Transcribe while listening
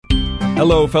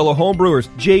Hello, fellow homebrewers.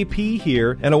 JP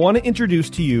here, and I want to introduce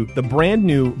to you the brand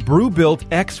new Brew-Built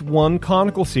X1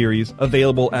 Conical Series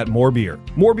available at More Beer.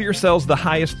 More Beer sells the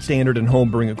highest standard in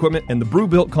homebrewing equipment, and the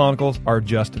Brew-Built Conicals are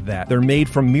just that. They're made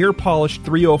from mirror-polished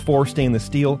 304 stainless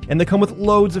steel, and they come with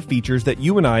loads of features that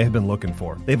you and I have been looking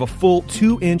for. They have a full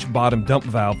 2-inch bottom dump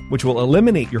valve, which will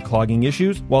eliminate your clogging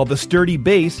issues, while the sturdy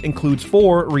base includes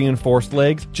 4 reinforced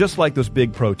legs, just like those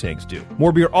big Pro tanks do.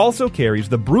 More Beer also carries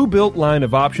the Brew-Built line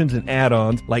of options and add-ons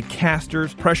like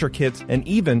casters, pressure kits, and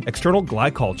even external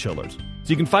glycol chillers. So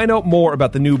you can find out more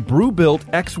about the new Brew-Built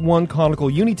X1 Conical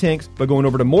Unitanks by going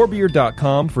over to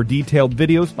morebeer.com for detailed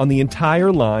videos on the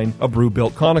entire line of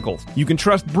Brew-Built Conicals. You can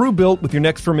trust Brew-Built with your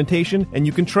next fermentation, and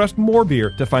you can trust More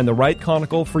Beer to find the right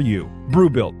conical for you.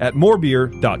 Brew-Built at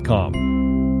morebeer.com.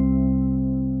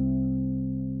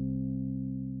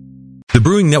 The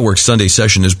Brewing Network Sunday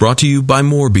Session is brought to you by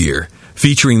More Beer,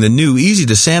 featuring the new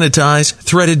easy-to-sanitize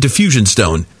threaded diffusion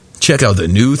stone. Check out the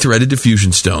new threaded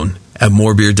diffusion stone at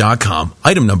morebeer.com.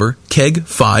 Item number keg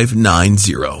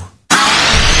 590.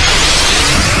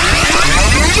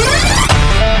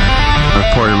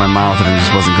 I poured it in my mouth and it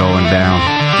just wasn't going down.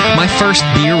 My first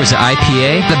beer was an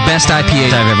IPA, the best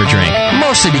IPA I've ever drank.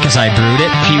 Mostly because I brewed it.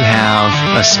 If you have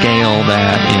a scale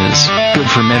that is good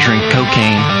for measuring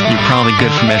cocaine, you're probably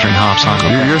good for measuring hops on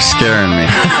cocaine. You're scaring me.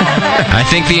 I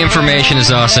think the information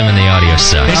is awesome and the audio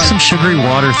sucks. Make some sugary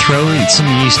water, throw some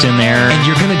yeast in there, and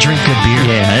you're going to drink good beer.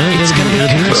 Yeah, it's going to be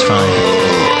good. It's fine.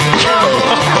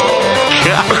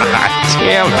 God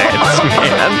damn it,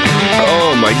 man.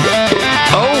 Oh, my God.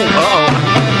 Oh, uh-oh.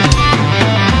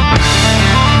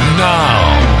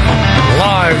 Now,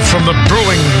 live from the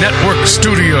Brewing Network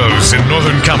studios in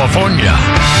Northern California,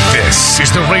 this is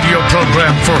the radio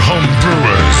program for home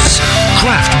brewers,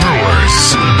 craft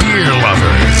brewers, beer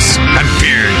lovers, and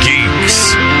beer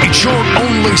geeks. It's your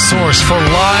only source for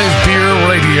live beer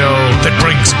radio that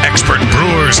brings expert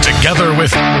brewers together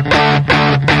with,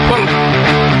 well,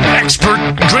 expert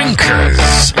drinkers.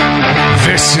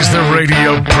 This is the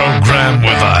radio program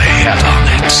with a head on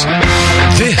it.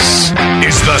 This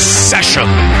is The Session.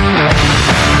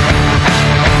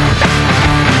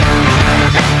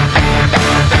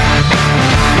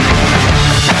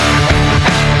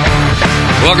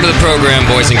 Welcome to the program,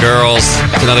 boys and girls.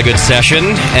 It's another good session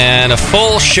and a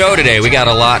full show today. We got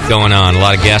a lot going on, a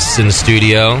lot of guests in the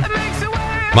studio.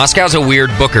 Moscow's a weird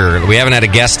booker. We haven't had a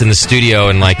guest in the studio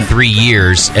in like 3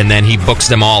 years, and then he books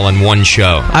them all in one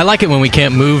show. I like it when we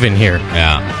can't move in here.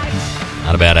 Yeah,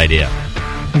 not a bad idea.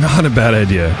 Not a bad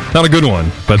idea. Not a good one,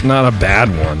 but not a bad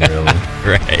one, really.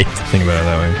 Right. Think about it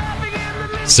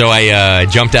that way. So I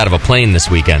jumped out of a plane this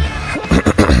weekend.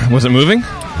 Was it moving?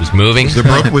 It was moving.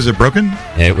 Was it broken?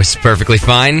 It was perfectly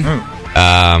fine.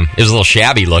 It was a little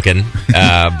shabby looking,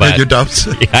 but had your doubts?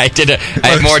 Yeah, I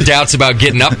had more doubts about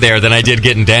getting up there than I did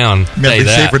getting down. It'd be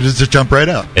safer to just jump right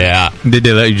out. Yeah. Did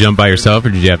they let you jump by yourself, or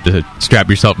did you have to strap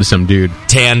yourself to some dude?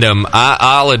 Tandem.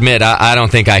 I'll admit, I don't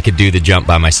think I could do the jump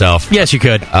by myself. Yes, you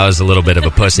could. I was a little bit of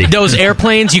a pussy. Those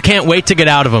airplanes, you can't wait to get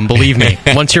out of them, believe me.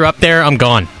 Once you're up there, I'm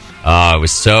gone. Oh, it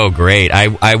was so great.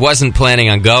 I wasn't planning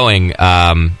on going.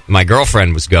 My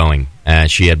girlfriend was going,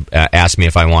 and she had asked me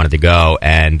if I wanted to go,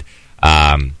 and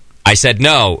I said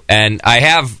no. And I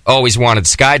have always wanted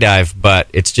to skydive, but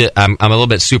it's just I'm a little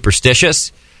bit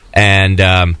superstitious,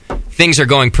 and things are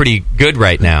going pretty good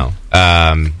right now.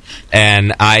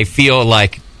 And I feel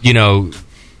like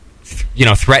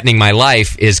threatening my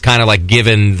life is kind of like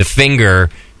giving the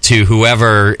finger to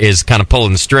whoever is kind of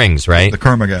pulling the strings, right? The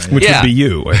karma guy. Which would be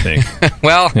you, I think.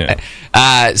 Well,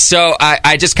 so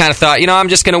I just kind of thought, I'm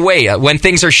just going to wait. When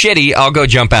things are shitty, I'll go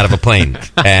jump out of a plane.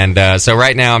 And so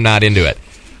right now I'm not into it.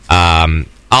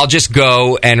 I'll just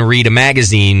go and read a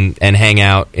magazine and hang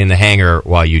out in the hangar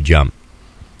while you jump.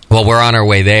 Well, we're on our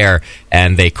way there,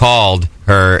 and they called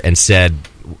her and said,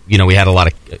 we had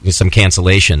some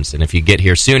cancellations, and if you get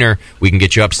here sooner, we can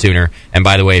get you up sooner. And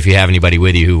by the way, if you have anybody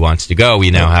with you who wants to go, we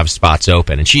now have spots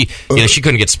open. And she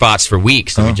couldn't get spots for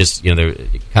weeks. So we just, they're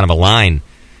kind of a line.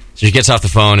 So she gets off the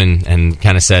phone and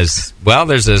kind of says, well,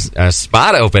 there's a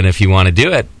spot open if you want to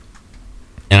do it.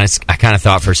 And I kind of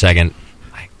thought for a second,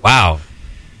 wow,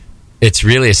 it's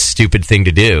really a stupid thing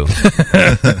to do.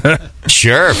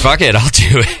 Sure, fuck it, I'll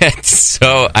do it.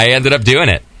 So I ended up doing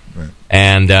it. Right.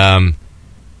 And,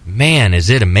 man, is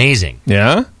it amazing.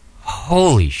 Yeah?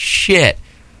 Holy shit.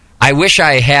 I wish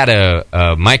I had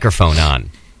a microphone on,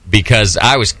 because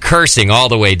I was cursing all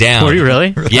the way down. Were you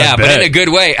really? Yeah, but in a good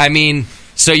way. I mean,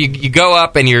 so you go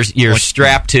up and you're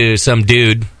strapped to some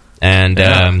dude, and...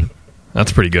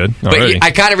 that's pretty good. But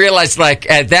I kind of realized, like,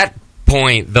 at that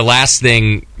point, the last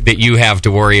thing that you have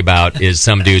to worry about is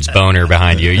some dude's boner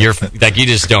behind you. You're like, you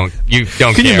don't Can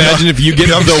care. you imagine if you get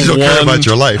You the still care one about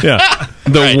your life. Yeah,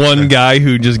 the one guy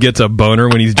who just gets a boner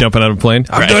when he's jumping out of a plane?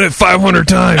 I've done it 500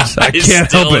 times. I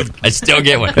can't help it. I still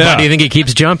get one. Why do you think he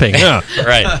keeps jumping? Yeah.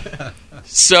 Right.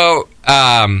 So,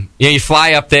 you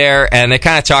fly up there, and they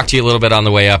kind of talk to you a little bit on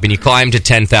the way up, and you climb to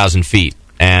 10,000 feet.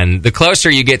 And the closer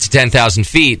you get to 10,000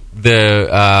 feet,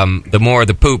 the more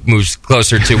the poop moves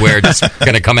closer to where it's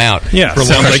going to come out. Yeah,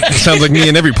 sounds like me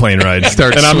in every plane ride.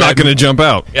 And I'm not going to jump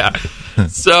out. Yeah.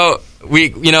 So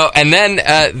and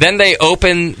then they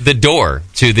open the door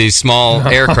to the small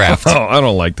aircraft. Oh, I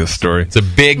don't like this story. It's a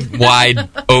big, wide,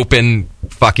 open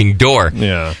fucking door.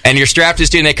 Yeah. And you're strapped to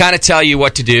this dude, and they kind of tell you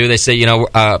what to do. They say,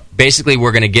 basically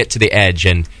we're going to get to the edge,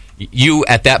 and you,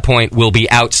 at that point, will be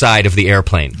outside of the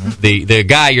airplane. The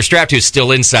guy you're strapped to is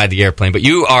still inside the airplane, but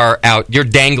you are out. You're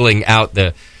dangling out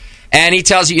the... And he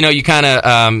tells you, you kind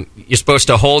of... you're supposed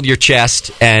to hold your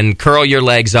chest and curl your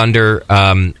legs under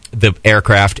the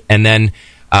aircraft, and then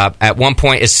at one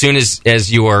point, as soon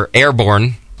as you are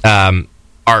airborne,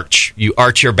 arch. You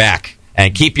arch your back.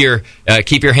 And keep your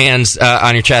hands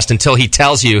on your chest until he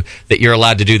tells you that you're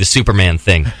allowed to do the Superman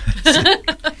thing.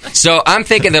 So I'm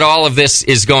thinking that all of this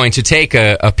is going to take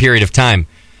a period of time.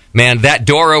 Man, that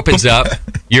door opens up.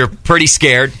 You're pretty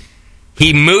scared.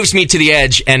 He moves me to the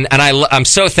edge, and I'm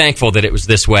so thankful that it was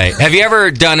this way. Have you ever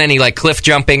done any cliff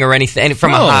jumping or anything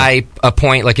from a high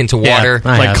point into water?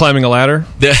 Like climbing a ladder?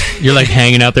 You're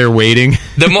hanging out there waiting.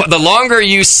 The longer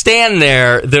you stand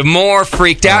there, the more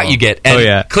freaked out you get.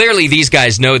 And clearly these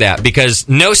guys know that, because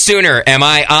no sooner am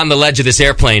I on the ledge of this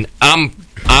airplane, I'm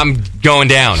going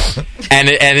down. And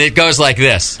it goes like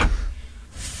this.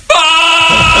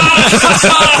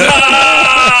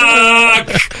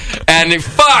 And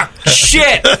fuck,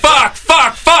 shit, fuck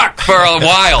for a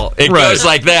while. It goes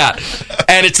like that.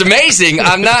 And it's amazing.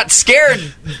 I'm not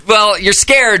scared. Well, you're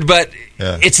scared, but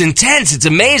it's intense. It's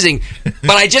amazing.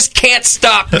 But I just can't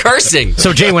stop cursing.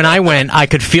 So, Jay, when I went, I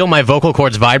could feel my vocal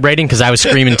cords vibrating because I was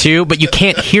screaming too, but you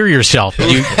can't hear yourself.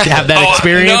 Did you have that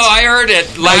experience? No, I heard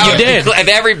it loud. Oh, you did?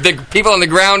 The people on the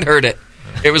ground heard it.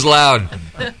 It was loud.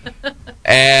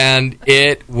 And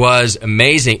it was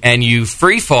amazing. And you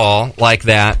free fall like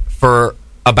that for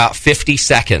about 50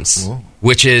 seconds,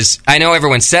 which is, I know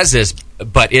everyone says this,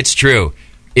 but it's true,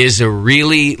 is a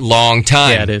really long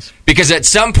time. Yeah, it is. Because at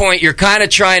some point, you're kind of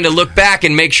trying to look back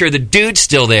and make sure the dude's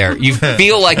still there. You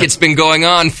feel like it's been going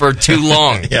on for too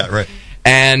long. Yeah,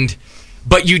 right.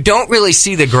 But you don't really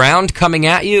see the ground coming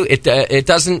at you. It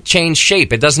doesn't change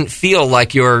shape. It doesn't feel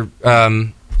like you're...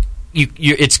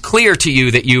 it's clear to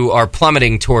you that you are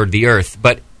plummeting toward the earth,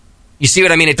 but you see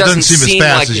what I mean? It doesn't seem as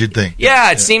fast like as you'd think.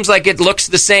 Yeah, it seems like it looks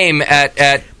the same at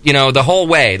the whole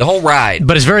way, the whole ride.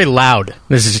 But it's very loud.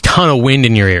 There's a ton of wind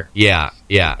in your ear. Yeah.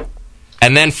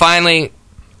 And then finally,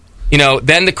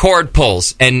 then the cord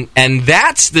pulls, and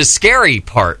that's the scary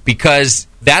part, because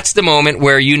that's the moment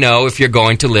where you know if you're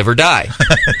going to live or die.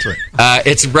 That's right.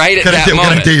 It's right at that moment. What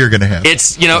kind of day you're going to have?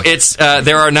 It's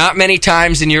there are not many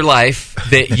times in your life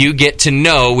that you get to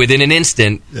know within an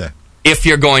instant if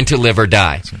you're going to live or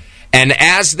die. Right. And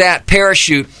as that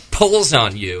parachute pulls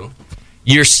on you,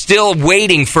 you're still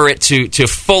waiting for it to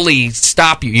fully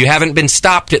stop you. You haven't been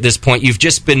stopped at this point. You've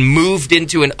just been moved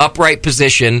into an upright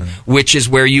position, which is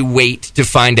where you wait to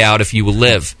find out if you will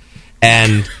live.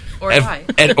 Or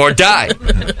die.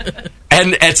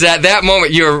 And it's at that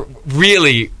moment you're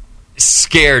really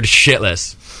scared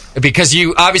shitless, because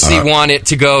you obviously want it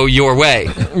to go your way.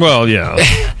 Well, yeah.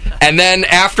 And then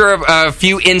after a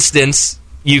few instants,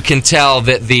 you can tell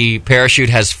that the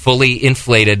parachute has fully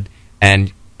inflated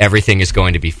and everything is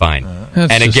going to be fine.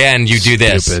 And again, you do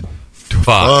this. Stupid.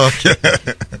 Fuck.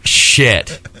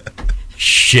 Shit.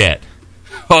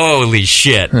 Holy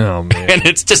shit. Oh, man. And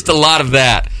it's just a lot of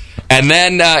that. And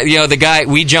then, the guy,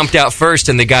 we jumped out first,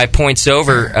 and the guy points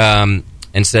over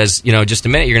and says, just a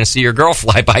minute, you're going to see your girl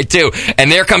fly by, too. And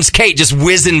there comes Kate just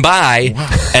whizzing by,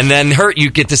 and then you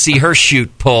get to see her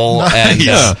chute pull.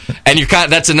 Nice. And you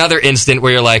that's another instant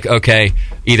where you're like, okay,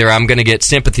 either I'm going to get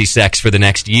sympathy sex for the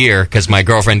next year because my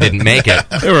girlfriend didn't make it.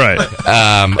 Right.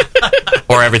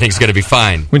 Or everything's going to be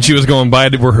fine. When she was going by,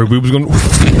 where her boob was going...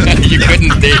 you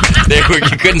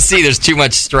couldn't see. There's too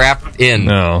much strapped in.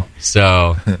 No.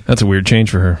 So... That's a weird change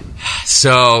for her.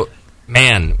 So,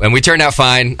 man, when we turned out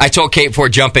fine, I told Kate before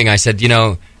jumping, I said,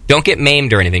 don't get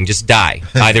maimed or anything. Just die.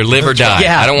 Either live or die.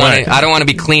 Yeah, I don't want to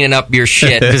be cleaning up your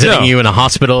shit. Visiting you in a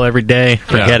hospital every day.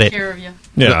 Forget it. Care of you.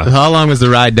 Yeah. How long was the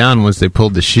ride down once they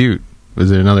pulled the chute? Was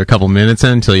it another couple minutes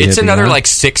until you It's hit the another ground?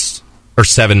 6 or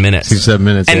 7 minutes. 6 or 7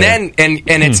 minutes. And yeah. then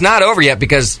and it's not over yet,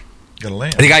 because Gotta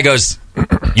land. The guy goes,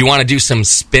 "You want to do some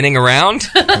spinning around?"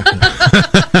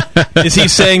 Is he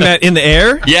saying that in the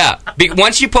air? Yeah.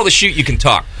 Once you pull the chute, you can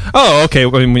talk. Oh, okay.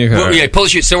 Well, Yeah, pull the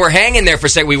chute. So we're hanging there for a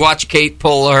second. We watch Kate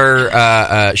pull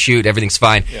her chute. Everything's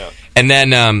fine. Yeah. And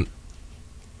then,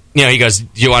 he goes,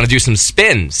 "Do you want to do some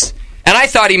spins?" And I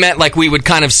thought he meant like we would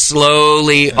kind of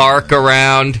slowly arc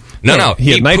around. No.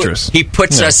 He had nitrous. He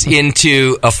puts us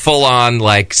into a full-on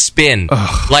like spin.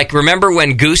 Ugh. Like remember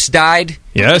when Goose died?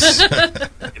 Yes.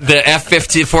 The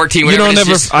F-14. You don't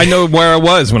ever. I know where I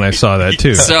was when I saw that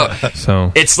too.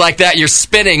 So it's like that. You're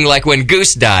spinning like when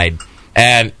Goose died,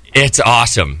 and it's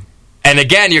awesome. And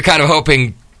again, you're kind of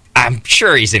hoping. I'm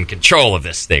sure he's in control of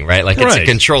this thing, right? Like it's a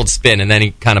controlled spin, and then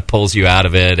he kind of pulls you out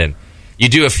of it, and you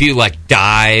do a few like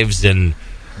dives, and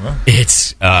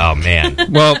it's oh man.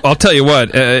 Well, I'll tell you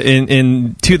what.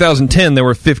 In 2010, there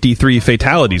were 53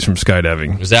 fatalities from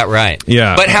skydiving. Is that right?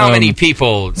 Yeah. But how many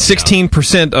people?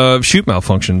 16% of chute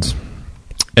malfunctions,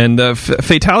 and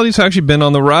fatalities have actually been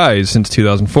on the rise since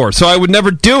 2004. So I would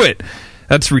never do it.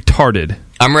 That's retarded.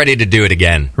 I'm ready to do it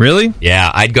again. Really?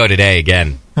 Yeah, I'd go today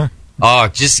again. Huh. Oh,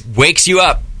 it just wakes you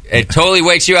up. It totally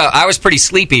wakes you up. I was pretty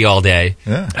sleepy all day,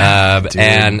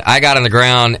 and I got on the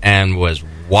ground and was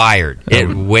wired. It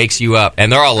wakes you up,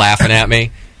 and they're all laughing at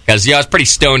me because I was pretty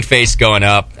stone-faced going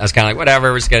up. I was kind of like,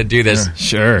 whatever, we're just going to do this.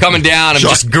 Sure. Coming down, I'm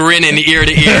just grinning ear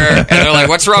to ear, and they're like,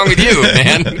 what's wrong with you,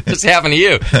 man? What's happened to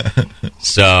you?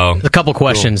 So, a couple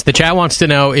questions. Cool. The chat wants to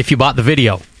know if you bought the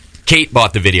video. Kate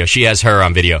bought the video. She has her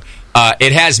on video.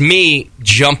 It has me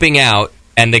jumping out,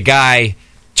 and the guy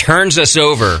turns us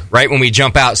over right when we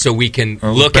jump out so we can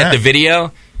look at the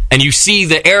video, and you see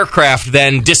the aircraft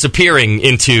then disappearing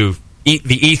into the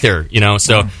ether,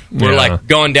 so we're like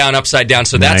going down upside down.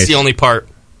 So that's the only part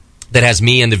that has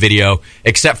me in the video,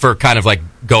 except for kind of like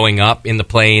going up in the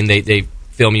plane. They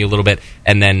film you a little bit,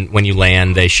 and then when you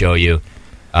land, they show you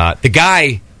the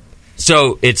guy.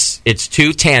 So it's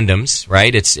two tandems,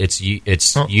 right? It's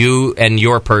you and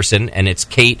your person, and it's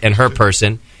Kate and her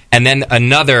person, and then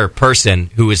another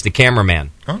person who is the cameraman.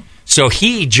 Oh. So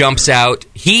he jumps out.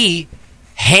 He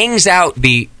hangs out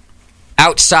the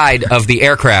outside of the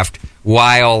aircraft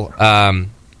while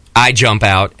I jump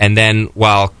out, and then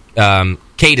while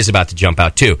Kate is about to jump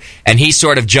out too. And he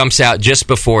sort of jumps out just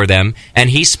before them, and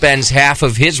he spends half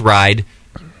of his ride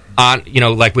on,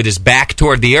 like with his back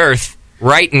toward the earth,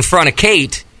 right in front of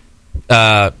Kate,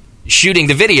 shooting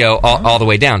the video all the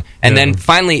way down. And then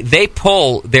finally they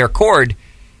pull their cord,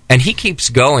 and he keeps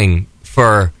going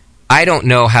for I don't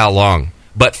know how long.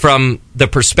 But from the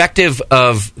perspective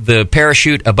of the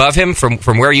parachute above him, from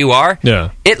where you are,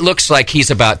 it looks like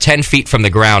he's about 10 feet from the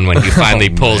ground when he finally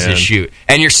pulls his chute.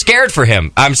 And you're scared for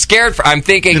him. I'm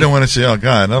thinking... You don't want to see, oh,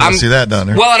 God, I don't want to see that down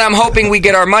there. Well, and I'm hoping we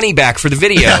get our money back for the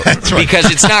video,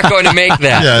 because it's not going to make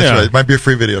that. Yeah, that's right. It might be a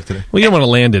free video today. Well, you don't want to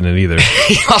land in it either.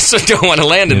 You also don't want to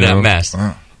land in that mess.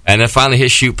 Wow. And then finally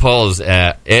his chute pulls.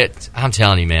 I'm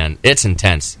telling you, man, it's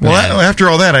intense. Well, after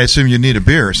all that, I assume you need a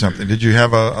beer or something. Did you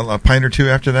have a pint or two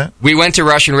after that? We went to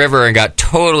Russian River and got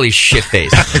totally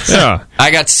shit-faced. I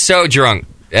got so drunk.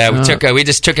 We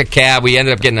just took a cab. We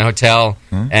ended up getting a hotel,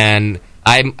 and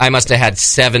I must have had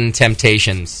 7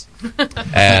 temptations.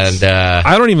 And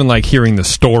I don't even like hearing the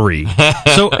story.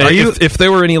 So if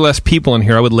there were any less people in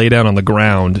here, I would lay down on the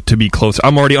ground to be close.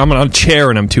 I'm on a chair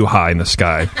and I'm too high in the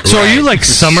sky. So are you like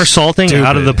somersaulting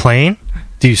out of the plane?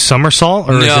 Do you somersault,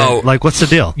 or no? Is it, what's the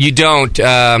deal? You don't.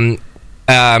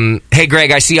 Hey,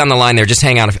 Greg, I see you on the line there. Just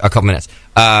hang on a couple minutes.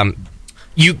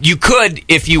 You could,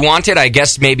 if you wanted. I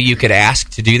guess maybe you could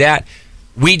ask to do that.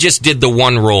 We just did the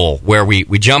one roll where we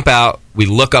jump out, we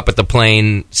look up at the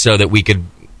plane so that we could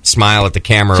smile at the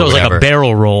camera. So it was like a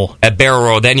barrel roll. A barrel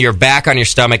roll. Then you're back on your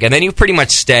stomach, and then you pretty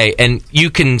much stay. And you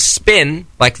can spin,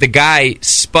 like the guy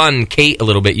spun Kate a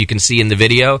little bit, you can see in the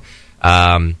video.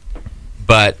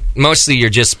 But mostly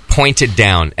you're just pointed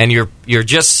down, and you're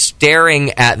just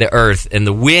staring at the earth. And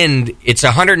the wind, it's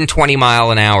 120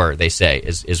 mile an hour, they say,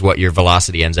 is what your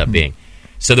velocity ends up being.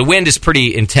 So the wind is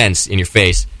pretty intense in your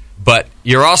face. But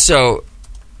you're also,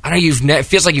 I don't know, it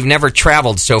feels like you've never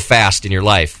traveled so fast in your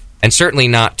life. And certainly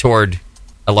not toward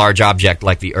a large object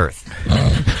like the Earth.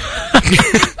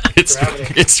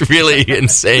 It's really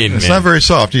insane. It's not very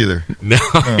soft either. No,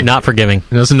 you're not forgiving.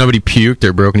 So nobody puked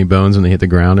or broke any bones when they hit the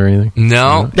ground or anything.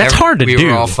 No, that's hard to do. We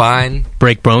were all fine.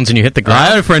 Break bones and you hit the ground. I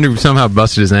had a friend who somehow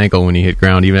busted his ankle when he hit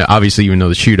ground. Even though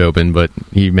the chute opened, but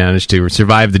he managed to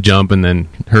survive the jump and then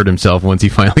hurt himself once he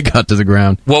finally got to the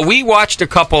ground. Well, we watched a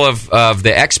couple of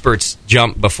the experts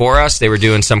jump before us. They were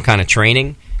doing some kind of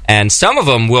training. And some of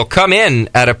them will come in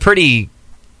at a pretty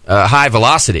high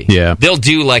velocity. Yeah. They'll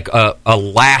do like a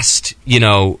last,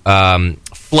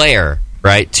 flare,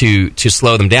 right, to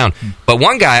slow them down. But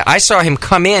one guy, I saw him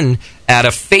come in at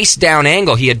a face-down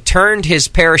angle. He had turned his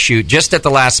parachute just at the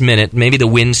last minute. Maybe the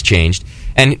winds changed.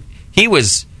 And he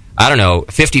was,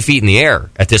 50 feet in the air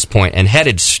at this point and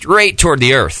headed straight toward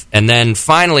the earth. And then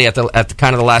finally, at the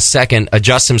kind of the last second,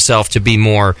 adjusts himself to be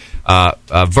more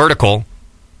vertical,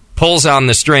 pulls on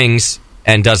the strings,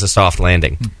 and does a soft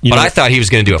landing. I thought he was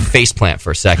going to do a face plant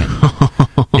for a second.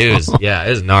 It was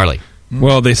gnarly.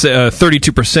 Well, they say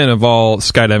 32% of all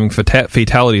skydiving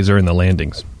fatalities are in the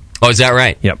landings. Oh, is that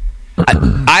right? Yep.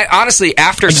 I honestly,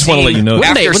 after I just seeing... want to let you know.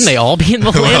 Wouldn't they all be in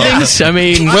the landings? I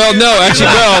mean... Well, no,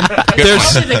 actually,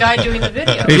 There's the guy doing the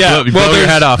video. Yeah, blow your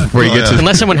head off before you get to...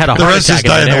 Unless someone had a heart attack. The rest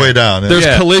is dying the way down. There's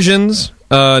collisions,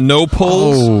 no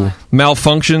pulls,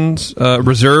 malfunctions,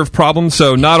 reserve problems.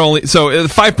 So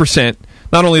 5%...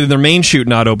 Not only did their main chute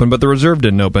not open, but the reserve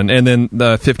didn't open, and then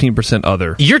the 15%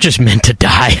 other. You're just meant to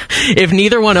die if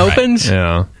neither one opens.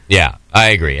 Yeah, I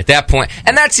agree. At that point,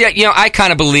 and that's I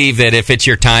kind of believe that if it's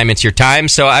your time, it's your time.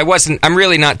 So I'm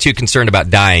really not too concerned about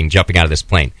dying jumping out of this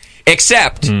plane,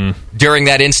 except during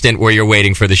that instant where you're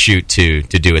waiting for the chute to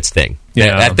do its thing.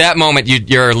 Yeah. At that moment,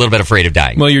 you're a little bit afraid of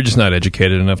dying. Well, you're just not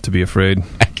educated enough to be afraid.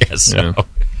 I guess so. Yeah.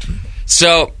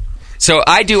 So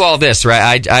I do all this,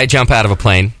 right? I jump out of a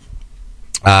plane.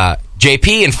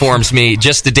 JP informs me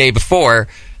just the day before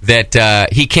that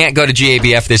he can't go to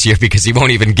GABF this year because he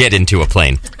won't even get into a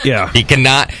plane. Yeah. He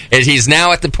cannot. He's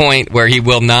now at the point where he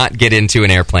will not get into an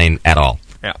airplane at all.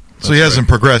 Yeah. So he hasn't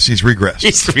progressed, he's regressed.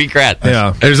 He's regressed.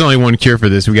 Yeah. There's only one cure for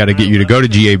this. We got to get you to go to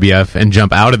GABF and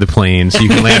jump out of the plane so you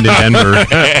can land in Denver.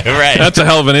 Right. That's a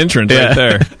hell of an entrance right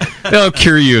there. They'll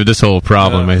cure you of this whole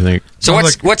problem, I think. So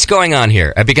what's going on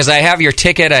here? Because I have your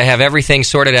ticket, I have everything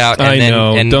sorted out,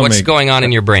 and what's going on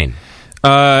in your brain?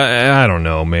 I don't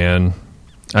know, man.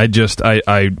 I can't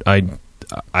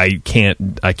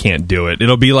do it.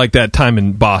 It'll be like that time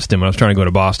in Boston when I was trying to go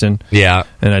to Boston. Yeah.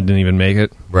 And I didn't even make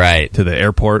it. Right. To the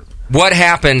airport. What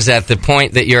happens at the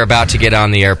point that you're about to get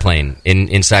on the airplane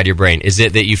inside your brain? Is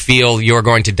it that you feel you're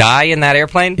going to die in that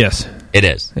airplane? Yes. It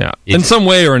is. Yeah. In some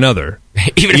way or another.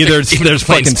 Either there's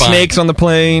fucking snakes on the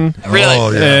plane. Really?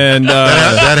 Oh, yeah. And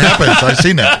that happens. I've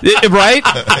seen that. Right?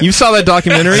 You saw that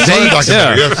documentary?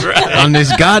 Yes. On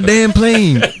this goddamn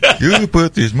plane. You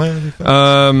put these money.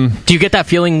 Do you get that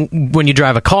feeling when you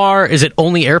drive a car? Is it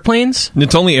only airplanes?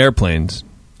 It's only airplanes.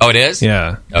 Oh, it is?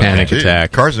 Yeah. Okay. Panic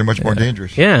attack. Cars are much more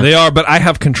dangerous. Yeah. They are, but I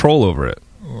have control over it.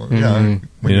 Well, yeah,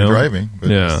 when you're driving.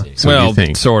 But Yeah. So what do you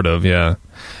think? Sort of, yeah.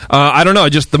 I don't know.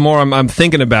 Just the more I'm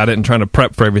thinking about it and trying to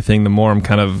prep for everything, the more I'm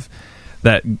kind of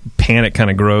that panic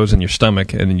kind of grows in your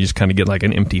stomach, and then you just kind of get like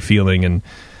an empty feeling, and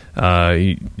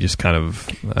you just kind of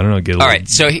get a little. All right.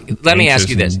 So let me ask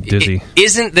you this: dizzy.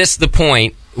 Isn't this the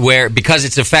point where, because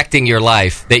it's affecting your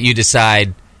life, that you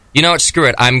decide, you know what, screw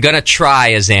it, I'm going to try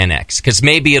a Xanax because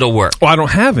maybe it'll work? Well, I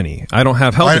don't have any. I don't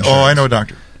have health insurance. I know a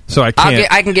doctor. So I can't.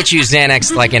 I can get you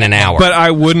Xanax like in an hour. But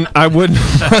I wouldn't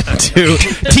want to.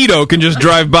 Tito can just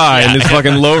drive by in his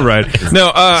fucking lowride. No,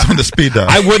 on the speed dial.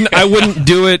 I wouldn't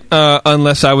do it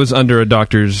unless I was under a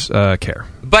doctor's care.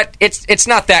 But it's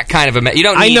not that kind of a. You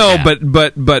don't. Need I know, that.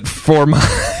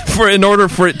 but in order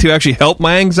for it to actually help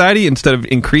my anxiety instead of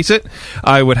increase it,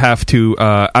 I would have to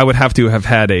have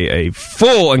had a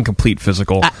full and complete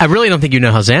physical. I really don't think you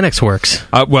know how Xanax works.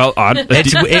 Do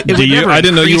you? I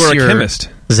didn't know you were a chemist.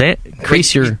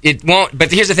 Increase your. It won't. But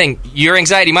here's the thing: your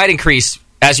anxiety might increase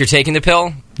as you're taking the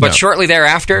pill, but shortly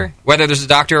thereafter, whether there's a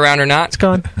doctor around or not, it's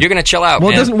gone. You're going to chill out. Well,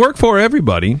 man. it doesn't work for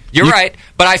everybody. You're right,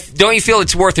 but don't you feel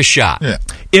it's worth a shot? Yeah.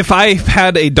 If I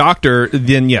had a doctor,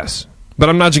 then yes. But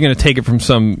I'm not just going to take it from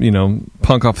some,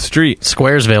 punk off the street.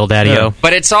 Squaresville, daddy-o. Yeah.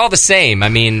 But it's all the same. I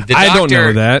mean, the doctor... I don't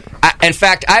know that. In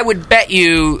fact, I would bet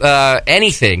you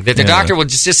anything that the doctor will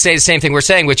just say the same thing we're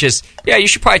saying, which is, yeah, you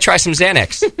should probably try some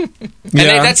Xanax.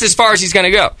 That's as far as he's going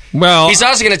to go. Well, he's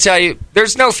also going to tell you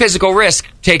there's no physical risk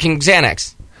taking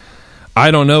Xanax. I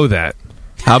don't know that.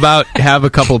 How about have a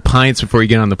couple of pints before you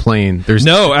get on the plane?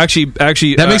 No, actually,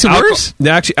 that makes it worse.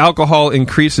 Actually, alcohol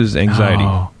increases anxiety.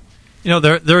 Oh.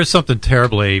 There is something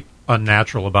terribly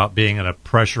unnatural about being in a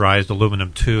pressurized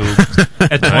aluminum tube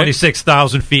at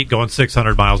 26,000 feet going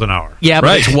 600 miles an hour. Yeah,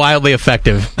 but it's wildly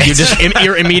effective.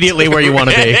 You're immediately where you want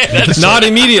to be. Not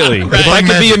immediately. If I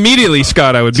could be immediately,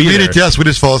 Scott, I would be there. Yes, we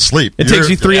just fall asleep. It takes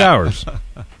you 3 hours.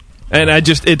 And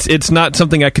it's not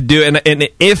something I could do. And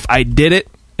if I did it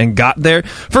and got there,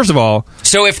 first of all,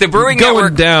 so if the brewing going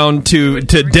network down to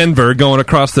Denver, going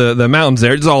across the mountains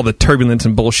there, there's all the turbulence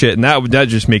and bullshit, and that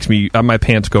just makes me my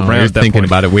pants go brown. You're at that thinking point.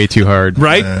 about it way too hard,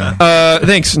 right?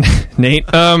 Thanks, Nate.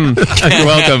 You're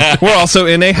welcome. We're also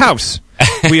in a house.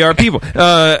 We are people.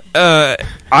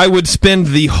 I would spend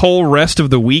the whole rest of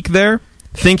the week there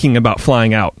thinking about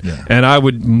flying out. And I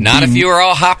would... Not if you were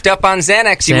all hopped up on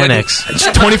Xanax. You wouldn't. It's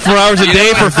 24 hours a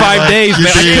day for 5 days,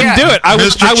 man. I couldn't do it. I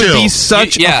would be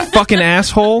such a fucking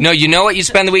asshole. No, you know what you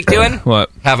spend the week doing?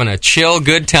 What? Having a chill,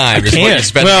 good time. I is what can't. you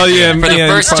spend Well, the week yeah, doing. For the yeah,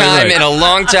 first you're probably time right. in a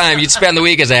long time, you'd spend the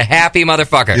week as a happy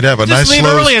motherfucker. You'd have a Just nice leave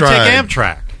slow early and stride. take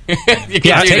Amtrak. You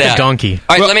can do take that. a donkey.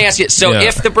 All right, let me ask you. So,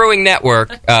 if the Brewing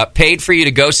Network paid for you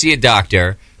to go see a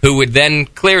doctor who would then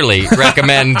clearly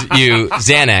recommend you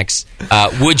Xanax,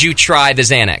 would you try the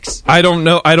Xanax? I don't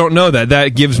know. I don't know that. That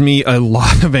gives me a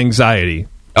lot of anxiety.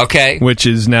 Okay. Which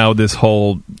is now this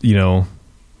whole, Seeing a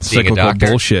cyclical doctor.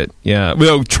 bullshit. Yeah.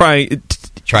 Well, try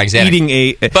Xanax.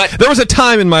 eating But there was a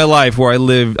time in my life where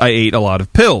I ate a lot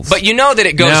of pills. But you know that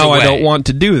it goes now away. I don't want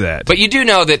to do that. But you do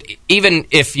know that even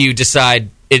if you decide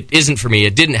it isn't for me,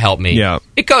 it didn't help me,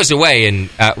 it goes away in,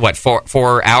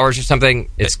 4 hours or something?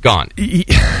 It's gone.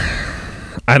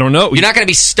 I don't know. You're not going to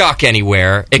be stuck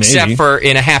anywhere except Maybe. for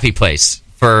in a happy place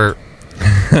for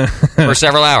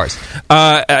several hours.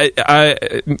 I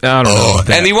don't know about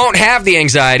that. And you won't have the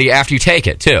anxiety after you take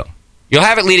it, too. You'll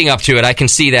have it leading up to it. I can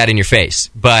see that in your face.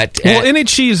 But Well,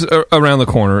 NHC's around the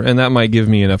corner, and that might give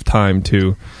me enough time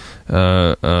to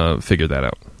figure that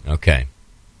out. Okay.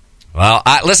 Well,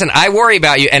 listen, I worry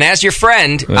about you, and as your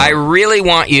friend, I really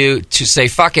want you to say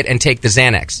fuck it and take the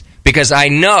Xanax, because I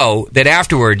know that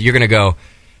afterward you're going to go,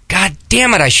 God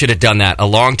damn it, I should have done that a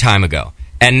long time ago,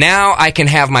 and now I can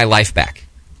have my life back.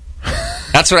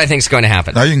 That's what I think is going to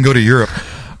happen. Now you can go to Europe.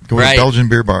 Go to Belgian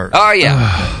beer bar. Oh,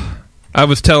 yeah. I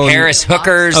was telling Paris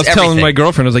hookers. I was telling my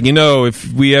girlfriend, I was like,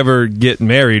 if we ever get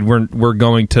married, we're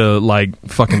going to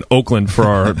fucking Oakland for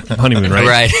our honeymoon, right?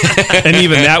 Right. And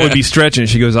even that would be stretching.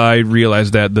 She goes, I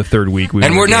realized that the third week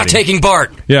And we're not taking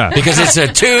Bart. Yeah, because it's a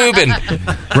tube and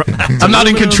I'm not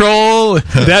in control.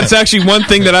 That's actually one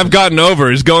thing that I've gotten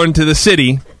over is going to the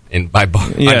city. By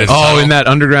Bart. Yeah. Oh, in that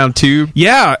underground tube?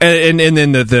 Yeah, and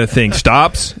then the thing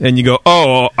stops, and you go,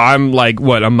 I'm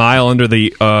a mile under the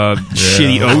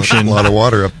shitty ocean. A lot of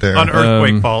water up there. On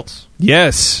earthquake faults.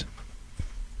 Yes.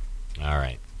 All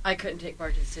right. I couldn't take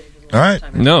Bart to the city. All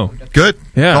right. No. Good.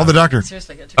 Yeah. Call the doctor.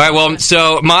 Seriously, good. All right, well,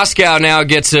 so Moscow now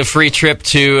gets a free trip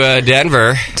to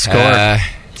Denver to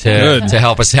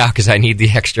help us out because I need the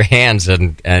extra hands.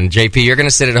 And JP, you're going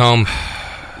to sit at home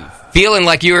feeling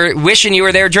like you were wishing you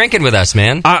were there drinking with us,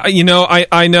 man. I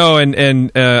know,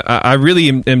 and I really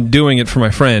am doing it for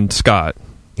my friend Scott.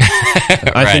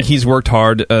 I think he's worked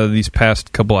hard these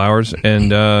past couple hours,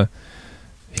 and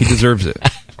he deserves it.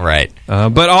 Right.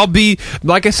 But I'll be,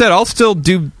 like I said, I'll still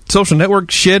do social network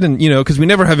shit, and because we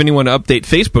never have anyone to update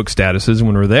Facebook statuses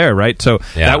when we're there, right? So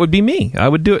that would be me. I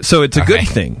would do it. So it's a good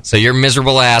thing. So your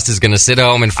miserable ass is going to sit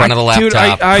home in front of the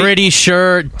laptop. Dude, pretty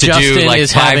sure to Justin do like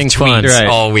is 5 having fun tweets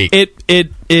all week.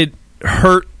 It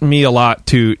hurt me a lot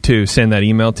to send that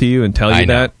email to you and tell you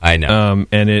that. I know.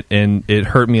 And it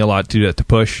hurt me a lot to do that to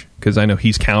Push because I know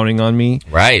he's counting on me.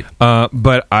 Right.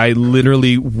 But I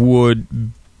literally would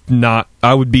not.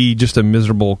 I would be just a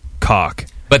miserable cock.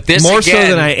 But this more again, so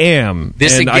than I am.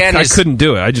 This and again I is, couldn't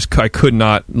do it. I could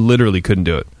not. Literally couldn't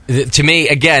do it. To me,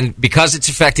 again, because it's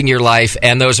affecting your life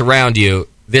and those around you.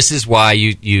 This is why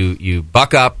you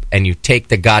buck up and you take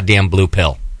the goddamn blue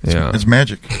pill. Yeah, it's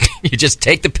magic. You just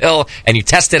take the pill and you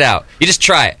test it out. You just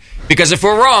try it because if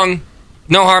we're wrong,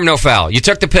 no harm, no foul. You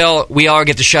took the pill. We all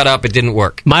get to shut up. It didn't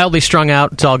work. Mildly strung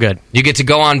out. It's all good. You get to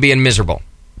go on being miserable.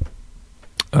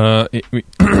 Take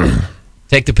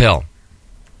the pill.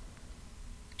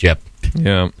 Jip.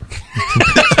 Yeah.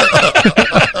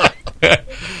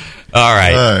 All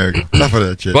right. Enough of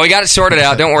that shit. Well, we got it sorted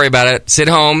out. Don't worry about it. Sit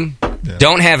home. Yeah.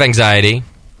 Don't have anxiety.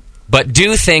 But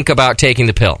do think about taking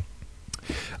the pill.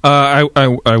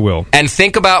 I will. And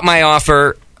think about my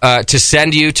offer to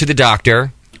send you to the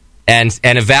doctor and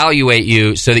evaluate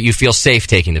you so that you feel safe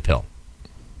taking the pill.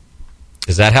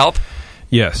 Does that help?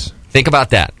 Yes. Think about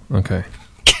that. Okay.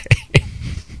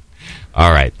 All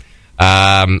right.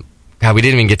 God, we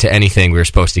didn't even get to anything we were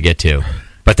supposed to get to.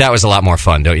 But that was a lot more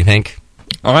fun, don't you think?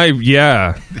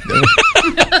 Yeah.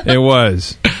 It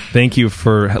was. Thank you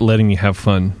for letting me have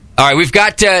fun. All right, we've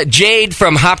got Jade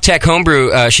from Hop Tech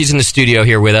Homebrew. She's in the studio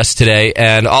here with us today.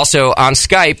 And also on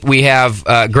Skype, we have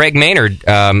Greg Maynard,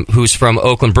 who's from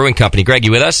Oakland Brewing Company. Greg,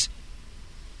 you with us?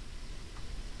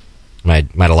 Might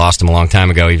have lost him a long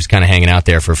time ago. He was kind of hanging out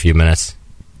there for a few minutes.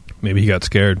 Maybe he got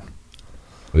scared.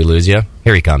 We lose you?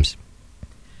 Here he comes.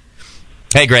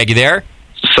 Hey, Greg, you there?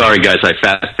 Sorry, guys, I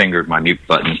fat-fingered my mute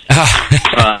button.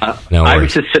 No I worries.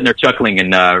 was just sitting there chuckling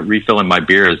and refilling my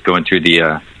beer as going through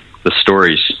the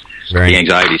stories. Very the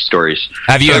anxiety stories.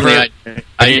 Have you ever?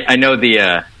 I know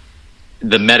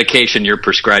the medication you're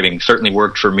prescribing certainly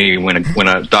worked for me when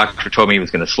a doctor told me he was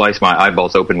going to slice my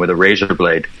eyeballs open with a razor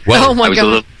blade. Oh my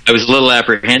God. I was a little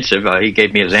apprehensive. He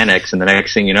gave me a Xanax, and the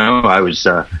next thing you know, I was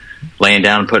laying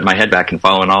down, putting my head back, and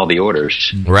following all the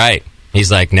orders. Right.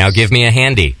 He's like, now give me a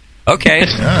handy. Okay.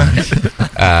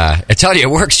 I tell you, it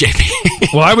works,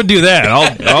 JP. Well, I would do that.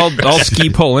 I'll ski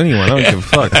pole anyone. I don't give a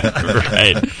fuck.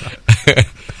 Right.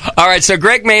 All right, so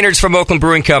Greg Maynard's from Oakland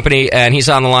Brewing Company, and he's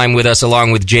on the line with us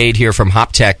along with Jade here from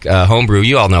HopTech Homebrew.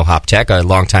 You all know HopTech, a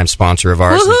longtime sponsor of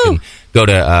ours. Woohoo! You can go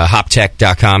to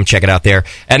hoptech.com, check it out there.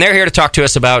 And they're here to talk to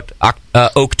us about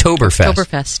Oktoberfest.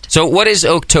 Oktoberfest. So what is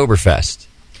Oktoberfest?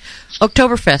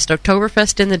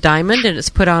 Oktoberfest in the Diamond, and it's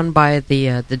put on by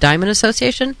the Diamond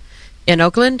Association in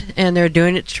Oakland, and they're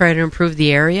doing it to try to improve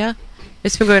the area.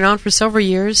 It's been going on for several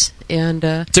years, and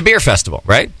It's a beer festival,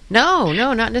 right? No,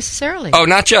 not necessarily. Oh,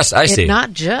 not just. I see.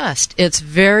 Not just. It's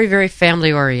very, very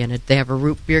family-oriented. They have a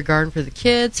root beer garden for the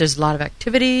kids. There's a lot of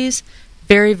activities.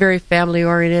 Very, very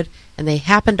family-oriented, and they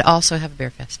happen to also have a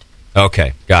beer fest.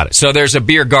 Okay, got it. So there's a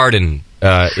beer garden.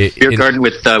 Beer garden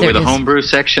with a homebrew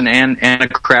section and a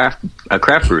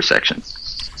craft brew section.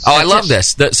 Oh, I love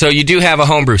this. So you do have a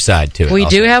homebrew side to it. We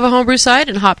also. do have a homebrew side,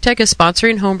 and HopTech is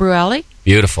sponsoring Homebrew Alley.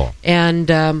 Beautiful. And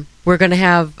we're going to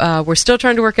have, we're still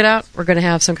trying to work it out. We're going to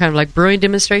have some kind of like brewing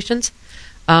demonstrations.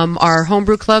 Our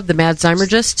homebrew club, the Mad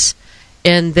Zymergists,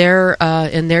 in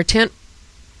their tent,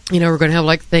 we're going to have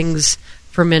like things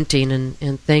fermenting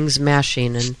and things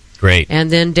mashing. And great. And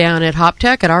then down at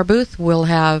HopTech, at our booth,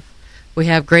 we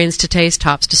have grains to taste,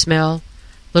 hops to smell,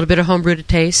 a little bit of homebrew to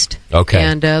taste. Okay.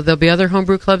 And there'll be other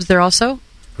homebrew clubs there also.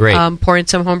 Great. Pouring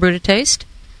some homebrew to taste.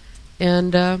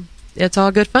 And it's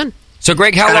all good fun. So,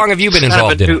 Greg, how long have you been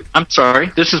involved in it? I'm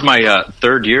sorry. This is my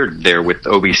third year there with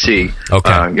OBC.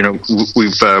 Okay.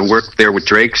 We've worked there with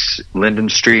Drake's, Linden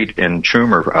Street, and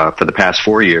Trumer for the past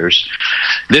 4 years.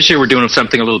 This year we're doing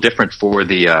something a little different for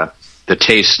the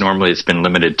taste. Normally it's been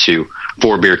limited to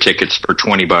 4 beer tickets for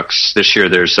 $20. This year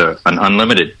there's an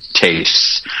unlimited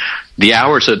taste. The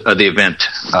hours of the event,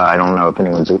 I don't know if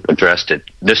anyone's addressed it,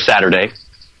 this Saturday,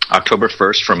 October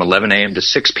 1st, from 11 a.m. to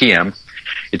 6 p.m.,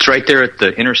 it's right there at the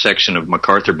intersection of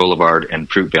MacArthur Boulevard and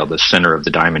Fruitvale, the center of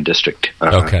the Diamond District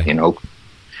in Oakland.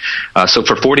 So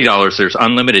for $40, there's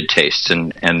unlimited tastes,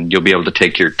 and you'll be able to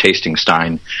take your tasting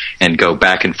stein and go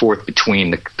back and forth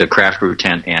between the craft brew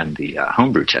tent and the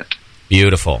homebrew tent.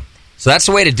 Beautiful. So that's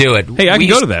the way to do it. Hey, I can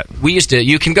go to that. We used to.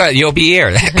 You can go. You'll be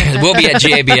here. We'll be at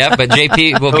GABF, but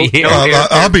JP will be here.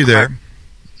 I'll be there.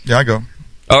 Yeah, I go.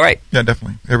 All right. Yeah,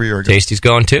 definitely. Every year I go. Tasty's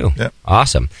going too. Yeah.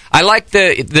 Awesome. I like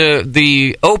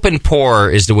the open pour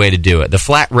is the way to do it. The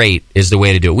flat rate is the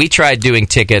way to do it. We tried doing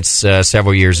tickets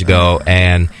several years ago,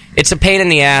 and it's a pain in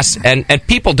the ass, and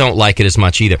people don't like it as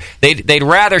much either. They'd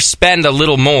rather spend a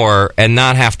little more and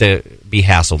not have to be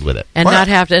hassled with it, and not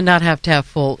have to have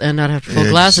full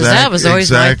glasses. That was always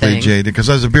my thing. Exactly, Jade. Because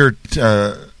as a beer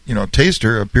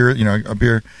taster, a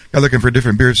beer guy looking for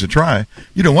different beers to try,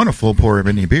 you don't want a full pour of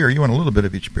any beer. You want a little bit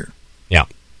of each beer. Yeah,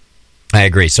 I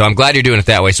agree. So I'm glad you're doing it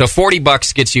that way. So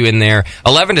 $40 gets you in there.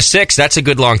 11 to 6, that's a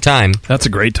good long time. That's a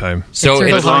great time. So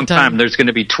it's a long time. There's going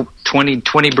to be 20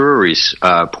 breweries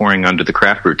pouring under the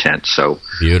craft brew tent. So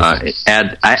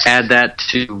add that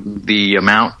to the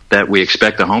amount that we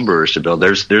expect the home brewers to build.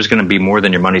 There's going to be more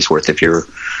than your money's worth if you're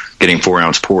getting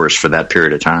 4-ounce pours for that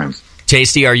period of time.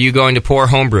 Tasty, are you going to pour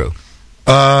homebrew?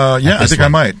 Yeah, I think I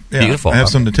might. Yeah, beautiful. I have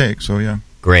some to take, so yeah.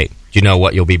 Great. Do you know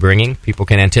what you'll be bringing? People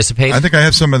can anticipate? I think I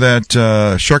have some of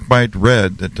that Shark Bite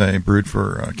Red that I brewed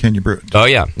for Can You Brew It? Oh,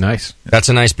 yeah. Nice. That's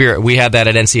a nice beer. We had that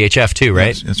at NCHF, too,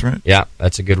 right? That's right. Yeah,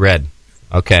 that's a good red.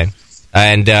 Okay.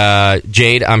 And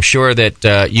Jade, I'm sure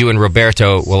that you and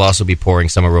Roberto will also be pouring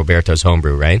some of Roberto's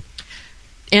homebrew, right?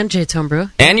 And Jade's homebrew.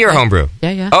 And your homebrew.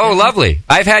 Yeah. Oh, lovely.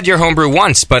 I've had your homebrew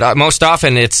once, but most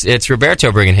often it's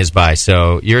Roberto bringing his by,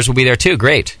 so yours will be there too.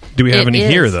 Great. Do we have any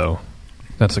here, though?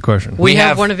 That's the question. We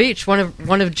have one of each, one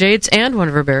of Jade's and one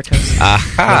of Roberto's.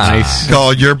 Aha. Nice.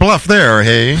 Call your bluff there,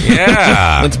 hey?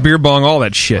 Yeah. Let's beer bong all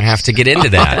that shit. I have to get into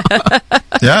that.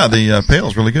 Yeah, the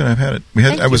pale's really good. I've had it.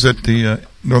 I was at the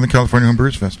Northern California Home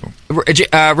Brewers Festival.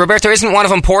 Roberto, isn't one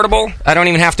of them portable? I don't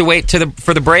even have to wait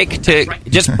for the break to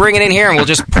just bring it in here, and we'll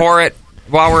just pour it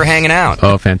while we're hanging out.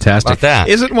 Oh, fantastic. How about that?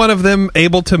 Isn't one of them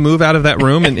able to move out of that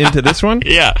room and into this one?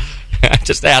 Yeah.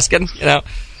 Just asking,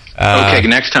 Okay,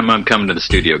 next time I'm coming to the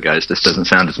studio, guys. This doesn't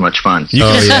sound as much fun. You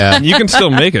can still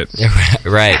make it.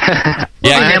 Right. I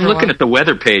am looking at the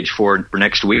weather page for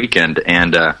next weekend,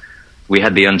 and we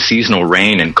had the unseasonal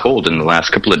rain and cold in the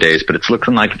last couple of days, but it's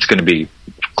looking like it's going to be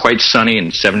quite sunny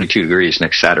and 72 degrees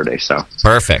next Saturday. So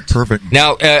Perfect.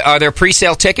 Now, are there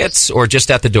pre-sale tickets or just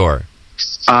at the door?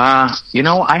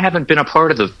 I haven't been a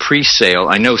part of the pre-sale.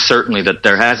 I know certainly that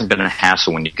there hasn't been a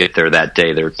hassle when you get there that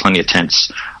day. There are plenty of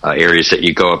tents, areas that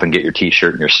you go up and get your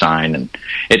T-shirt and your sign, and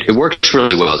it works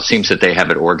really well. It seems that they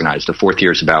have it organized. The fourth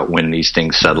year is about when these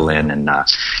things settle in and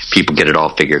people get it all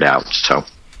figured out. So,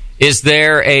 is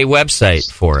there a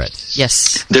website for it?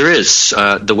 Yes, there is.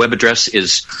 The web address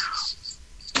is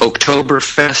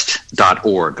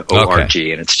Oktoberfest.org,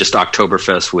 O-R-G, and it's just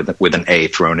Oktoberfest with an A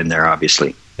thrown in there,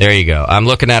 obviously. There you go. I'm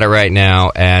looking at it right now.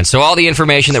 And so all the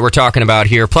information that we're talking about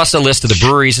here, plus a list of the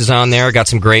breweries is on there. Got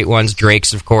some great ones.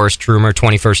 Drake's, of course, Trumer,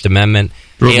 21st Amendment,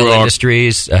 Ale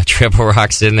Industries, Triple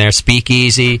Rock's in there,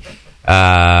 Speakeasy,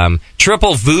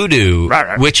 Triple Voodoo,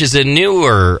 which is a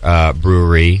newer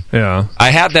brewery. Yeah. I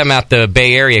had them at the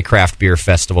Bay Area Craft Beer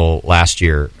Festival last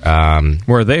year. Where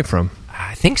are they from?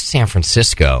 I think San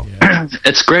Francisco.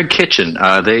 It's Greg Kitchen.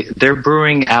 They're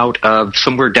brewing out of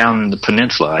somewhere down in the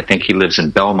peninsula. I think he lives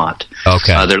in Belmont.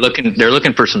 Okay. They're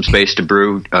looking for some space to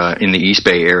brew in the East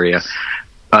Bay area.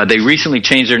 They recently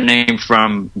changed their name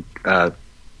from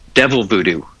Devil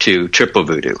Voodoo to Triple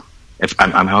Voodoo. If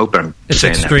I'm hoping I'm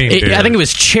saying extreme. that. I think it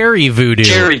was Cherry Voodoo.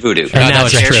 Cherry Voodoo. And now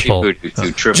it's Triple. Voodoo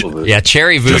to Triple Voodoo. Yeah,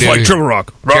 Cherry Voodoo. Just like Triple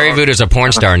Rock. Cherry Voodoo is a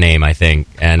porn star name, I think,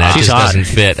 and that She's just hot. doesn't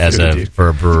fit as for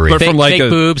a brewery. But from like fake a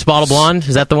boobs, bottle blonde.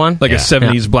 Is that the one? like a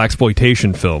 70s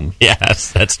blaxploitation film.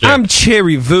 Yes, that's true. I'm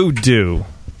Cherry Voodoo.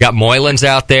 Got Moylan's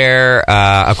out there,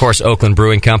 of course, Oakland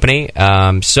Brewing Company.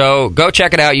 So go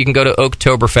check it out. You can go to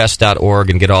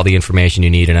Oktoberfest.org and get all the information you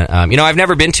need. And I've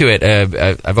never been to it.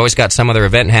 I've always got some other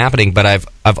event happening, but I've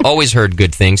always heard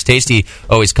good things. Tasty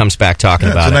always comes back talking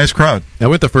about it's a it. nice crowd. I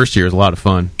went the first year. It was a lot of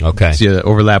fun. Okay. See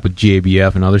overlap with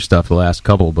GABF and other stuff the last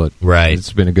couple, but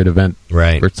it's been a good event.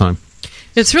 Right. First time.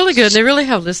 It's really good. They really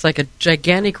have this like a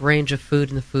gigantic range of food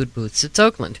in the food booths. It's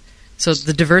Oakland, so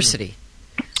the diversity.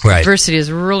 Right. Diversity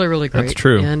is really, really great. That's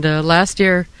true. And last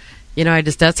year,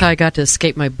 that's how I got to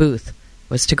escape my booth,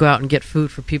 was to go out and get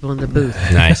food for people in the booth.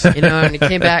 Nice. And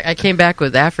I came back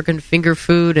with African finger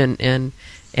food and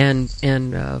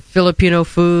Filipino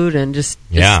food and just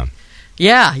yeah.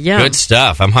 Good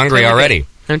stuff. I'm hungry already.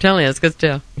 I'm telling you, it's good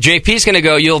stuff. JP's going to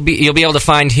go. You'll be able to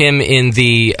find him in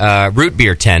the root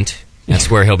beer tent. That's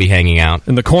where he'll be hanging out.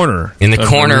 In the corner. In the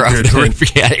corner of the root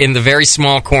beer, in the very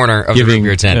small corner of the root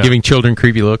beer tent. Giving children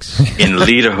creepy looks. In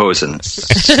Lederhosen.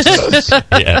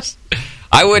 Yes.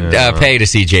 I would pay to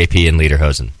see JP in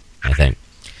Lederhosen, I think.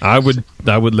 I would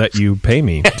let you pay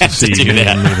me to see do you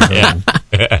that. in Lederhosen.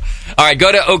 Yeah. All right,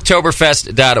 go to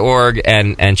Oktoberfest.org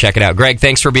and check it out. Greg,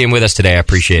 thanks for being with us today. I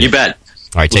appreciate it. You bet.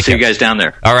 All right, We'll take see care. you guys down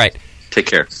there. All right. Take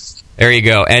care. There you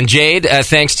go. And Jade,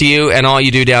 thanks to you and all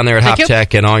you do down there at Thank you.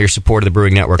 HopTech and all your support of the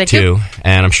Brewing Network, Thank too. you.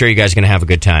 And I'm sure you guys are going to have a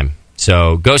good time.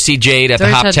 So go see Jade at the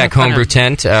There's had HopTech fun. Homebrew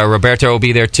Tent. Roberto will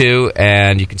be there, too,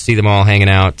 and you can see them all hanging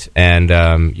out. And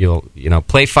you'll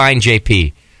play Find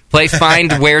JP. Play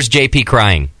Find Where's JP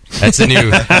Crying. That's a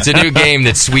new game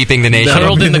that's sweeping the nation.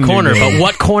 Huddled in the corner, but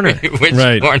what corner? Which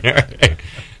Right. corner?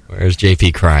 Where's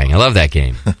JP Crying? I love that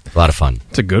game. It's a lot of fun.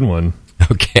 It's a good one.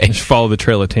 Okay. Just follow the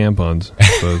trail of tampons, I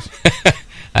suppose.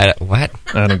 What?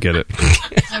 I don't get it.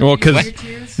 Well, because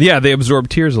they absorb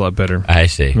tears a lot better. I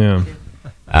see. Yeah.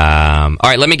 All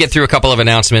right, let me get through a couple of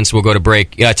announcements. We'll go to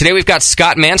break. Today we've got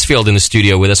Scott Mansfield in the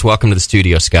studio with us. Welcome to the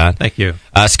studio, Scott. Thank you.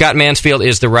 Scott Mansfield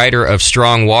is the writer of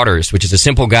Strong Waters, which is a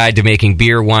simple guide to making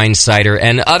beer, wine, cider,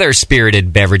 and other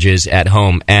spirited beverages at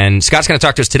home. And Scott's going to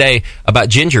talk to us today about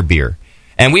ginger beer.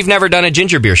 And we've never done a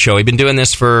ginger beer show. We've been doing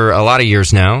this for a lot of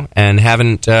years now and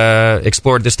haven't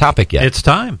explored this topic yet. It's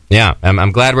time. Yeah,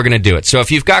 I'm glad we're going to do it. So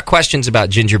if you've got questions about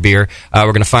ginger beer,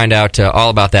 we're going to find out all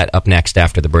about that up next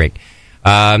after the break.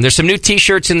 There's some new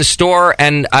T-shirts in the store,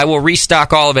 and I will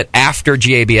restock all of it after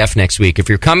GABF next week. If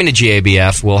you're coming to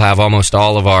GABF, we'll have almost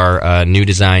all of our new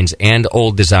designs and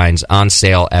old designs on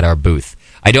sale at our booth.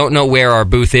 I don't know where our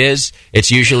booth is.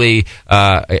 It's usually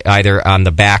either on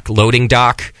the back loading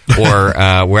dock or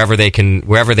wherever they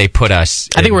put us.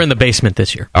 I think we're in the basement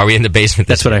this year. Are we in the basement?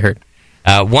 That's what I heard.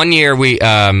 One year we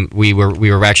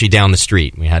were actually down the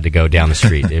street. We had to go down the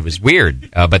street. It was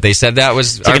weird, but they said that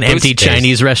was It's like our an empty booth space.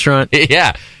 Chinese restaurant.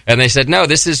 Yeah, and they said no,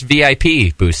 this is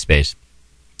VIP booth space.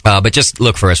 But just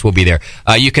look for us. We'll be there.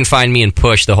 You can find me and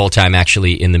Push the whole time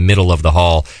actually in the middle of the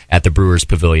hall at the Brewers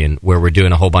Pavilion, where we're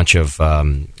doing a whole bunch of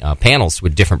panels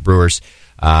with different brewers.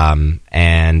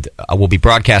 And we'll be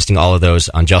broadcasting all of those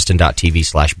on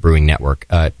justin.tv/brewing network.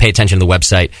 Pay attention to the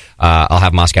website. I'll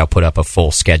have Moscow put up a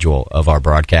full schedule of our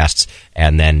broadcasts,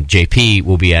 and then JP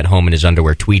will be at home in his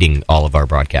underwear tweeting all of our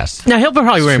broadcasts. Now, he'll be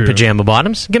probably wearing pajama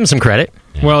bottoms. Give him some credit.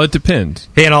 Yeah. Well, it depends.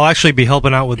 Hey, and I'll actually be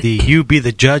helping out with the You Be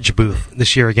the Judge booth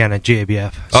this year again at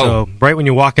GABF. So right when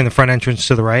you walk in the front entrance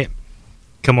to the right,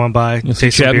 come on by,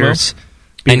 taste some beers.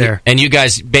 And you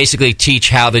guys basically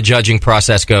teach how the judging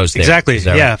process goes there. Exactly.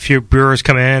 Yeah, right? a few brewers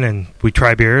come in and we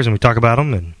try beers and we talk about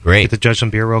them and Great. get to judge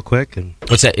some beer real quick. And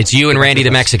what's that? It's you and Randy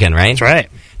the Mexican, right? That's right.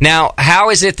 Now,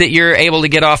 how is it that you're able to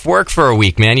get off work for a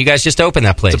week, man? You guys just opened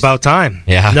that place. It's about time.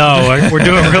 Yeah. No, we're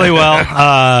doing really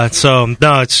well. It's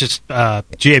just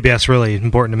GABF's really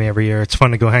important to me every year. It's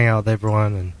fun to go hang out with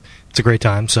everyone, and it's a great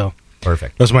time. So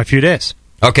perfect. Those are my few days.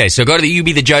 Okay, so go to the You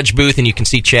Be the Judge booth, and you can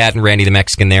see Chad and Randy the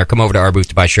Mexican there. Come over to our booth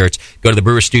to buy shirts. Go to the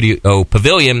Brewer Studio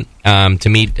Pavilion to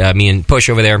meet me and Push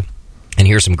over there and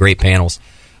hear some great panels.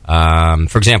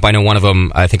 For example, I know one of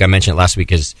them, I think I mentioned it last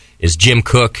week, is Jim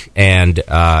Cook and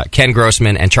Ken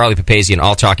Grossman and Charlie Papazian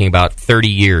all talking about 30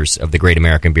 years of the Great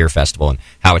American Beer Festival and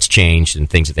how it's changed and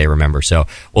things that they remember. So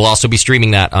we'll also be streaming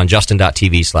that on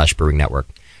justin.tv/brewing network.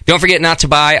 Don't forget not to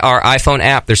buy our iPhone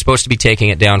app. They're supposed to be taking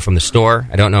it down from the store.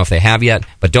 I don't know if they have yet,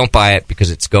 but don't buy it because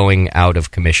it's going out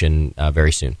of commission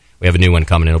very soon. We have a new one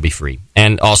coming. It'll be free.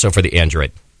 And also for the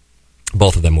Android.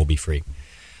 Both of them will be free.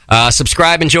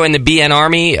 Subscribe and join the BN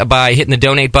Army by hitting the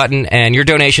donate button, and your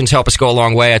donations help us go a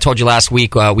long way. I told you last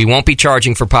week we won't be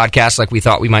charging for podcasts like we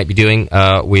thought we might be doing.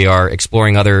 We are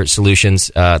exploring other solutions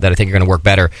that I think are going to work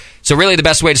better. So really the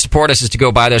best way to support us is to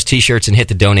go buy those T-shirts and hit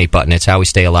the donate button. It's how we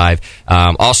stay alive.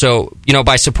 Also,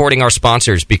 by supporting our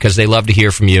sponsors because they love to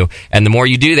hear from you. And the more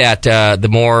you do that, the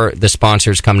more the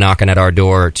sponsors come knocking at our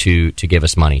door to give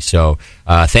us money. So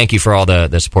thank you for all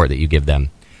the support that you give them.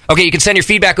 Okay, you can send your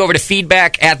feedback over to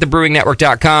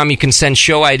feedback@thebrewingnetwork.com. You can send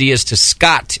show ideas to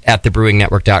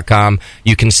Scott@thebrewingnetwork.com.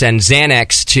 You can send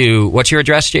Xanax to, what's your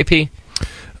address, JP?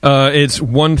 It's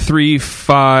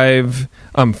 135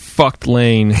 Fucked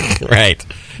Lane. Right.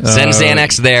 Send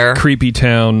Xanax there. Creepy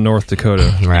Town, North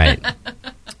Dakota. Right.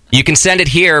 You can send it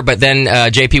here, but then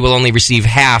JP will only receive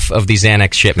half of the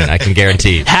Xanax shipment, I can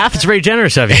guarantee. Half? It's very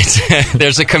generous of you.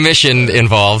 There's a commission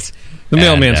involved. The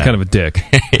mailman's kind of a dick.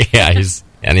 Yeah, he's...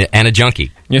 And a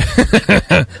junkie. Yeah.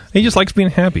 He just likes being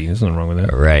happy. There's nothing wrong with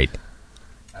that. Right.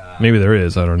 Maybe there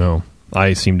is. I don't know.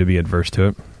 I seem to be adverse to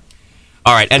it.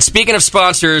 All right. And speaking of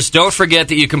sponsors, don't forget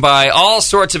that you can buy all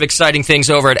sorts of exciting things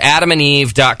over at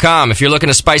adamandeve.com. If you're looking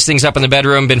to spice things up in the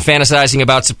bedroom, been fantasizing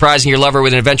about surprising your lover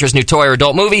with an adventurous new toy or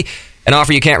adult movie, an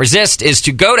offer you can't resist is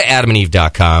to go to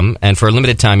adamandeve.com, and for a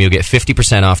limited time, you'll get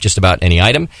 50% off just about any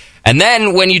item. And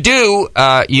then when you do,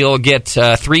 you'll get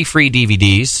 3 free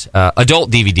DVDs,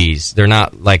 adult DVDs. They're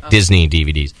not like Disney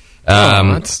DVDs.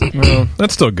 That's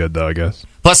still good, though, I guess.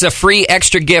 Plus a free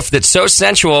extra gift that's so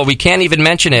sensual, we can't even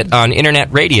mention it on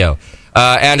internet radio.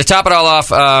 And to top it all off,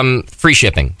 free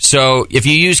shipping. So if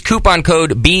you use coupon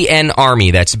code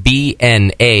BNARMY, that's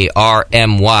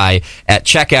BNARMY, at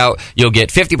checkout, you'll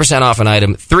get 50% off an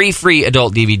item, 3 free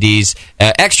adult DVDs,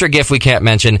 extra gift we can't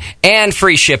mention, and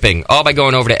free shipping, all by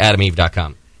going over to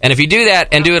adameve.com. And if you do that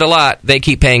and do it a lot, they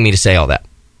keep paying me to say all that,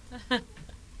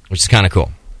 which is kind of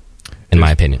cool, in my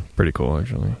opinion. Pretty cool,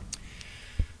 actually.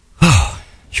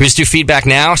 Should we just do feedback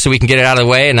now so we can get it out of the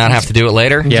way and not have to do it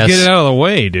later? Yes. Get it out of the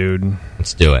way, dude.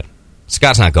 Let's do it.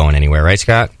 Scott's not going anywhere, right,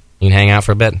 Scott? You can hang out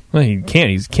for a bit? Well, he can't.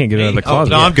 He can't get out of the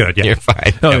closet. No, I'm good. Yeah. You're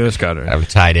fine. Oh, yeah, Scott. Right. I'm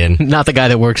tied in. Not the guy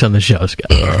that works on the show, Scott.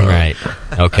 Right.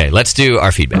 Okay, let's do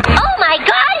our feedback. Oh, my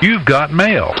God! You've got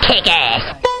mail. Kick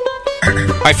ass. All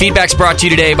right, feedback's brought to you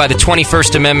today by the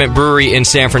 21st Amendment Brewery in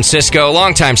San Francisco,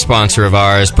 longtime sponsor of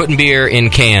ours, putting beer in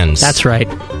cans. That's right.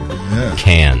 Yeah.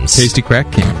 Cans. Tasty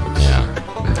crack cans. Yeah.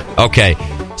 Okay,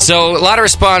 so a lot of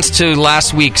response to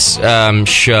last week's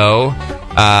show.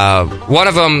 One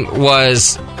of them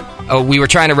was we were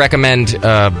trying to recommend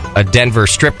a Denver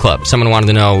strip club. Someone wanted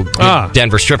to know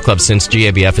Denver strip club since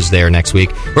GABF is there next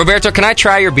week. Roberto, can I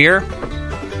try your beer?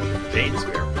 Jade's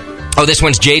beer. Oh, this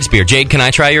one's Jade's beer. Jade, can I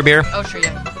try your beer? Oh, sure,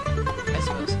 yeah. I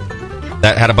suppose.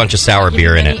 That had a bunch of sour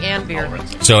beer in it. And beer.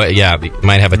 So, yeah, it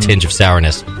might have a tinge of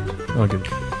sourness. Okay.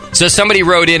 So somebody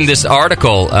wrote in this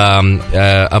article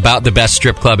about the best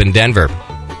strip club in Denver.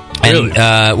 Really?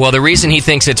 And, well, the reason he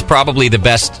thinks it's probably the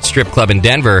best strip club in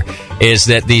Denver is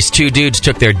that these 2 dudes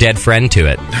took their dead friend to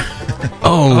it.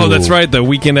 Oh, that's right. The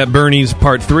Weekend at Bernie's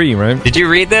Part 3, right? Did you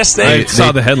read this thing? I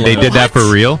saw the headline. They did that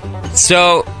for real?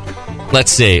 So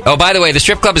Let's see. Oh, by the way, the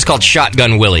strip club is called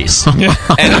Shotgun Willie's. And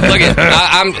look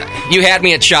at, you had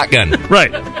me at Shotgun.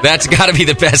 Right. That's got to be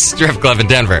the best strip club in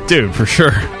Denver. Dude, for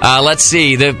sure. Let's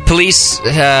see. The police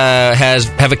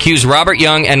have accused Robert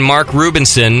Young and Mark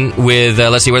Rubinson with,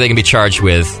 let's see what they can be charged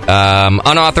with.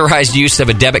 Unauthorized use of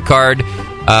a debit card,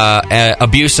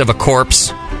 abuse of a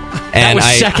corpse. That was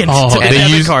second to the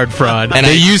debit card fraud. And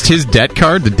they used his debt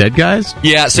card, the dead guys?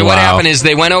 Yeah, so what happened is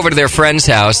they went over to their friend's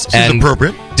house and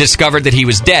discovered that he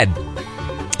was dead.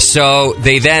 So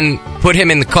they then put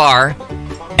him in the car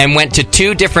and went to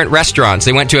 2 different restaurants.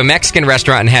 They went to a Mexican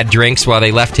restaurant and had drinks while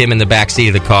they left him in the back seat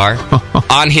of the car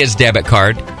on his debit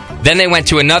card. Then they went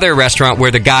to another restaurant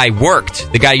where the guy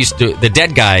worked. The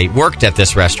dead guy worked at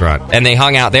this restaurant. And they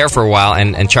hung out there for a while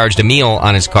and charged a meal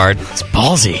on his card. It's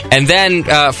ballsy. And then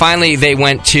finally they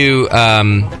went to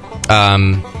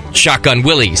Shotgun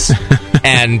Willie's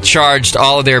and charged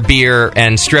all of their beer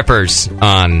and strippers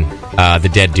on the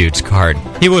dead dude's card.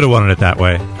 He would have wanted it that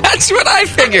way. That's what I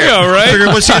figured. Yeah, right.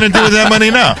 What's he going to do with that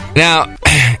money now? Now,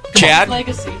 Chad,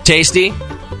 Tasty,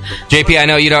 JP, I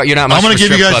know you're not much. I'm going to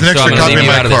give you guys an extra copy of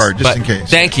my card, just in case.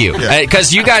 Thank you,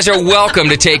 because you guys are welcome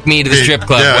to take me to the strip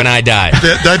club when I die.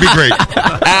 That'd be great.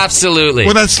 Absolutely.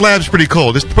 Well, that slab's pretty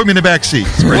cold. Just put me in the back seat.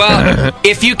 Well,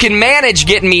 if you can manage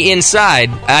getting me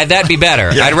inside, that'd be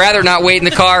better. Yeah. I'd rather not wait in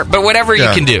the car, but whatever you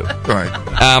can do. All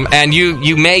right. And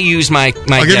you may use my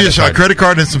I'll give you a credit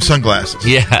card and some sunglasses.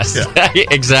 Yes,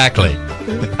 exactly.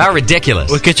 How ridiculous.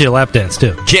 We'll get you a lap dance,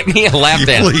 too. Get me a lap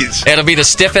dance. Please. It'll be the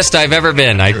stiffest I've ever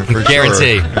been, I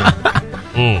guarantee.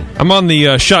 Sure. I'm on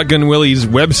the Shotgun Willie's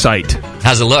website.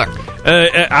 How's it look?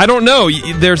 I don't know.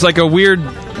 There's like a weird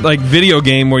video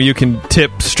game where you can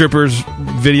tip strippers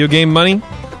video game money.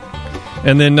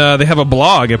 And then they have a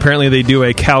blog. Apparently they do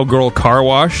a cowgirl car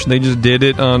wash. They just did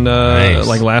it on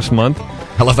last month.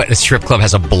 I love that the strip club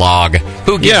has a blog.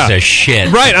 Who gives a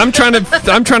shit? Right. I'm trying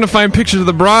to find pictures of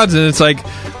the broads, and it's like,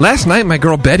 last night my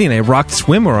girl Betty and I rocked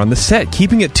swimwear on the set,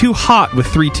 keeping it too hot with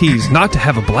 3 T's, not to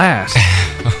have a blast.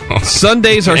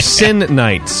 Sundays are sin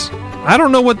nights. I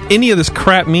don't know what any of this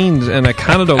crap means, and I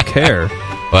kind of don't care.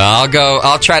 Well,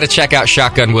 I'll try to check out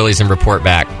Shotgun Willie's and report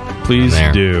back. Please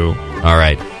do. All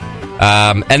right.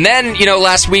 And then,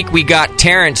 last week we got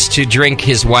Terrence to drink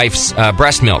his wife's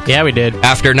breast milk. Yeah, we did.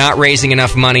 After not raising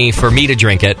enough money for me to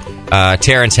drink it,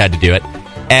 Terrence had to do it.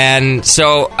 And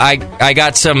so I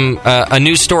got a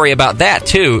news story about that,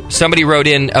 too. Somebody wrote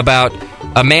in about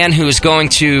a man who's going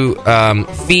to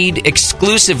feed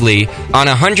exclusively on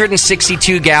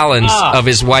 162 gallons of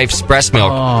his wife's breast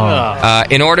milk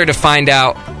in order to find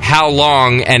out how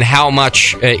long and how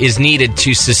much is needed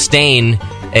to sustain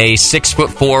a 6'4",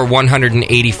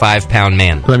 185-pound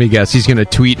man. Let me guess. He's going to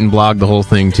tweet and blog the whole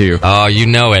thing, too. Oh, you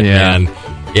know it, man.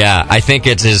 Yeah, I think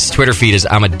his Twitter feed is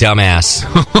 "I'm a dumbass."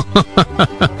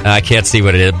 I can't see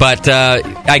what it is, but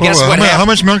I guess how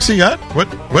much milk's he got?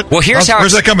 What? Well, where's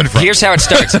that coming from? Here's how it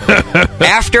starts.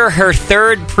 After her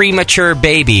 3rd premature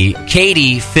baby,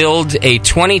 Katie filled a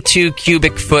 22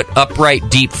 cubic foot upright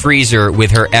deep freezer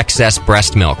with her excess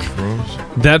breast milk.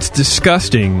 That's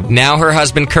disgusting. Now her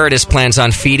husband Curtis plans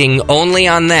on feeding only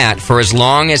on that for as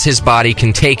long as his body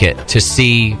can take it to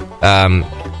see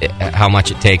how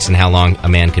much it takes and how long a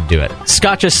man could do it.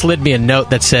 Scott just slid me a note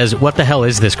that says, "What the hell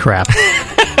is this crap?"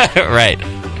 Right.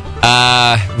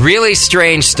 Really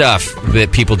strange stuff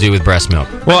that people do with breast milk.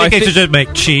 Well, I think they should just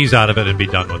make cheese out of it and be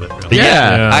done with it. Really.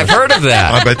 Yeah, I've heard of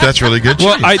that. I bet that's really good cheese.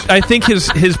 Well, I think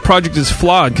his project is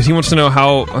flawed because he wants to know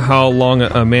how long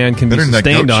a man can be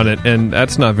sustained on it, and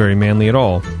that's not very manly at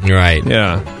all. Right.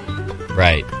 Yeah.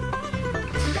 Right.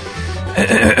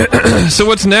 So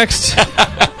what's next?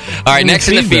 All right, next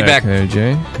in the feedback, there,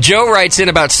 Jay. Joe writes in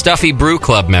about Stuffy Brew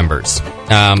Club members.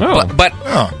 But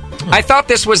I thought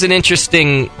this was an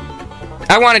interesting...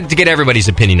 I wanted to get everybody's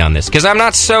opinion on this, because I'm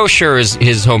not so sure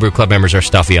his Homebrew Club members are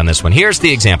stuffy on this one. Here's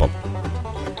the example.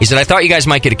 He said, I thought you guys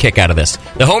might get a kick out of this.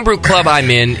 The Homebrew Club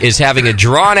I'm in is having a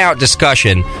drawn-out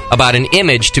discussion about an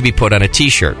image to be put on a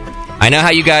T-shirt. I know how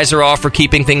you guys are all for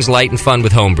keeping things light and fun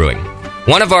with homebrewing.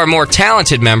 One of our more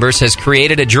talented members has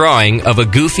created a drawing of a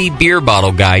goofy beer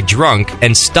bottle guy drunk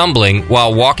and stumbling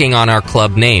while walking on our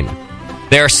club name.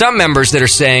 There are some members that are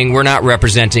saying we're not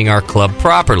representing our club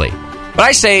properly. But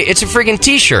I say it's a friggin'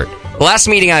 T-shirt. The last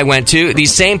meeting I went to,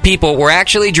 these same people were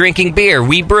actually drinking beer.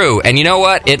 We brew. And you know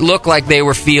what? It looked like they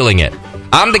were feeling it.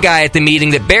 I'm the guy at the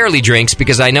meeting that barely drinks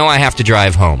because I know I have to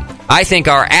drive home. I think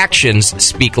our actions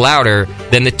speak louder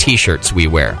than the T-shirts we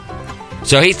wear.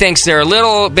 So he thinks they're a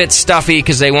little bit stuffy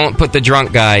because they won't put the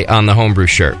drunk guy on the homebrew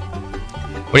shirt.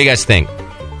 What do you guys think?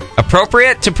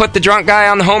 appropriate to put the drunk guy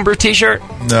on the homebrew T-shirt?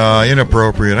 No,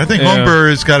 inappropriate. I think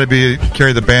homebrewers got to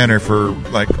carry the banner for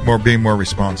being more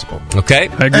responsible. Okay,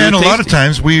 and a lot of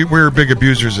times we're big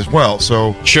abusers as well.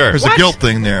 So there's a guilt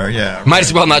thing there. Yeah, might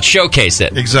as well not showcase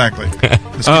it. Exactly.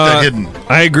 Let's keep that hidden.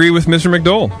 I agree with Mr.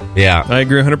 McDole. Yeah, I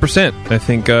agree 100%. I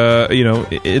think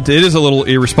it is a little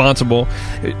irresponsible.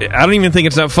 I don't even think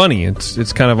it's that funny.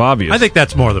 It's kind of obvious. I think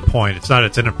that's more the point. It's not.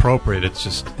 It's inappropriate.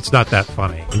 It's not that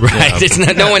funny. Right. It's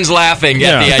not. No one's laughing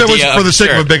at the if idea. It was for the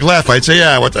sake of a big laugh, I'd say,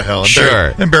 yeah, what the hell?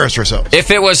 Embarrass ourselves.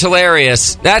 If it was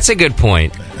hilarious, that's a good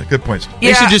point. Good point.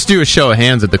 They should just do a show of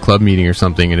hands at the club meeting or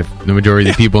something, and if the majority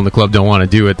of the people in the club don't want to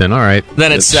do it, then all right.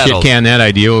 Then it's settled. Shit can that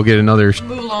idea. We'll get another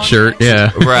shirt.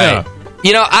 Yeah. Right.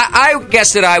 You know, I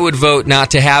guess that I would vote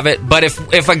not to have it, but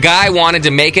if a guy wanted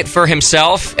to make it for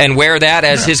himself and wear that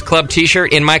as his club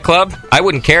T-shirt in my club, I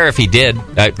wouldn't care if he did.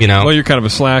 Well, you're kind of a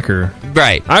slacker,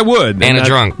 right? I would, and a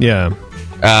drunk, yeah.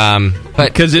 But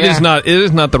because it is not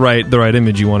the right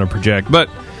image you want to project. But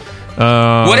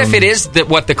what if it is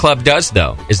what the club does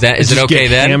though? Is it okay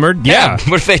then? Hammered, yeah.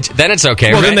 What if then it's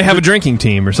okay? Well, right? then they have a drinking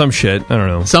team or some shit. I don't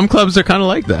know. Some clubs are kind of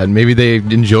like that. Maybe they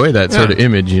enjoy that sort of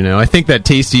image. I think that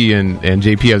Tasty and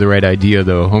JP have the right idea,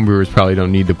 though. Homebrewers probably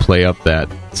don't need to play up that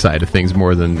side of things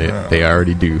more than they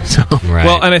already do. So. Right.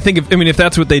 Well, and I think if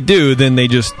that's what they do, then they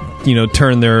just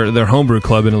turn their homebrew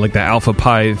club into like the Alpha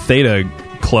Pi Theta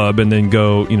club, and then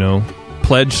go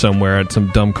pledge somewhere at some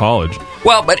dumb college.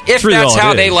 Well, but if really that's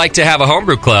how it they is. like to have a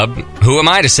homebrew club, who am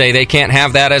I to say they can't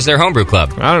have that as their homebrew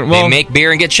club? They make beer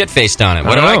and get shit-faced on it.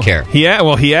 What do I care? He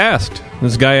asked.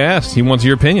 This guy asked. He wants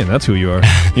your opinion. That's who you are.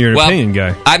 You're an opinion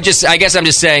guy. I guess I'm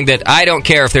just saying that I don't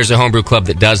care if there's a homebrew club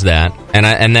that does that,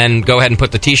 and then go ahead and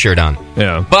put the T-shirt on.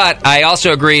 Yeah. But I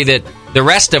also agree that the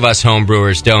rest of us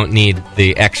homebrewers don't need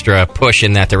the extra push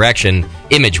in that direction,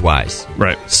 image-wise.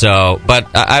 Right. So, but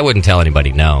I wouldn't tell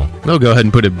anybody no. They'll go ahead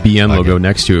and put a BN logo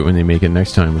next to it when they make it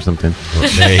next time or something.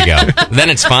 Well, there you go. Then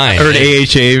it's fine. Or an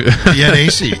AHA.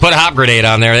 BNAC. Put a hop grenade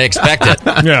on there. They expect it.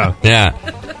 Yeah.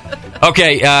 Yeah.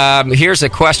 Okay, here's a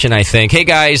question, I think. Hey,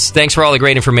 guys, thanks for all the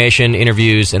great information,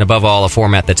 interviews, and above all, a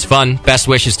format that's fun. Best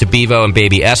wishes to Bevo and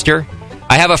baby Esther.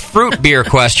 I have a fruit beer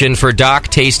question for Doc,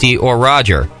 Tasty, or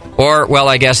Roger. Or, well,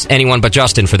 I guess anyone but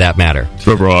Justin, for that matter.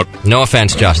 No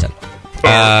offense, Justin.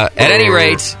 At any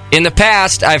rate, in the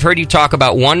past, I've heard you talk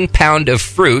about 1 pound of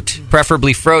fruit,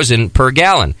 preferably frozen, per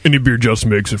gallon. Any beer just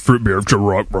makes a fruit beer.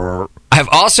 I've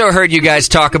also heard you guys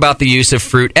talk about the use of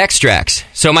fruit extracts.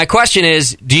 So my question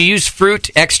is, do you use fruit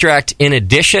extract in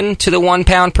addition to the 1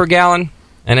 pound per gallon?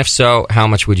 And if so, how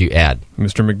much would you add?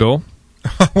 Mr. McDole?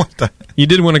 You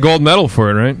did win a gold medal for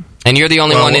it, right? And you're the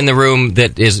only one in the room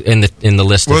that is in the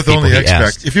list of people only he extract.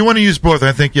 asked. If you want to use both,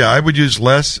 I think, I would use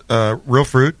less real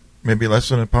fruit, maybe less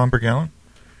than a pound per gallon,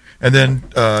 and then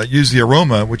use the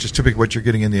aroma, which is typically what you're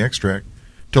getting in the extract,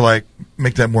 to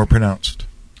make that more pronounced.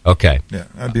 Okay. Yeah,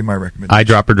 that'd be my recommendation.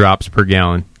 Eyedropper drops per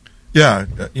gallon. Yeah,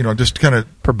 just kind of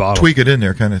per bottle, tweak it in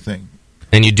there, kind of thing.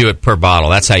 And you do it per bottle.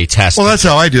 That's how you test. Well, that's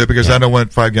how I do it because I don't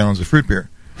want 5 gallons of fruit beer.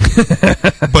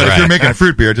 But if you're making a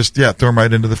fruit beer, just throw them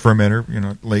right into the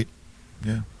fermenter, late.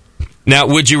 Yeah. Now,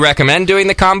 would you recommend doing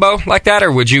the combo like that,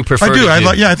 or would you prefer?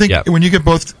 I do. I think when you get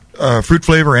both fruit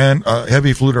flavor and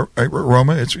heavy fruit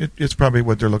aroma, it's probably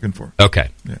what they're looking for. Okay.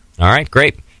 Yeah. All right.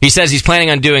 Great. He says he's planning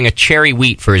on doing a cherry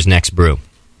wheat for his next brew.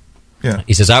 Yeah.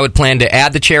 He says, I would plan to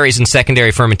add the cherries in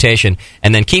secondary fermentation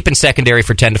and then keep in secondary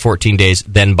for 10 to 14 days,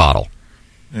 then bottle.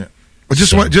 Yeah. Well,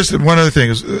 just one other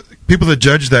thing is people that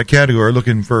judge that category are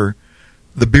looking for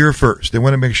the beer first. They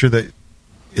want to make sure that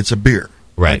it's a beer.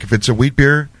 Right. Like if it's a wheat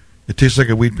beer, it tastes like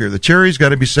a wheat beer. The cherry's got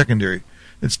to be secondary.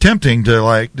 It's tempting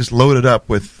to just load it up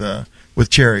with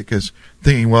cherry because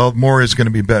thinking, well, more is going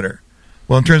to be better.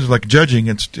 Well, in terms of judging,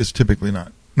 it's typically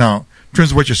not. Now, in terms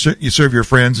of what you serve your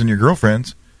friends and your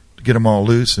girlfriends, to get them all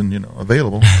loose and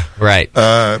available. Right.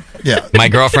 Yeah. My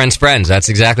girlfriend's friends. That's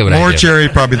exactly what I do. More cherry,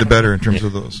 probably the better in terms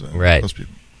of those. Right. Those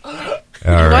people.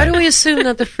 Why do we assume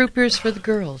that the fruit beer is for the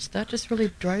girls? That just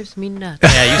really drives me nuts.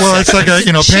 Well, it's like a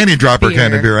panty dropper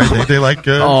kind of beer. I think they like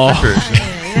fruit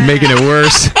beers. Making it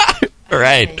worse.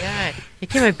 Right. You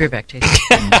get my beer back, Tasty.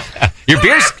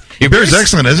 Your beer's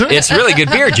excellent, isn't it? It's really good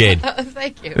beer, Jade.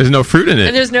 Thank you. There's no fruit in it.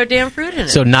 And there's no damn fruit in it.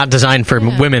 So not designed for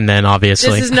women, then,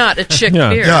 obviously. This is not a chick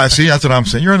Yeah. beer. Yeah, see, that's what I'm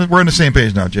saying. We're on the same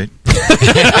page now, Jade.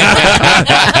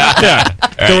 Yeah.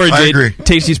 Don't worry, I Jade. agree.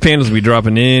 Tasty's panels will be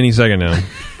dropping any second now.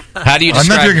 How do you I'm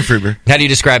describe? not drinking fruit beer. How do you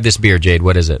describe this beer, Jade?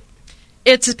 What is it?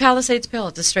 It's a Palisades Pale.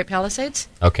 It's a straight Palisades.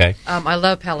 Okay. I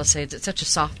love Palisades. It's such a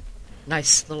soft,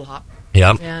 nice little hop.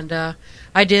 Yep. And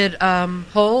I did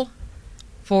whole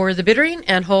for the bittering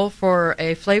and whole for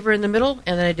a flavor in the middle,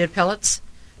 and then I did pellets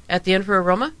at the end for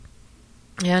aroma.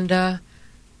 And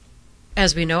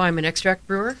as we know, I'm an extract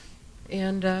brewer,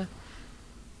 and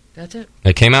that's it.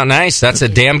 It came out nice. That's a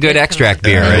damn good extract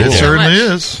beer. It Right? certainly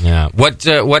is. Yeah.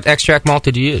 What extract malt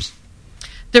did you use?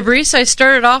 The Breeze, I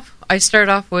started off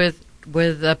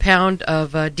with a pound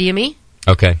of DME,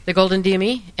 Okay. the golden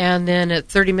DME, and then at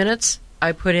 30 minutes,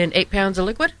 I put in 8 pounds of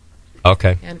liquid.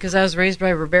 Okay. And because I was raised by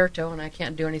Roberto, and I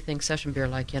can't do anything session beer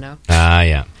like, you know.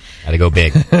 Yeah. Gotta go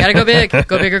big. Gotta go big.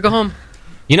 Go big or go home.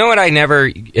 You know what I never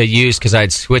used because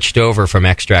I'd switched over from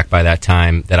extract by that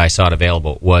time that I saw it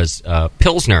available was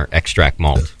Pilsner extract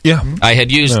malt. Yeah. I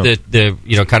had used the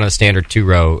kind of the standard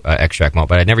 2-row extract malt,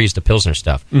 but I'd never used the Pilsner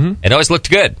stuff. Mm-hmm. It always looked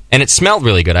good, and it smelled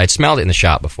really good. I'd smelled it in the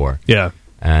shop before. Yeah.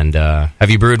 And have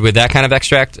you brewed with that kind of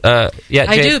extract yet,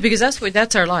 I Jay? do, because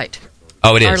that's our light.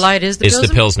 Oh, it is. Our light is the It's Pilsen.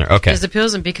 the Pilsner. Okay. It's the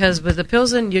Pilsen, because with the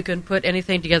Pilsen, you can put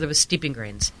anything together with steeping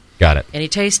grains. Got it. Any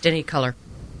taste, any color.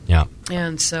 Yeah.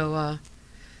 And so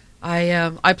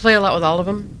I play a lot with all of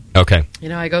them. Okay. You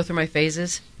know, I go through my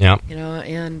phases. Yeah. You know,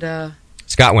 and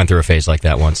Scott went through a phase like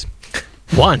that once.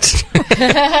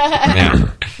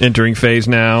 Yeah. Entering phase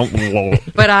now.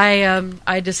 but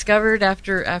I discovered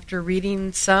after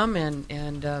reading some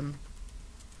and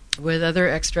with other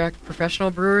extract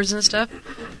professional brewers and stuff,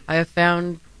 I have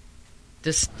found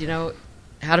this,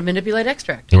 how to manipulate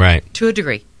extract. Right. To a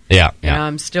degree. Yeah. You know,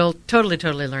 I'm still totally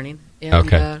learning. And,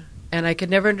 Okay. And I could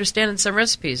never understand in some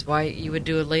recipes why you would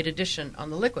do a late addition on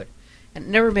the liquid. And it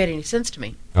never made any sense to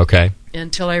me. Okay.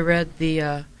 Until I read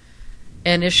an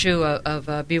issue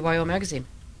of BYO magazine,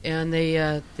 and they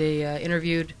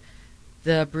interviewed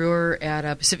the brewer at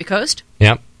Pacific Coast.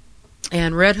 Yep.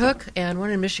 And Red Hook, and one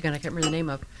in Michigan, I can't remember the name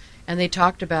of. And they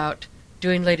talked about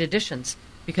doing late additions,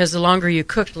 because the longer you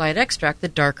cook light extract, the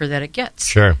darker that it gets.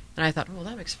 Sure. And I thought, well,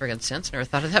 that makes friggin' sense. Never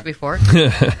thought of that before.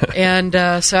 And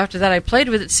so after that, I played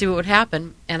with it to see what would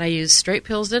happen. And I used straight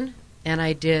Pilsen, and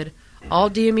I did all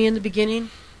DME in the beginning,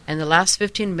 and the last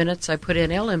 15 minutes I put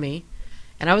in LME,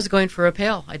 and I was going for a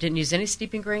pale. I didn't use any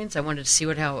steeping grains. I wanted to see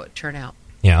how it would turn out.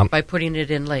 Yeah. By putting it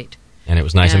in late. And it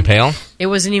was nice and pale? It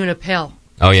wasn't even a pale.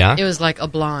 Oh, yeah? It was like a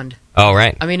blonde. Oh,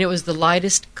 right. I mean, it was the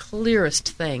lightest, clearest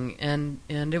thing, and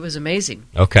it was amazing.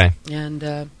 Okay. And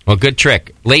well, good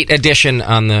trick. Late addition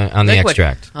on the liquid,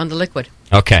 extract. on the liquid.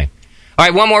 Okay. All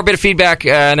right, one more bit of feedback,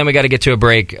 and then we got to get to a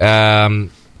break.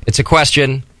 It's a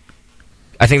question.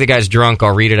 I think the guy's drunk.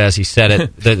 I'll read it as he said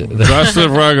it. That's the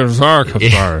regular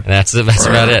yeah, that's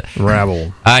about it.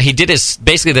 Rabble. He did his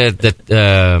basically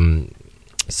the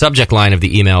subject line of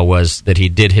the email was that he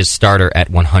did his starter at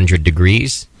 100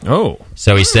 degrees. Oh.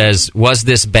 So he says, was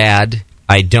this bad?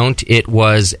 I don't. It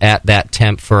was at that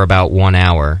temp for about 1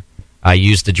 hour. I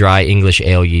used the dry English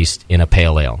ale yeast in a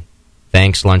pale ale.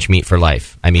 Thanks, Lunch Meat for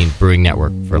Life. I mean, Brewing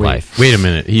Network for life. Wait a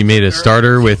minute. He made a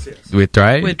starter with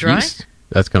dry yeast?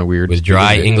 That's kind of weird. With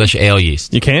dry English ale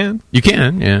yeast. You can. You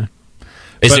can, yeah.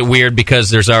 Is it weird because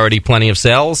there's already plenty of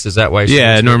cells? Is that why?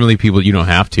 Yeah, normally you don't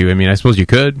have to. I mean, I suppose you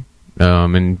could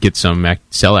and get some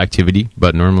cell activity,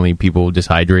 but normally people just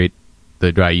hydrate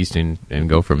the dry yeast and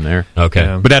go from there. Okay.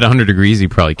 Yeah. But at 100 degrees, he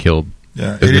probably killed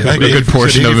a good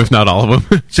portion of them, if not all of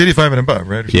them. It's 85 and above,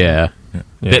 right? Yeah.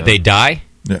 They die?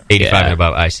 Yeah. 85 and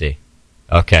above, I see.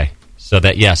 Okay. So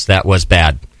that was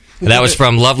bad. That was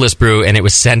from Loveless Brew, and it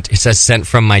says sent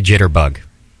from my jitterbug.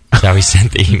 That's how he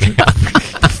sent the email.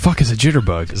 The fuck is a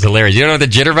jitterbug? It's hilarious. You don't know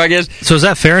what the jitterbug is? So is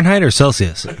that Fahrenheit or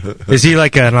Celsius? Is he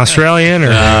like an Australian,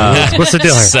 or what's the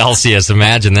deal here? Celsius,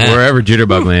 imagine that. Wherever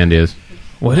jitterbug land is.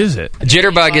 What is it?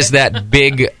 Jitterbug is that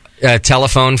big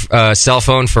telephone, cell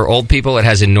phone for old people. It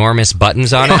has enormous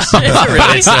buttons on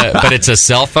it. But it's a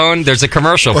cell phone. There's a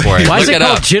commercial for it. Why Look is it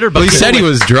called up. jitterbug? Well, he said he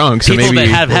was drunk, so People maybe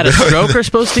that have had a stroke are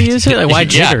supposed to use it? Like, why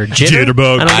jitter?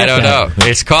 Jitterbug. I don't know.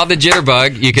 It's called the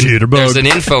Jitterbug. There's an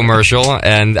infomercial,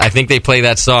 and I think they play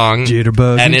that song.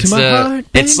 Jitterbug and into my heart,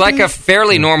 it's like a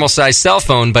fairly normal sized cell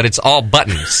phone, but it's all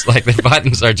buttons. Like the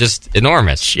buttons are just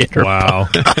enormous. Wow.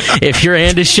 If your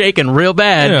hand is shaking real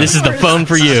bad, this is the phone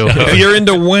for you. If you're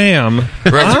into Wham.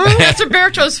 That's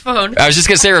Roberto's phone. I was just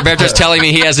going to say, Roberto's telling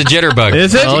me he has a jitterbug.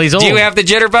 Is it? Well, he's old. Do you have the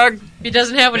jitterbug? If he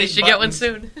doesn't have one, he should get one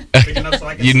soon.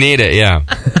 You need it, yeah.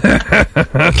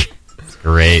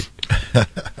 Great.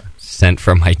 Sent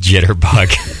from my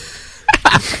jitterbug.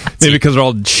 Maybe because they're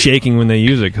all shaking when they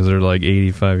use it because they're like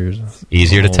 85 years old.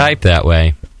 Easier to type that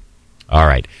way. All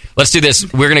right. Let's do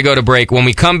this. We're going to go to break. When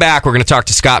we come back, we're going to talk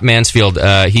to Scott Mansfield.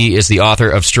 He is the author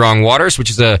of Strong Waters, which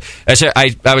is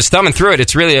I was thumbing through it.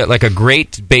 It's really like a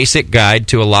great basic guide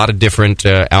to a lot of different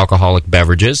alcoholic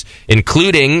beverages,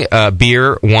 including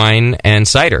beer, wine, and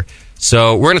cider.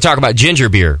 So we're going to talk about ginger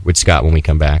beer with Scott when we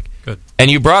come back. Good.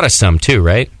 And you brought us some too,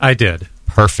 right? I did.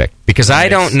 Perfect. Because I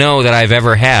don't know that I've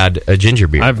ever had a ginger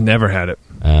beer. I've never had it.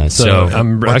 So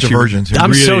I'm bunch of virgins.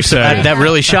 I'm really so excited. sad. That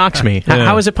really shocks me. Yeah.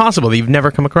 How is it possible that you've never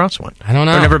come across one? I don't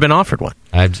know. Or never been offered one?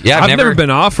 I've never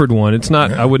been offered one. It's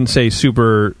not. I wouldn't say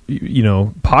super,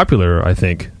 popular. I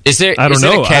think. Is there? I don't is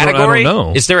know. There a category? I don't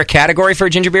know. Is there a category for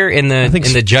ginger beer in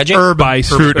the judging? Herb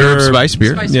spice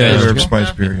beer. Herb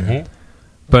spice beer. Yeah.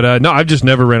 But no, I've just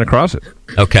never ran across it.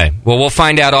 Okay. Well, we'll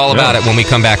find out all about it when we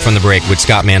come back from the break with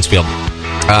Scott Mansfield.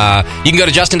 You can go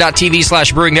to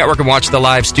justin.tv/Brewing Network and watch the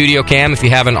live studio cam if you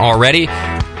haven't already.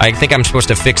 I think I'm supposed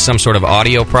to fix some sort of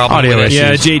audio problem.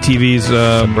 Yeah, JTV's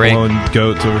blowing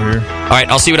goats over here. All right,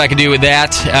 I'll see what I can do with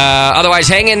that. Otherwise,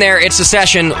 hang in there. It's The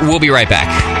Session. We'll be right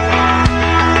back.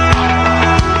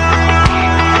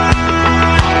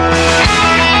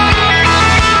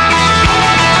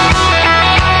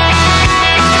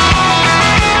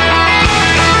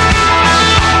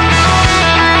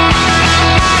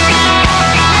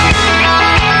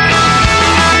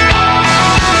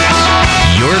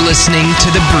 Listening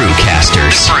to the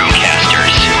Brewcasters.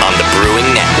 On the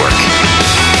Brewing Network.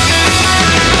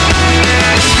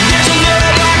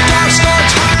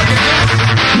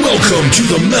 Welcome to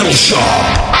the Metal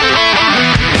Shop.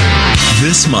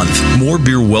 This month, More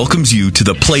Beer welcomes you to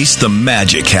the place the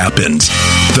magic happens.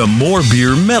 The More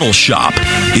Beer Metal Shop.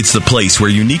 It's the place where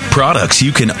unique products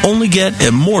you can only get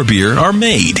at More Beer are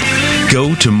made.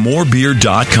 Go to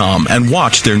morebeer.com and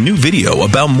watch their new video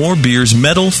about More Beer's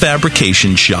metal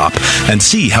fabrication shop and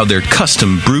see how their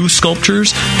custom brew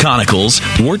sculptures, conicals,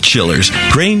 wort chillers,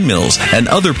 grain mills, and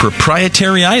other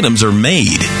proprietary items are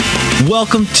made.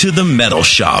 Welcome to the Metal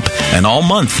Shop, and all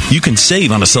month you can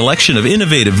save on a selection of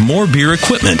innovative More Beer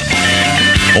equipment.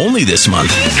 Only this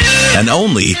month, and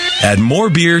only at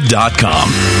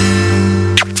morebeer.com.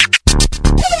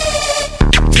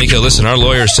 Nico, listen, our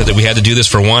lawyers said that we had to do this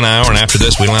for 1 hour, and after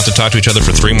this, we don't have to talk to each other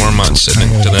for 3 more months to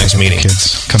the next meeting.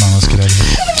 Kids, come on, let's get out of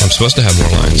here. I'm supposed to have more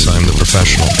lines. I'm the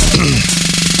professional.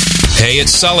 Hey,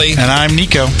 it's Sully. And I'm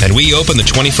Nico. And we opened the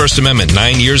 21st Amendment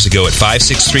 9 years ago at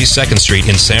 563 2nd Street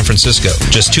in San Francisco,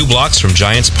 just 2 blocks from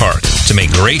Giants Park, to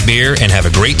make great beer and have a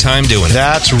great time doing it.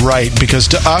 That's right, because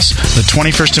to us, the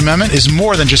 21st Amendment is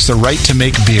more than just the right to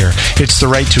make beer. It's the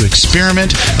right to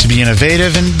experiment, to be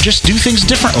innovative, and just do things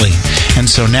differently. And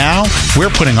so now,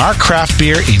 we're putting our craft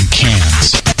beer in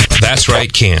cans. That's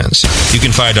right, cans. You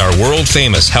can find our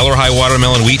world-famous Hell or High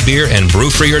Watermelon Wheat Beer and Brew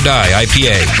Free or Die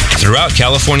IPA throughout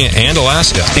California and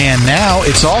Alaska. And now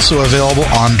it's also available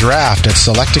on draft at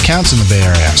select accounts in the Bay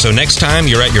Area. So next time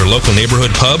you're at your local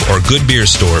neighborhood pub or good beer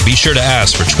store, be sure to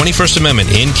ask for 21st Amendment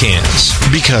in cans.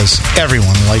 Because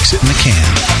everyone likes it in the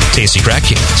can. Tasty crack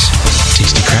cans.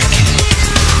 Tasty crack can.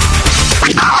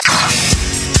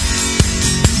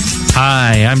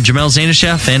 Hi, I'm Jamel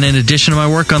Zainasheff, and in addition to my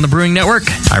work on the Brewing Network,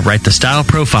 I write the Style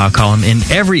Profile column in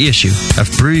every issue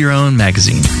of Brew Your Own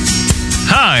magazine.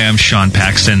 Hi, I'm Sean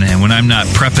Paxton, and when I'm not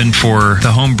prepping for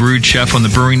the Home Brewed Chef on the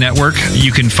Brewing Network,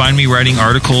 you can find me writing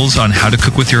articles on how to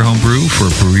cook with your home brew for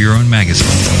Brew Your Own magazine.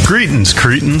 Greetings,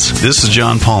 cretins. This is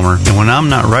John Palmer, and when I'm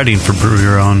not writing for Brew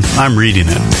Your Own, I'm reading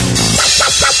it.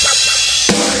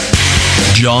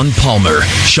 John Palmer,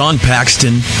 Sean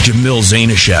Paxton, Jamil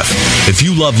Zainasheff. If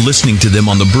you love listening to them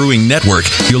on the Brewing Network,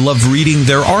 you'll love reading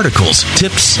their articles,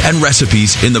 tips, and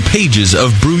recipes in the pages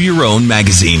of Brew Your Own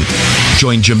magazine.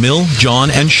 Join Jamil, John,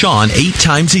 and Sean 8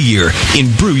 times a year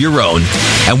in Brew Your Own.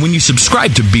 And when you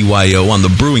subscribe to BYO on the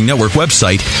Brewing Network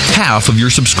website, half of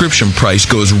your subscription price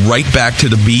goes right back to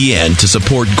the BN to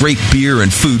support great beer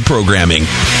and food programming.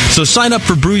 So sign up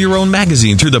for Brew Your Own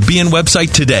magazine through the BN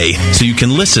website today so you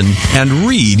can listen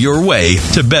and read your way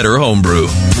to better homebrew.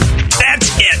 That's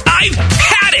it. I've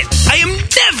had it. I am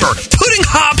never putting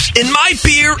hops in my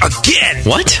beer again.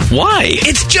 What? Why?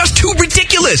 It's just too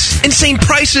ridiculous. Insane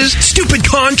prices, stupid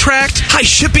contracts, high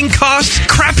shipping costs,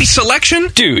 crappy selection.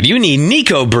 Dude, you need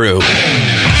Nico Brew.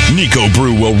 Nico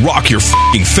Brew will rock your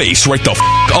f***ing face right the f***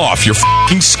 off your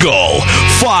f***ing skull.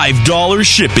 $5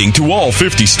 shipping to all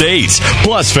 50 states.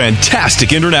 Plus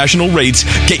fantastic international rates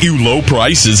get you low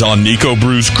prices on Nico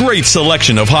Brew's great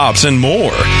selection of hops and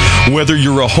more. Whether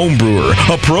you're a home brewer,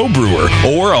 a pro brewer,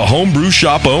 or a homebrew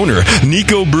shop owner,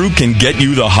 Nico Brew can get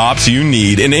you the hops you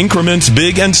need in increments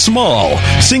big and small,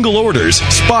 single orders,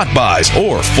 spot buys,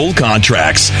 or full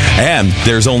contracts. And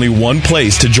there's only one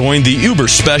place to join the uber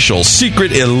special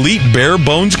secret elite bare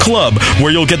bones club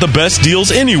where you'll get the best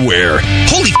deals anywhere.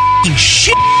 Holy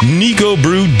shit!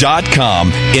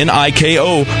 NicoBrew.com.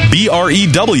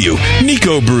 NIKOBREW.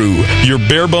 Nico Brew, your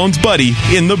bare bones buddy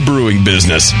in the brewing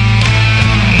business.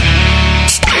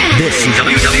 This is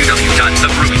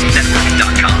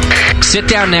www.thebrewingnetwork.com. sit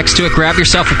down next to it, grab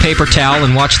yourself a paper towel,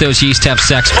 and watch those yeast have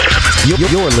sex. You're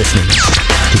listening to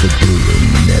the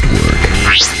Brewing Network.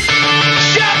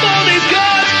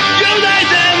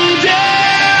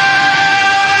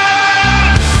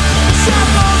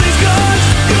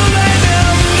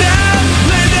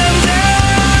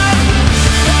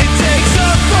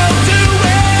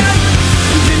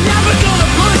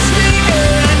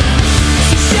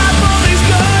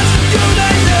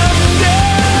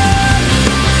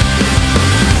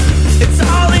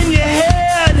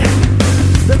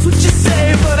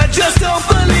 Just don't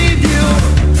believe you.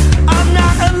 I'm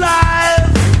not alive.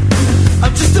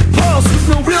 I'm just a pulse with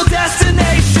no real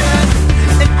destination.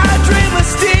 And I dream of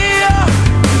steel.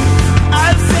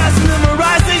 I obsess,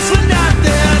 memorize things for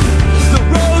nothing. The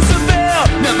Roosevelt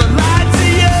never lied to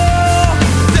you.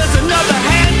 There's another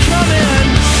hand coming.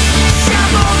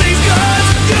 Shove all these guns,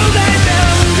 you lay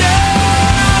them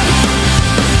down.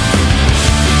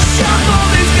 Shove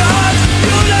all these guns,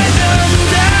 you lay them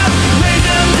down. Lay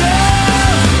them down.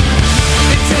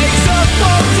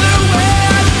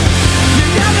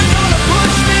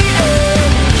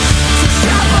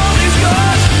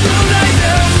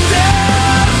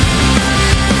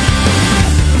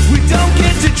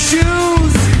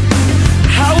 Choose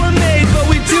how we're made, but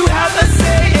we do have a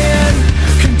say in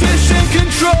condition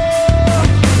control.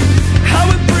 How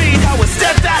we breathe, how we're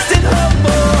steadfast and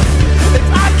humble. If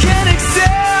I can't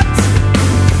accept,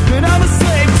 then I'm a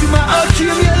slave to my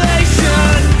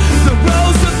accumulation. The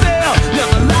Roosevelt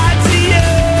never lied to you,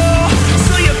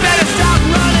 so you better stop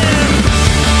running.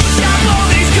 Shove all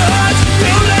these guns,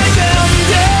 you lay them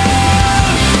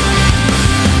down.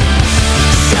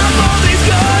 Shove all these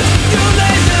guns, you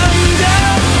lay them down.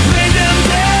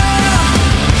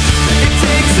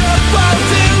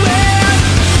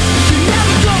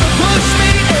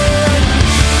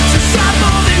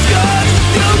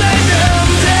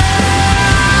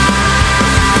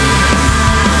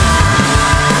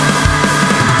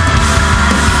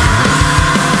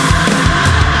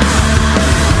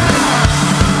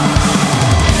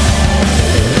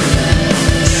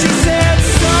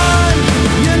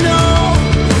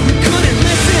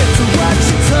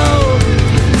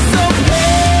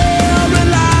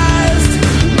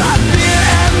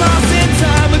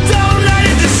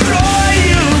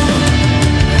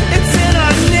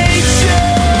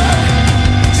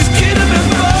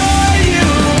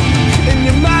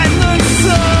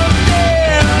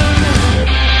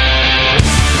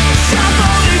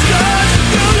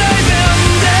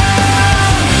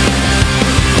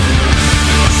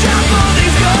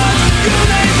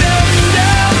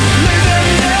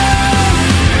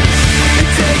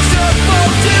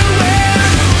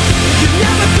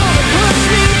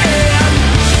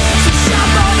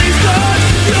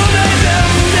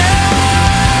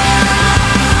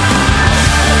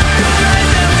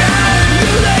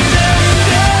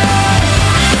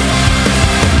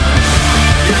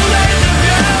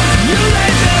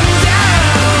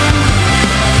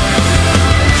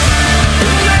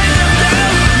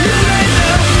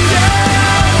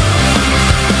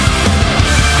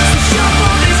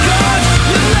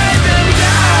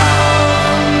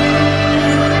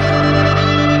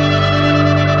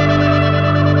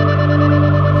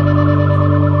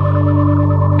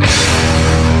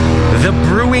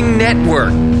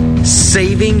 Network,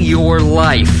 saving your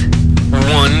life.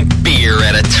 One beer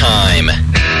at a time.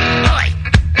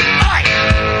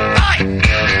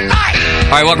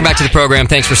 All right, welcome back to the program.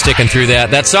 Thanks for sticking through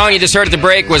that. That song you just heard at the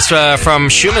break was from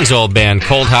Schumann's old band,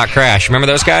 Cold Hot Crash. Remember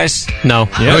those guys? No.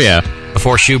 Yes. Oh, yeah.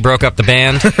 Before Shu broke up the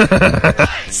band.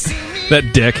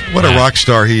 That dick. What a rock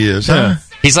star he is, huh?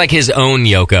 He's like his own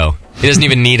Yoko. He doesn't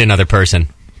even need another person.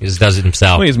 He just does it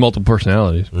himself. Well, he has multiple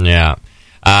personalities. Yeah.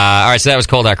 All right, so that was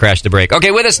Cold Hot Crash to break.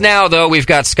 Okay, with us now, though, we've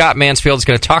got Scott Mansfield who's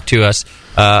going to talk to us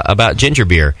about ginger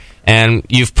beer. And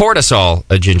you've poured us all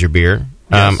a ginger beer.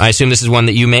 Yes. I assume this is one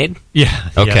that you made? Yeah.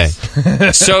 Okay.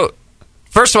 Yes. So,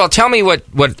 first of all, tell me what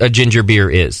a ginger beer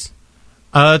is.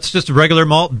 It's just a regular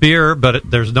malt beer, but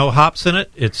there's no hops in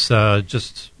it. It's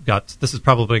this has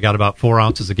probably got about 4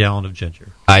 ounces a gallon of ginger.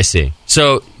 I see.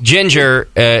 So ginger,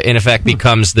 in effect,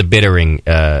 becomes the bittering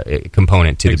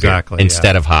component to the beer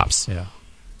instead of hops. Yeah.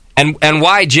 And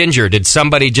why ginger? Did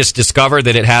somebody just discover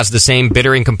that it has the same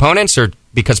bittering components, or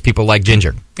because people like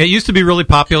ginger? It used to be really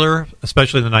popular,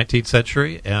 especially in the 19th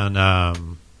century, and I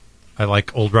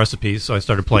like old recipes, so I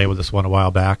started playing with this one a while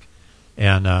back,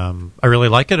 and I really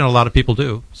like it, and a lot of people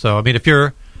do. So, I mean, if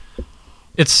you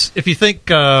think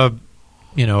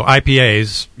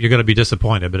IPAs, you're going to be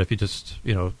disappointed, but if you just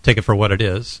take it for what it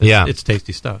is, it's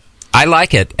tasty stuff. I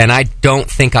like it, and I don't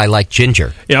think I like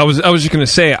ginger. Yeah, I was just going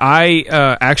to say, I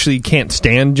actually can't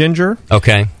stand ginger.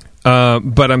 Okay.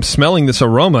 But I'm smelling this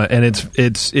aroma, and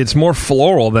it's more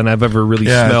floral than I've ever really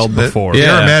smelled before. The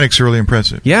aromatics are really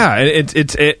impressive. Yeah,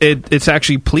 it's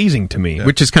actually pleasing to me.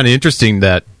 Which is kind of interesting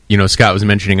that Scott was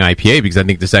mentioning IPA, because I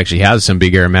think this actually has some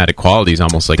big aromatic qualities,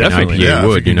 almost like Definitely. an IPA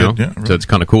would. Really. So it's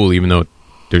kind of cool, even though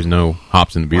there's no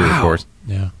hops in the beer, of course.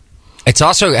 Yeah. It's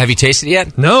also. Have you tasted it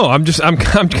yet? No, I'm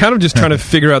kind of just trying to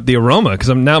figure out the aroma, because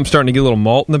I'm starting to get a little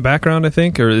malt in the background, I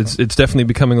think, or it's definitely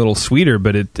becoming a little sweeter.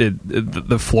 But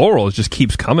the floral just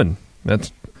keeps coming.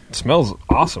 It smells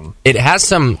awesome. It has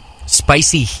some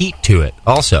spicy heat to it.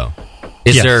 Also,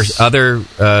 is there other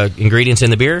ingredients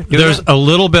in the beer? There's a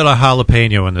little bit of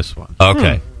jalapeno in this one.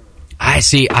 Okay. I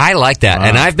see. I like that,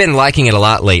 and I've been liking it a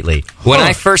lot lately. When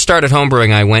I first started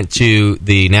homebrewing, I went to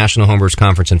the National Homebrewers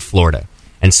Conference in Florida.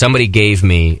 And somebody gave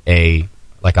me a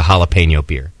jalapeno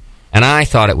beer. And I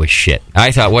thought it was shit. I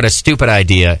thought, what a stupid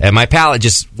idea. And my palate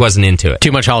just wasn't into it.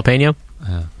 Too much jalapeno?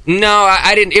 No,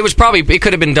 I didn't. It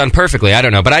could have been done perfectly. I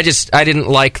don't know. But I didn't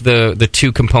like the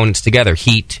two components together,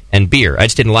 heat and beer. I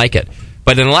just didn't like it.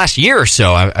 But in the last year or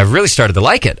so, I've really started to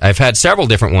like it. I've had several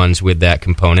different ones with that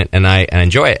component, and I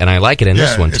enjoy it, and I like it in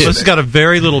this one, too. This has got a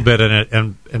very little bit in it,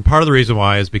 and part of the reason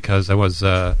why is because I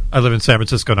live in San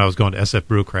Francisco, and I was going to SF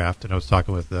Brewcraft, and I was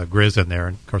talking with Grizz in there,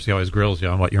 and of course he always grills you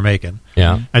on what you're making.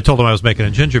 Yeah. I told him I was making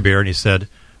a ginger beer, and he said,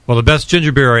 well, the best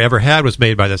ginger beer I ever had was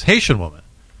made by this Haitian woman,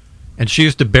 and she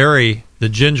used to bury the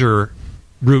ginger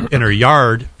root in her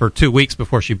yard for 2 weeks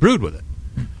before she brewed with it.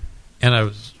 And I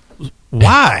was...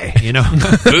 Why?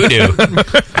 Voodoo.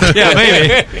 Yeah,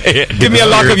 maybe. Give me a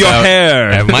lock of your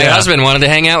hair. My husband wanted to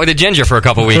hang out with a ginger for a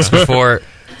couple weeks before.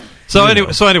 So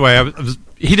anyway,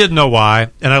 he didn't know why,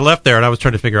 and I left there, and I was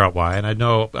trying to figure out why. And I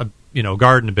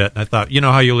garden a bit, and I thought,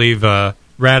 how you leave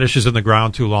radishes in the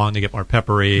ground too long, they get more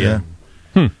peppery. Yeah.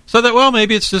 So I thought,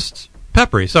 maybe it's just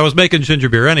peppery. So I was making ginger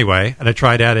beer anyway, and I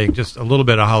tried adding just a little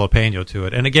bit of jalapeno to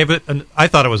it, and it gave it. I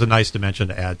thought it was a nice dimension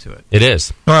to add to it. It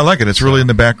is. No, I like it. It's really in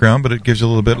the background, but it gives you a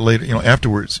little bit later,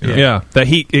 afterwards. Yeah, that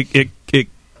heat it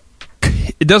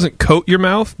doesn't coat your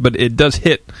mouth, but it does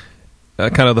hit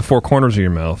kind of the four corners of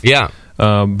your mouth. Yeah.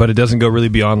 But it doesn't go really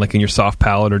beyond like in your soft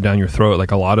palate or down your throat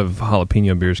like a lot of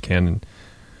jalapeno beers can.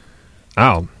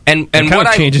 And what kind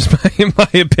of changes my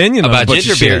opinion about on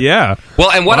ginger beer. Yeah. Well,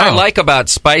 and what I like about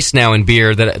spice now in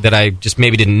beer that I just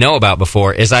maybe didn't know about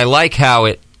before is I like how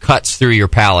it cuts through your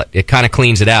palate. It kind of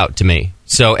cleans it out to me.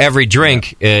 So every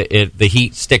drink, the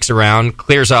heat sticks around,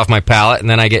 clears off my palate, and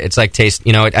then I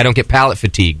don't get palate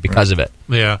fatigue because of it.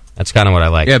 Yeah. That's kind of what I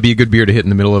like. Yeah, it'd be a good beer to hit in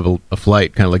the middle of a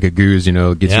flight, kind of like a goose,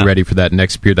 gets you ready for that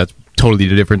next beer that's totally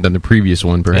different than the previous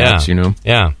one, perhaps,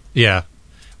 Yeah. Yeah.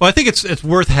 Well, I think it's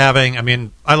worth having. I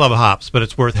mean, I love hops, but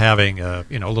it's worth having a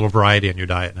little variety in your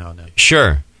diet now and then.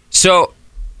 Sure. So,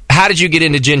 how did you get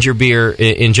into ginger beer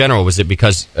in general? Was it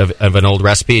because of an old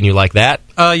recipe and you like that?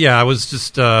 Yeah, I was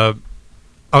just I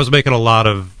was making a lot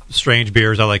of strange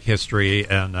beers. I like history,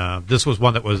 and this was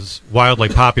one that was wildly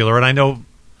popular. And I know,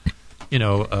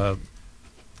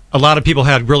 a lot of people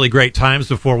had really great times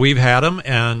before we've had them,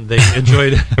 and they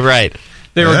enjoyed. Right.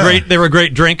 They were great. They were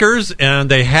great drinkers,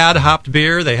 and they had hopped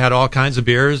beer. They had all kinds of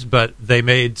beers, but they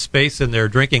made space in their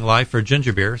drinking life for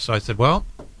ginger beer. So I said, well,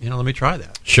 let me try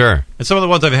that. Sure. And some of the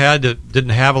ones I've had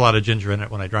didn't have a lot of ginger in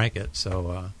it when I drank it,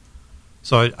 so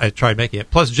I tried making it.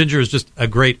 Plus, ginger is just a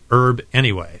great herb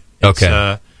anyway.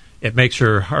 Okay. It makes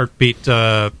your heartbeat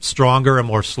stronger and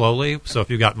more slowly. So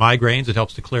if you've got migraines, it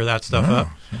helps to clear that stuff up.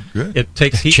 Good. It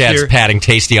takes heat. Chad's patting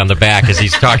Tasty on the back as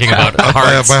he's talking about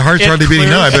hearts. My heart's hardly beating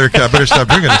now. I better stop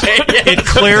drinking this. It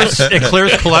clears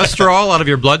cholesterol out of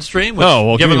your bloodstream.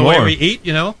 Which, given the way we eat,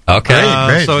 Okay,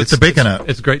 great. So it's a bacon out.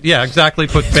 It's great. Yeah, exactly.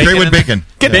 Put bacon. Straight with bacon.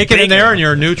 Get bacon in there, and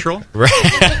you're neutral. Right.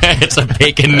 It's a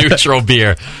bacon neutral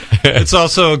beer. It's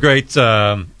also a great.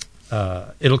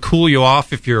 It'll cool you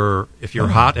off if you're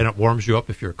hot, and it warms you up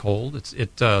if you're cold.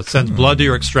 It sends blood to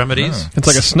your extremities. It's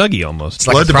like a Snuggie almost. It's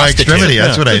like blood to my extremity.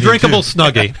 That's what I need. It's a drinkable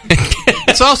Snuggie.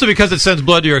 It's also because it sends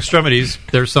blood to your extremities.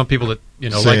 There's some people that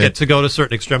like it to go to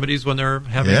certain extremities when they're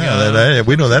having. Yeah,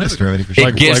 we know that extremity for sure.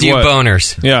 It gives you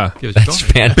boners. Yeah, that's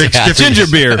fantastic. Ginger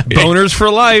beer, boners for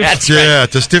life. That's right.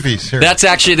 It's a stiffies. Here. That's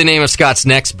actually the name of Scott's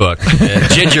next book,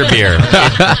 Ginger Beer.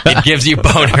 It gives you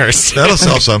boners. That'll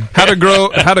sell some. How to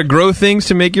grow things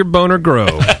to make your boner grow.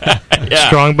 Yeah.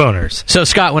 Strong boners. So,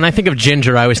 Scott, when I think of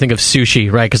ginger, I always think of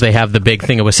sushi, right? Because they have the big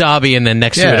thing of wasabi, and then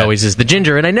next to it always is the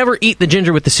ginger. And I never eat the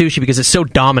ginger with the sushi because it's so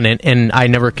dominant, and I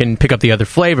never can pick up the other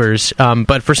flavors.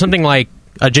 But for something like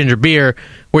a ginger beer,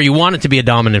 where you want it to be a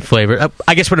dominant flavor,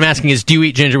 I guess what I'm asking is, do you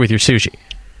eat ginger with your sushi?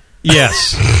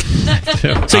 Yes.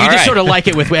 So you just sort of like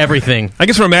it with everything. I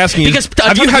guess what I'm asking Because is,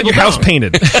 have you had your house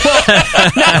painted?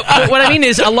 But what I mean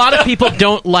is, a lot of people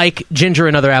don't like ginger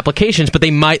in other applications, but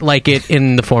they might like it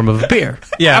in the form of a beer.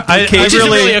 Yeah, which isn't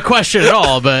really a question at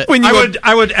all. But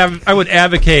I would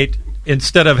advocate,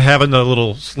 instead of having the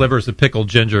little slivers of pickled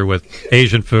ginger with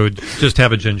Asian food, just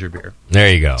have a ginger beer.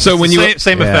 There you go. So when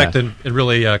same effect, and it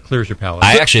really clears your palate.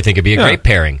 I actually think it'd be a great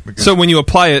pairing. So when you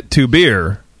apply it to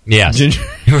beer, ginger,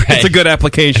 it's a good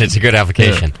application. It's a good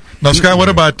application. Yeah. Now, Scott, what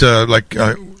about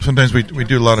sometimes we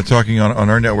do a lot of talking on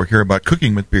our network here about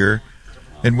cooking with beer,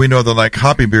 and we know that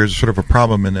hoppy beer is sort of a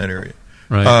problem in that area.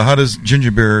 Right. How does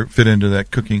ginger beer fit into that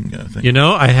cooking thing?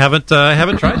 I haven't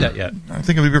tried that yet. I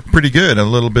think it would be pretty good. A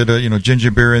little bit of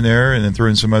ginger beer in there, and then throw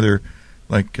in some other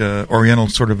Oriental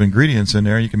sort of ingredients in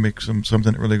there. You can make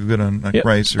something really good on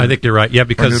rice. I think you're right. Yeah,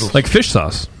 because like fish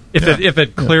sauce. If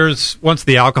it clears, once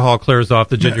the alcohol clears off,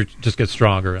 the ginger just gets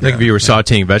stronger. Like if you were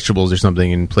sautéing vegetables or something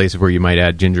in place of where you might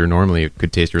add ginger normally, it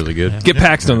could taste really good. Get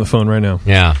Paxton on the phone right now.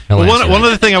 Yeah. Well, one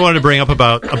other thing I wanted to bring up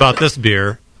about this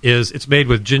beer is it's made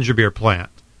with ginger beer plant,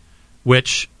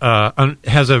 which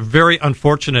has a very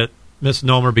unfortunate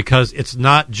misnomer because it's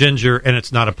not ginger and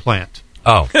it's not a plant.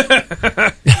 Oh,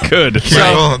 good.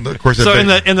 So, of course, in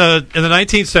the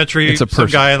 19th century, some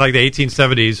guy in like the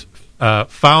 1870s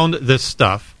found this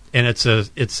stuff, and it's a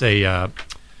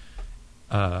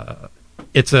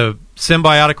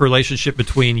symbiotic relationship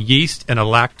between yeast and a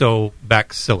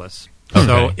lactobacillus. Okay.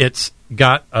 So it's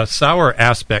got a sour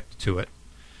aspect to it.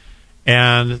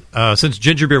 And since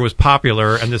ginger beer was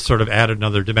popular, and this sort of added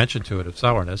another dimension to it of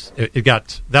sourness,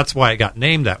 that's why it got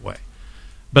named that way.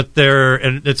 But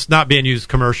and it's not being used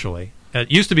commercially.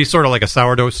 It used to be sort of like a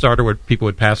sourdough starter where people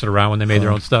would pass it around when they made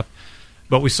their own stuff.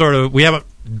 But we haven't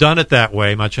done it that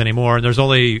way much anymore. And there's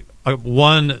only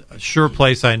one sure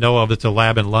place I know of that's a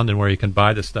lab in London where you can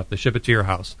buy this stuff. They ship it to your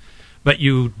house. But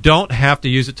you don't have to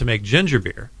use it to make ginger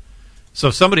beer. So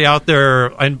if somebody out there,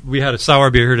 and we had a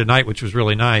sour beer here tonight, which was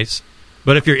really nice.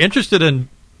 But if you're interested in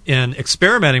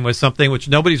experimenting with something which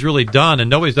nobody's really done, and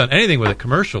nobody's done anything with it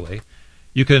commercially,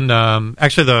 you can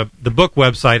actually the book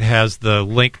website has the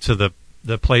link to the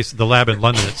lab in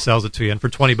London that sells it to you, and for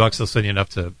 $20 they'll send you enough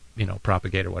to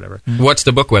propagate or whatever. What's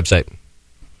the book website?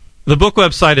 The book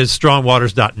website is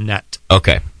strongwaters.net.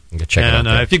 Okay, you can check it out.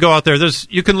 And if you go out there,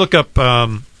 you can look up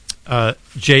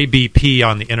JBP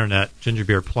on the internet, ginger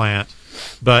beer plant,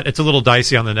 but it's a little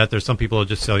dicey on the net. There's some people who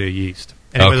just sell you yeast.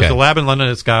 Anyway, there's a lab in London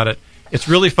that's got it. It's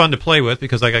really fun to play with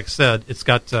because, like I said, it's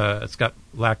got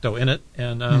lacto in it.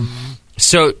 And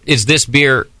so, is this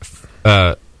beer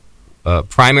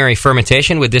primary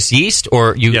fermentation with this yeast,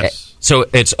 or you? Yes. So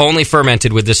it's only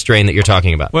fermented with this strain that you're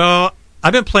talking about. Well,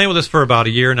 I've been playing with this for about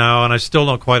a year now, and I still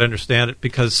don't quite understand it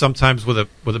because sometimes with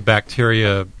a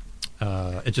bacteria,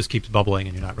 it just keeps bubbling,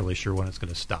 and you're not really sure when it's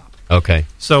going to stop. Okay.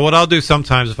 So what I'll do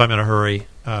sometimes if I'm in a hurry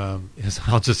is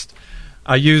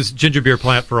I use ginger beer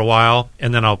plant for a while,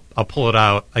 and then I'll pull it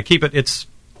out. I keep it.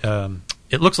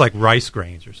 It looks like rice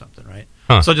grains or something, right?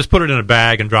 Huh. So I just put it in a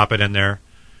bag and drop it in there,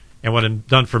 and when I'm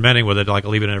done fermenting with it, I'll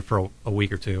leave it in there for a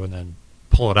week or two, and then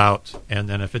pull it out. And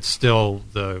then if it's still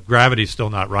the gravity's still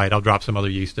not right, I'll drop some other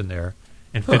yeast in there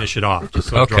and finish it off, just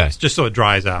so it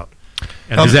dries out.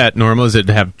 And is that normal? Does it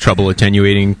have trouble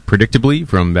attenuating predictably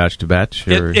from batch to batch?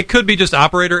 Or? It could be just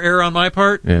operator error on my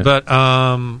part, but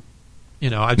we'll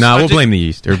blame the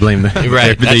yeast or blame the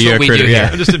right. That's what we do here.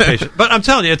 I'm just impatient, but I'm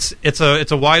telling you, it's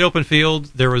a wide open field.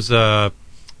 There's a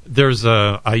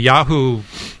Yahoo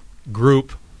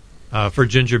group for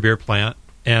ginger beer plant,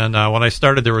 and when I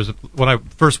started, when I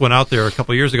first went out there a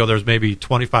couple of years ago, there was maybe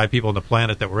 25 people on the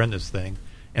planet that were in this thing,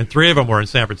 and 3 of them were in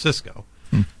San Francisco.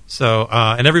 So,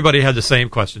 and everybody had the same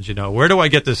questions, where do I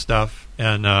get this stuff?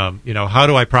 And, how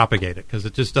do I propagate it? Because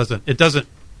it just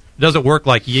doesn't work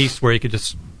like yeast where you could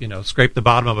just, scrape the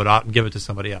bottom of it out and give it to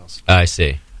somebody else. I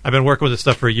see. I've been working with this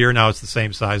stuff for a year now. It's the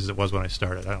same size as it was when I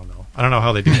started. I don't know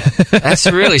how they do that. That's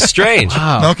really strange.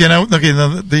 Wow. Now,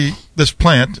 this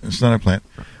plant, it's not a plant.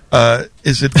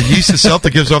 Is it the yeast itself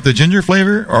that gives off the ginger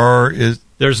flavor, or is...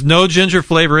 There's no ginger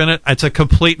flavor in it. It's a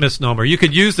complete misnomer. You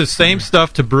could use the same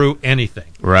stuff to brew anything.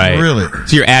 Right. Really?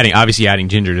 So you're obviously adding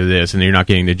ginger to this, and you're not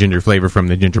getting the ginger flavor from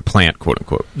the ginger plant, quote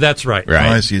unquote. That's right. Oh,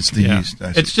 I see. It's the yeast.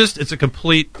 It's a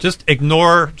complete, just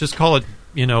call it,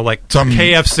 like some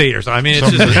KFC or something. I mean,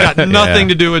 it's got nothing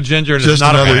to do with ginger, and just it's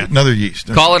not another yeast.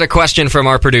 Call it a question from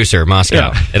our producer,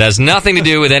 Moscow. Yeah. It has nothing to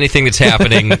do with anything that's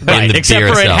happening in the except beer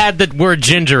for itself. It had the word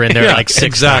ginger in there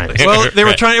 6 times. Well, they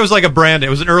were trying. It was like a brand. It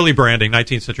was an early branding,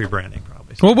 19th century branding,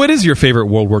 probably. Well, what is your favorite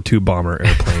World War II bomber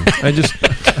airplane?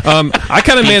 I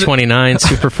kind of made 29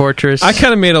 Super Fortress. I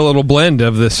kind of made a little blend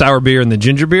of the sour beer and the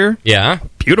ginger beer. Yeah.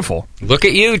 Beautiful. Look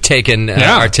at you taking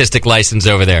artistic license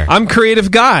over there. I'm a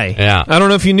creative guy. Yeah. I don't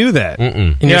know if you knew that.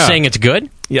 Mm-mm. And you're saying it's good?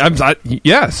 Yeah.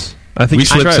 Yes. I think we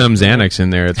slipped some Xanax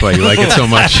in there. That's why you like it so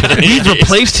much. He's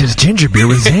replaced his ginger beer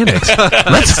with Xanax.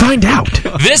 Let's find out.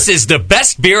 This is the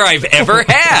best beer I've ever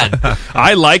had.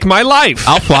 I like my life.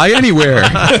 I'll fly anywhere.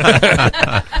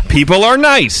 People are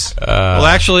nice. Well,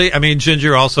 actually, I mean,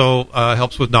 ginger also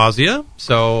helps with nausea.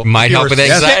 So might help with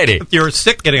anxiety. If you're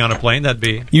sick getting on a plane, that'd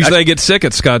be... Usually I get sick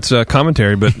at Scott's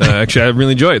commentary, but actually I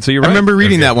really enjoy it. So you're right. I remember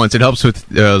reading that once. It helps with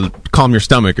calm your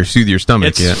stomach or soothe your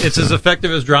stomach. It's as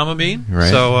effective as Dramamine. Right.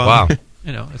 So, wow.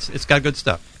 You know, it's got good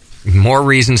stuff. More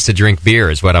reasons to drink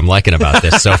beer is what I'm liking about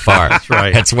this so far. That's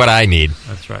right. That's what I need.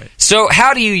 That's right. So,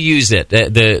 how do you use it,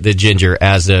 the ginger,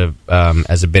 as a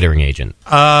bittering agent?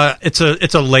 It's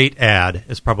a late add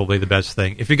is probably the best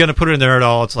thing. If you're going to put it in there at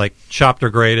all, it's like chopped or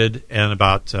grated, and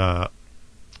about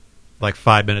like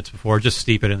 5 minutes before, just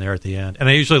steep it in there at the end. And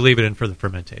I usually leave it in for the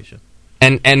fermentation.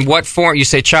 And what form? You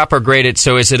say chop or grated,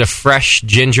 so is it a fresh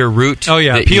ginger root? Oh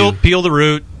yeah, peel the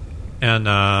root and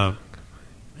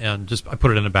just I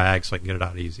put it in a bag so I can get it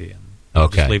out easy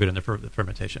and just leave it in there for the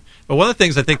fermentation. But one of the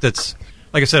things I think that's,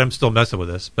 like I said, I'm still messing with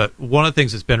this, but one of the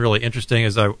things that's been really interesting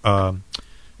is I don't know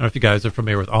if you guys are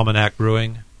familiar with Almanac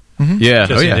Brewing. Mm-hmm. Yeah.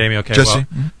 Jesse and Jamie. Okay. Jesse.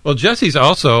 Well, Jesse's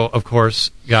also, of course,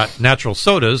 got natural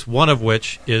sodas. One of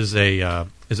which is a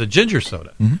ginger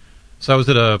soda. Mm-hmm. So I was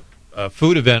at a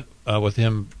food event with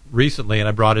him recently, and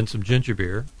I brought in some ginger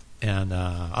beer, and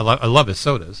I love his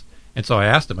sodas. And so I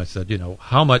asked him, I said,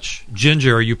 how much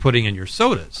ginger are you putting in your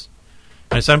sodas?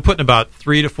 And I said, I'm putting about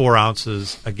 3 to 4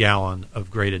 ounces a gallon of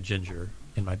grated ginger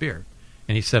in my beer.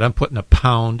 And he said, I'm putting a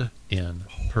pound in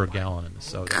per gallon in the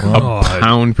soda. A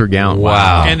pound per gallon.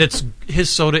 Wow. And his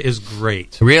soda is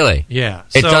great. Really? Yeah.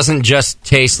 It doesn't just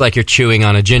taste like you're chewing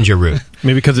on a ginger root.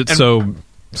 Maybe because it's so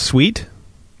sweet?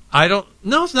 No,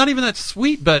 it's not even that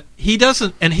sweet, but he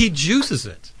doesn't, and he juices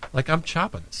it. Like I'm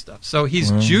chopping this stuff, so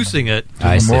he's juicing it.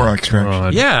 More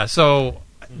extraction. Yeah, so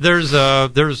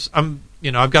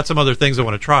I've got some other things I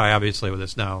want to try, obviously, with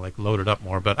this now, like load it up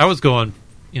more. But I was going,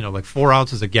 like 4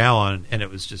 ounces a gallon, and it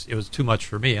was too much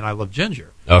for me, and I love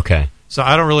ginger. Okay. So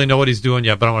I don't really know what he's doing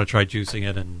yet, but I want to try juicing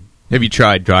it. And have you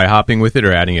tried dry hopping with it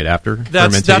or adding it after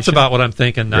fermentation? That's about what I'm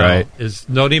thinking now. Right. Is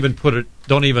don't even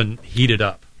heat it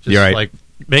up. Just You're right. like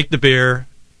make the beer,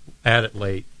 add it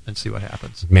late, and see what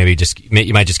happens. Maybe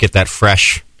you might just get that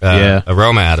fresh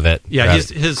aroma out of it. Yeah,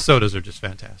 his sodas are just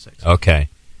fantastic. Okay.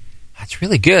 That's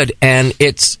really good, and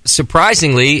it's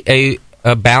surprisingly a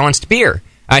balanced beer.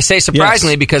 I say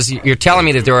surprisingly because you're telling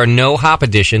me that there are no hop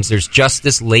additions. There's just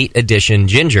this late addition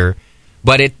ginger,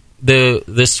 but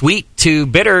the sweet to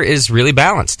bitter is really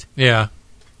balanced. Yeah.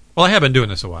 Well, I have been doing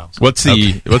this a while. So. What's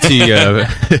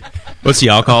the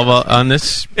alcohol on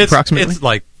this approximately? It's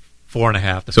like 4.5 to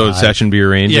 5. So session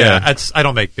beer range. Yeah. I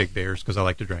don't make big beers because I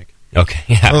like to drink. Okay.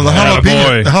 Yeah. Well, the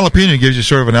jalapeno gives you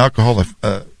sort of an alcohol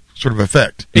sort of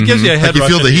effect. It gives you a head like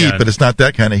rush. You feel the heat, end. but it's not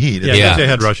that kind of heat. Yeah, it gives you a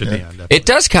head rush at the end. Definitely. It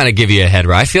does kind of give you a head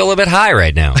rush. I feel a little bit high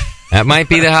right now. That might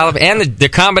be the jalapeno and the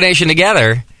combination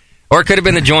together. Or it could have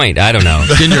been the joint. I don't know.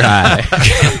 Ginger high.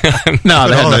 No,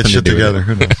 all that shit together.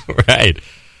 Who knows? Right.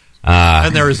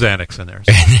 And there is Xanax in there.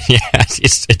 So.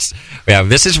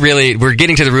 This is really, we're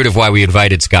getting to the root of why we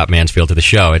invited Scott Mansfield to the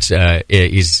show. It's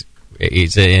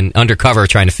he's in undercover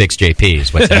trying to fix JP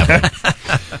is what's happening.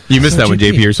 You missed that one,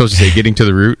 JP. You're supposed to say getting to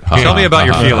the root. Tell me about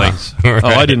your feelings. Right. Oh,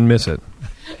 I didn't miss it.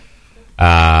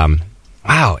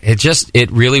 Wow,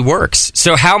 it really works.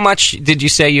 So how much did you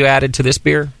say you added to this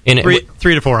beer? 3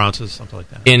 to 4 ounces, something like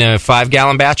that. In a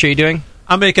 5-gallon batch are you doing?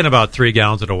 I'm making about 3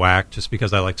 gallons at a whack just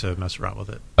because I like to mess around with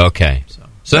it. Okay.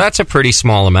 So that's a pretty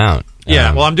small amount.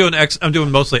 Yeah, well I'm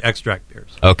doing mostly extract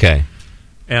beers. Okay.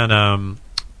 And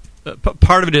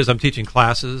part of it is I'm teaching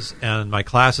classes, and my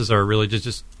classes are really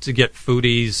just to get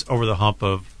foodies over the hump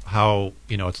of how,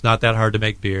 it's not that hard to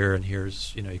make beer, and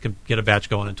here's, you can get a batch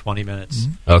going in 20 minutes.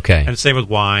 Mm-hmm. Okay. And same with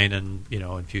wine and,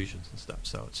 infusions and stuff.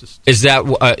 So it's just... Is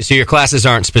that... so your classes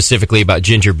aren't specifically about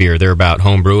ginger beer, they're about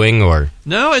home brewing, or...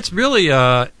 No, it's really...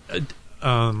 the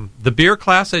beer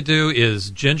class I do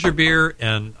is ginger beer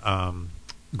and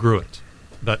gruit.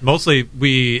 But mostly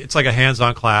it's like a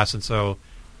hands-on class, and so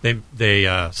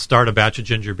they start a batch of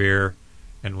ginger beer,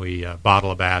 and we bottle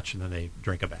a batch, and then they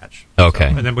drink a batch. Okay.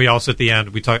 So, and then we also at the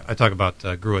end I talk about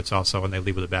gruits also, and they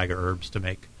leave with a bag of herbs to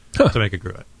make a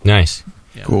gruit. Nice.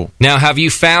 Yeah. Cool. Now, have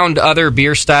you found other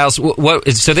beer styles?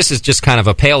 So this is just kind of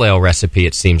a pale ale recipe,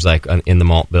 it seems like, in the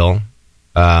malt bill.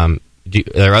 Are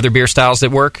there other beer styles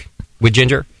that work with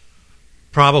ginger?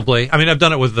 Probably. I mean, I've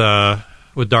done it with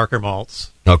with darker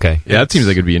malts. Okay. Yeah, that seems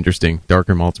like it'd be interesting.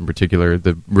 Darker malts in particular,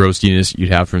 the roastiness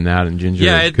you'd have from that and ginger.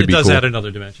 Yeah, it could be does cool. add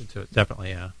another dimension to it. Definitely,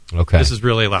 yeah. Okay. This is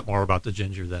really a lot more about the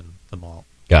ginger than the malt.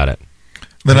 Got it.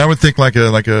 Then I would think like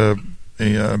a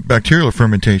bacterial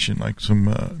fermentation, like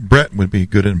some Brett would be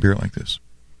good in beer like this,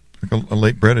 like a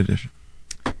late Brett edition.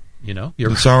 You know,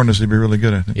 the sourness would be really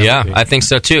good, I think. Yeah, I think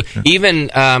so too.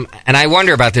 Even, and I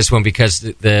wonder about this one because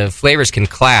the flavors can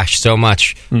clash so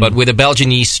much, but with a Belgian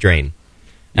yeast strain.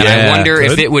 And I wonder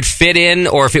if it would fit in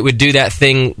or if it would do that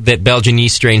thing that Belgian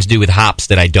yeast strains do with hops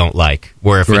that I don't like,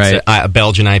 where if it's a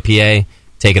Belgian IPA,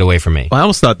 take it away from me. Well, I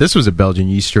almost thought this was a Belgian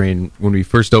yeast strain when we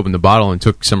first opened the bottle and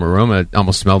took some aroma. It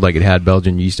almost smelled like it had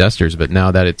Belgian yeast esters, but now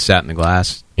that it sat in the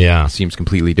glass, it seems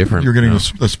completely different. You're getting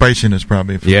the spiciness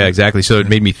probably. Yeah, exactly. So it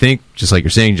made me think, just like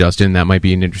you're saying, Justin, that might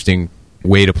be an interesting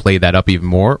way to play that up even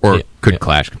more, or it could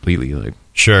clash completely. Like,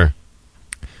 sure.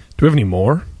 Do we have any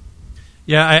more?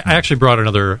 Yeah, I actually brought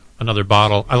another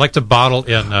bottle. I like to bottle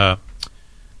in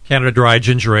Canada Dry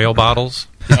ginger ale bottles.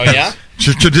 Oh yeah,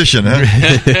 tradition,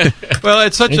 huh? Well,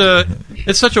 it's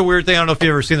such a weird thing. I don't know if you've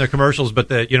ever seen their commercials, but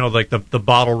the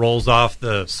bottle rolls off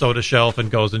the soda shelf and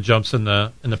goes and jumps in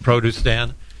the produce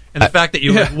stand. And the fact that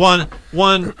you have one,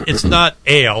 it's not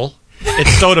ale,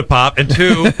 it's soda pop, and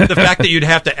two, the fact that you'd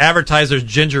have to advertise there's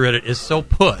ginger in it is so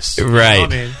puss. Right. You know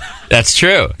what I mean? That's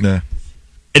true. Yeah.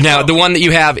 Now, the one that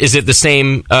you have, is it the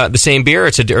same beer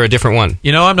or a different one?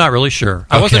 You know, I'm not really sure.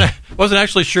 I Okay. wasn't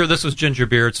actually sure this was ginger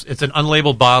beer. It's an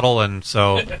unlabeled bottle, and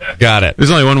so got it. There's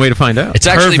only one way to find out. It's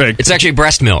actually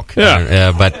breast milk.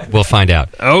 Yeah. But we'll find out.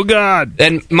 Oh God!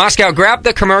 And Moscow, grab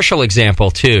the commercial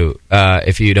example too,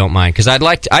 if you don't mind, because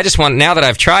I just want, now that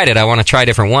I've tried it, I want to try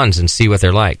different ones and see what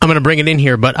they're like. I'm going to bring it in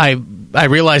here, but I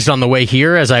realized on the way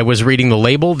here as I was reading the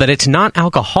label that it's not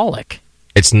alcoholic.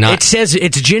 It's not. It says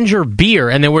it's ginger beer,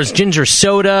 and there was ginger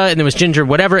soda, and there was ginger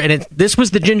whatever, and this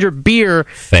was the ginger beer,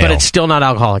 but it's still not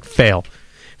alcoholic. Fail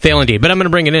indeed. But I'm going to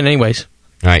bring it in anyways.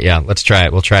 All right, yeah, let's try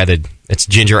it. We'll try it's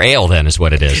ginger ale then is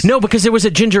what it is. No, because there was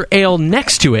a ginger ale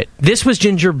next to it. This was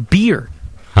ginger beer.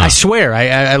 I swear,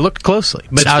 I looked closely,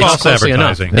 but I was closely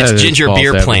enough. It's ginger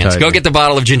beer plant. Go get the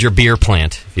bottle of ginger beer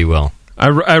plant, if you will.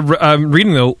 I'm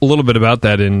reading a little bit about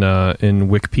that in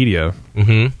Wikipedia.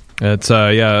 Mm-hmm. It's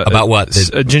about what? It's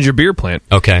a ginger beer plant.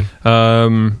 Okay.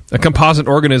 A composite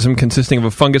organism consisting of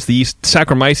a fungus, the yeast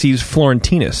Saccharomyces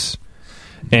florentinus,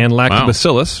 and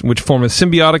lactobacillus, which form a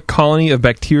symbiotic colony of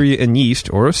bacteria and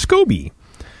yeast, or a SCOBY.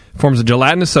 Forms a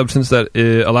gelatinous substance that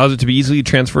allows it to be easily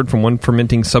transferred from one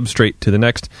fermenting substrate to the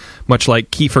next, much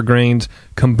like kefir grains,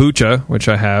 kombucha, which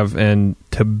I have, and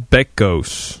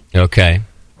tabacos. Okay.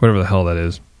 Whatever the hell that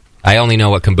is. I only know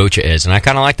what kombucha is, and I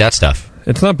kind of like that stuff.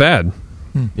 It's not bad.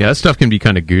 Yeah, that stuff can be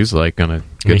kind of goose-like on a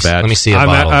good batch. Let me see a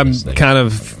bottle. I'm kind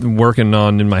of working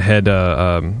on in my head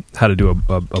how to do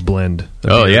a blend.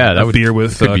 That would beer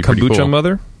with could be pretty kombucha cool.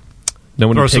 mother. No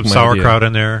one Throw would take some my sauerkraut idea.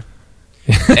 in there.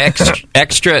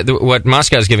 extra. What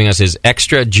Moscow is giving us is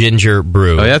extra ginger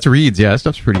brew. Oh, yeah, that's Reed's. Yeah, that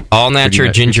stuff's pretty. All natural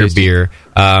pretty ginger tasty. beer,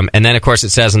 and then of course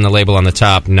it says on the label on the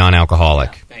top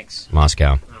non-alcoholic. Thanks,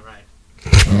 Moscow.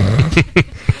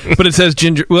 But it says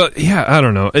ginger. Well, yeah, I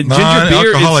don't know. Ginger beer,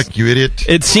 Non-alcoholic, you idiot.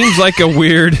 It seems like a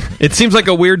weird. It seems like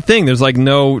a weird thing. There's like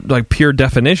no pure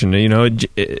definition. You know,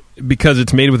 because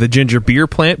it's made with a ginger beer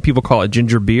plant, people call it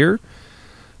ginger beer.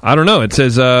 I don't know. It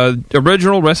says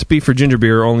original recipe for ginger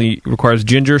beer only requires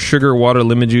ginger, sugar, water,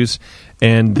 lemon juice,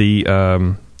 and the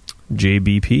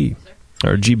JBP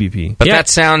or GBP. But that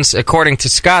sounds, according to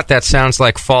Scott, that sounds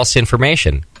like false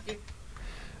information.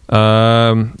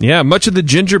 Much of the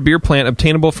ginger beer plant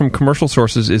obtainable from commercial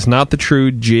sources is not the true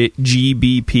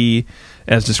GBP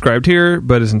as described here,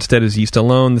 but is instead is yeast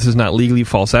alone. This is not legally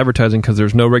false advertising because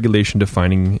there's no regulation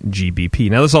defining GBP.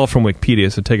 Now, this is all from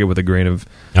Wikipedia, so take it with a grain of...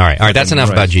 All right, that's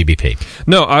enough about GBP.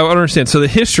 No, I don't understand. So the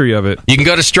history of it... You can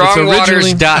go to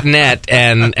strongwaters.net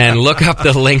and look up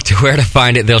the link to where to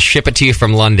find it. They'll ship it to you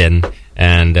from London.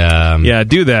 And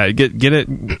do that. Get it.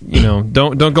 You know,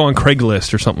 don't go on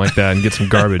Craigslist or something like that and get some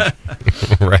garbage.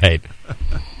 Right.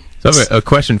 So I have a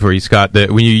question for you, Scott.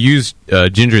 That when you use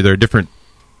ginger, there are different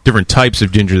types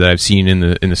of ginger that I've seen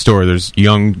in the store. There's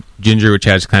young ginger, which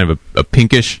has kind of a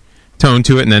pinkish tone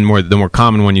to it, and then the more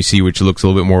common one you see, which looks a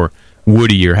little bit more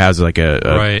woody or has like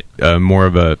a more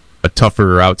of a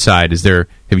tougher outside. Have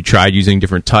you tried using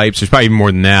different types? There's probably even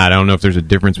more than that. I don't know if there's a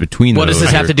difference between those. What does this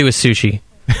have to do with sushi?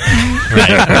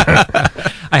 I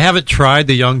haven't tried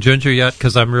the young ginger yet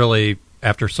because I'm really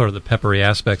after sort of the peppery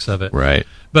aspects of it. Right.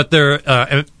 But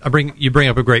you bring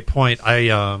up a great point.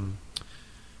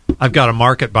 I've got a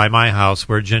market by my house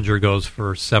where ginger goes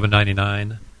for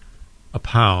 $7.99 a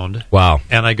pound. Wow.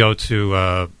 And I go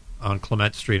to on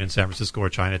Clement Street in San Francisco or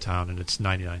Chinatown, and it's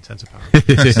 99 cents a pound.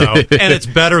 So, and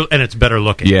it's better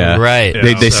looking. Yeah, right.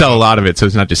 They sell a lot of it, so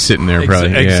it's not just sitting there.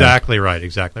 Probably exactly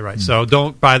right. So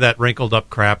don't buy that wrinkled up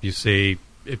crap you see.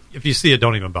 If you see it,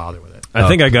 don't even bother with it. I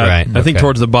think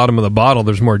towards the bottom of the bottle,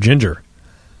 there's more ginger.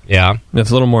 Yeah, it's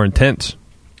a little more intense.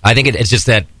 I think it's just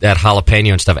that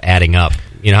jalapeno and stuff adding up.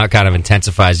 You know how it kind of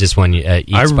intensifies just when you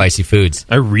eat spicy foods.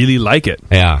 I really like it.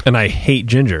 Yeah, and I hate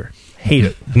ginger. Hate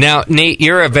it. Now, Nate,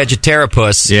 you're a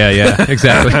vegetarapus. Yeah,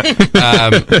 exactly.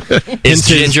 Is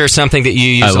ginger something that you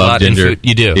use a lot ginger. in food?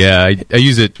 You do? Yeah, I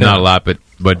use it not a lot,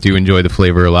 but do enjoy the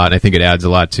flavor a lot. And I think it adds a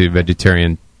lot to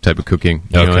vegetarian type of cooking.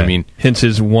 You know what I mean? Hence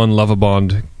his one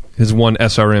Lovabond, his one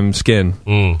SRM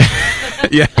skin.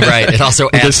 Yeah, right. It also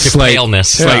adds to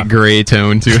paleness. Slight gray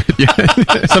tone to it.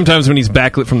 Yeah. Sometimes when he's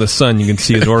backlit from the sun, you can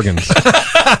see his organs.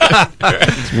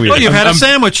 It's weird. Well, you've had a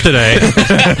sandwich today.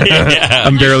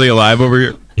 I'm barely alive over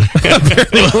here.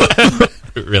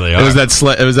 Really are. It was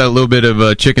that little bit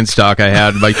of chicken stock I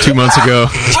had like 2 months ago.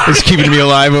 It's keeping me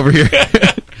alive over here.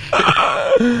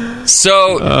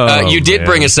 So you did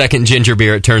bring a second ginger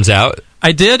beer, it turns out.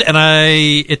 I did, and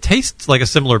it tastes like a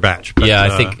similar batch. But,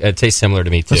 I think it tastes similar to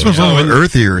me, too. This one's a little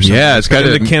earthier or something. Yeah, it's got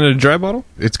the Canada Dry bottle?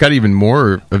 It's got even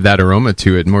more of that aroma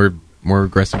to it, more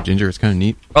aggressive ginger. It's kind of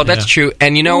neat. Oh, that's true.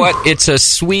 And you know what? It's a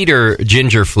sweeter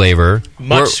ginger flavor.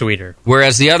 Much sweeter.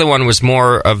 Whereas the other one was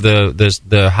more of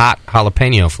the hot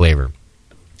jalapeno flavor.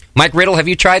 Mike Riddle, have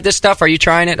you tried this stuff? Are you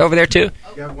trying it over there, too?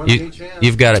 I've got one in each hand.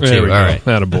 You've got it, There too. we All go. right.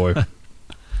 Attaboy.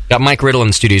 Got Mike Riddle in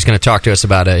the studio. He's going to talk to us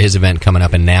about his event coming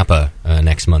up in Napa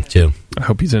next month, too. I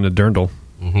hope he's in a dirndl.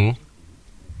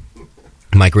 Mm-hmm.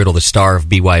 Mike Riddle, the star of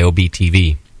BYOB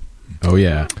TV. Oh,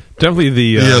 yeah. Definitely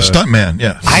the stuntman,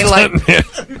 yeah.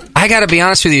 I got to be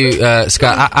honest with you,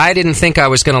 Scott. I didn't think I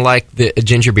was going to like the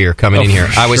ginger beer coming in here.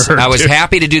 I was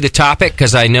happy to do the topic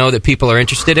because I know that people are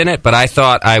interested in it, but I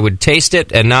thought I would taste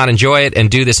it and not enjoy it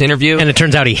and do this interview. And it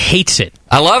turns out he hates it.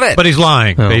 I love it. But he's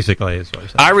lying, basically. Is what he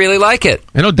said. I really like it.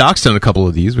 I know Doc's done a couple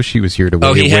of these. Wish he was here to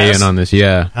weigh in on this.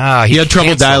 Yeah. He had trouble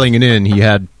canceled. dialing it in. He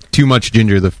had too much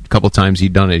ginger the couple times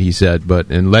he'd done it, he said,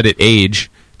 and let it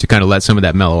age to kind of let some of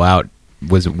that mellow out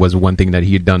was one thing that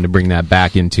he had done to bring that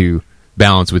back into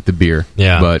balance with the beer.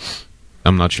 Yeah. But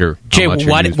I'm not sure. Jay,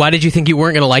 why did you think you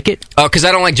weren't going to like it? Oh, because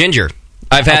I don't like ginger.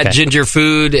 I've had ginger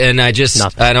food, and I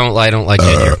don't like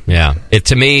ginger. Yeah,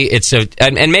 to me,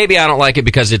 and maybe I don't like it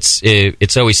because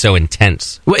it's always so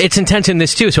intense. Well, it's intense in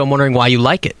this too, so I'm wondering why you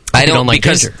like it. I don't like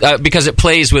because ginger. Because it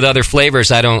plays with other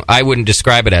flavors. I wouldn't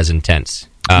describe it as intense.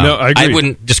 No, I agree. I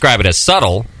wouldn't describe it as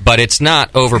subtle, but it's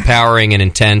not overpowering and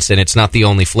intense, and it's not the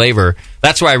only flavor.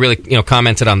 That's why I really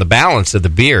Commented on the balance of the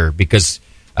beer because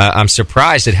I'm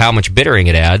surprised at how much bittering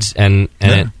it adds, and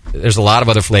there's a lot of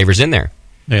other flavors in there.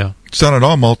 Yeah, it's not at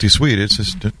all multi-sweet. It's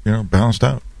just balanced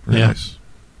out. Really nice.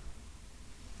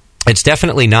 It's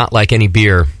definitely not like any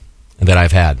beer that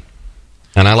I've had,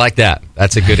 and I like that.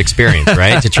 That's a good experience,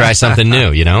 right? To try something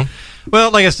new,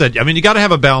 Well, like I said, you got to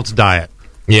have a balanced diet.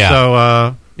 Yeah.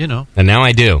 So and now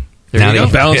I do. There you go.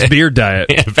 Balanced beer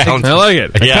diet. Yeah, I like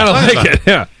it. I kind of like it.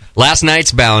 Yeah. Last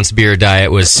night's balanced beer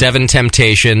diet was 7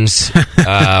 Temptations,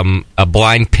 a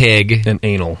blind pig, and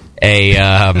anal. You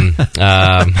had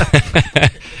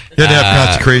to have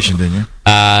consecration, didn't you?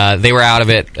 They were out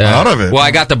of it. Out of it? Well, I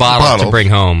got the bottle to bring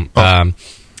home.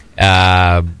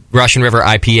 Russian River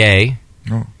IPA.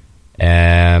 Oh.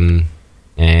 And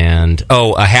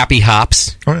a Happy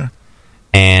Hops. Oh, yeah.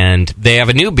 And they have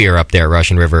a new beer up there,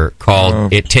 Russian River,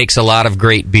 called It Takes a Lot of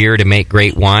Great Beer to Make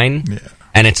Great Wine. Yeah.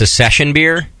 And it's a session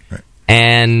beer. Right.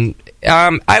 And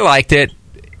I liked it,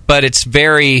 but it's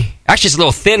actually it's a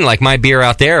little thin like my beer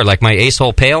out there, like my Ace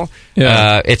Hole Pale.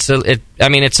 Yeah. It's a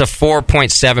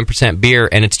 4.7% beer,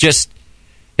 and it's just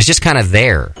kind of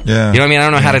there. Yeah. You know what I mean? I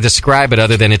don't know how to describe it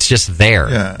other than it's just there.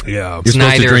 Yeah. You're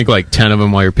supposed to drink like 10 of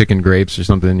them while you're picking grapes or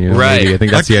something. Right. Maybe. I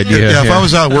think that's the idea. Yeah, if I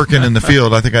was out working in the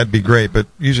field, I think I'd be great. But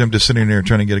usually I'm just sitting there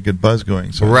trying to get a good buzz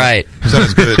going. So right.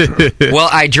 Sounds good. Well,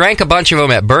 I drank a bunch of them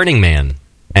at Burning Man,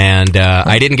 and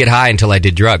I didn't get high until I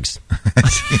did drugs.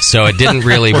 So it didn't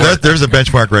really work. There's a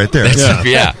benchmark right there.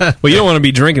 Yeah. Well, you don't want to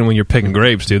be drinking when you're picking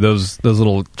grapes, dude. Those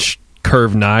little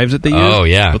curved knives that they use. Oh,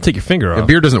 yeah. They'll take your finger off. The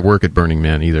beer doesn't work at Burning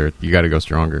Man either. You got to go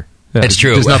stronger. Yeah. It's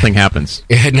true. Because nothing happens.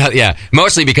 Yeah.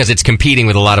 Mostly because it's competing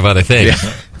with a lot of other things.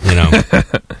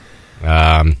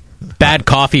 Bad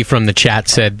Coffee from the chat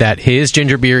said that his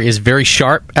ginger beer is very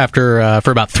sharp after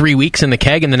for about 3 weeks in the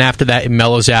keg, and then after that it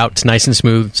mellows out. It's nice and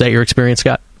smooth. Is that your experience,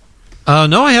 Scott?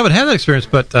 No, I haven't had that experience,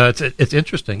 but it's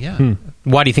interesting. Yeah.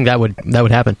 Why do you think that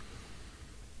would happen?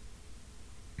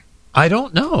 I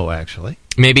don't know, actually.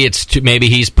 Maybe maybe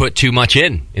he's put too much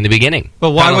in the beginning.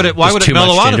 Well, why would it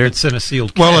mellow out if it's in a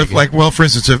sealed keg? Well, for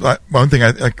instance, one thing,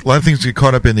 a lot of things get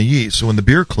caught up in the yeast. So when the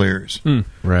beer clears,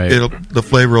 right, the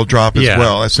flavor will drop as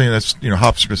well. I'm saying that's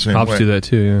hops are the same way. Hops do that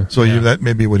too. Yeah. So that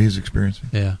may be what he's experiencing.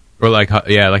 Yeah. Or like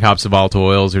hops of volatile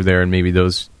oils are there, and maybe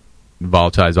those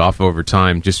volatilize off over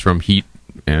time just from heat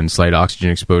and slight oxygen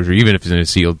exposure. Even if it's in a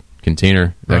sealed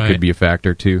container, that could be a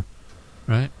factor too.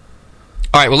 Right.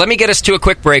 All right, well, let me get us to a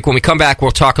quick break. When we come back,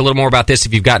 we'll talk a little more about this.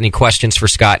 If you've got any questions for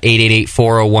Scott,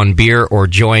 888-401-BEER, or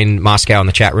join Moscow in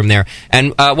the chat room there.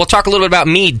 And we'll talk a little bit about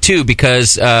mead, too,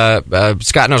 because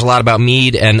Scott knows a lot about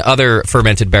mead and other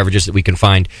fermented beverages that we can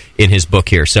find in his book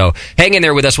here. So hang in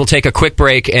there with us. We'll take a quick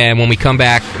break, and when we come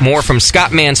back, more from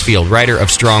Scott Mansfield, writer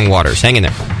of Strong Waters. Hang in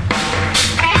there.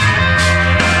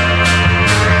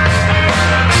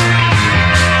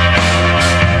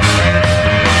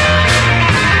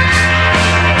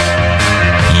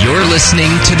 You're listening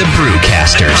to the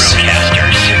Brewcasters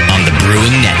on the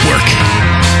Brewing Network.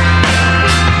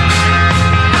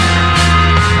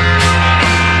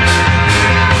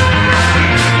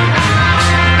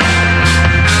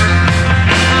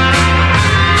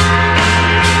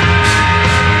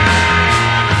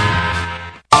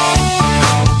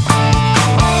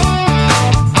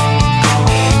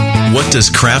 What does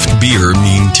craft beer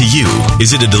mean to you?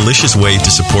 Is it a delicious way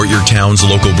to support your town's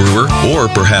local brewer? Or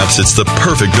perhaps it's the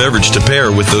perfect beverage to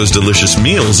pair with those delicious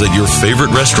meals at your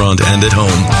favorite restaurant and at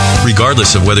home?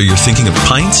 Regardless of whether you're thinking of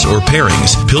pints or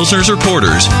pairings, pilsners or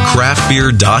porters,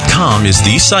 craftbeer.com is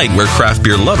the site where craft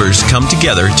beer lovers come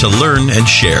together to learn and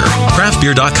share.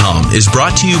 Craftbeer.com is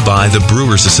brought to you by the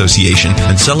Brewers Association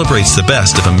and celebrates the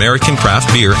best of American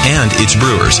craft beer and its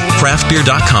brewers.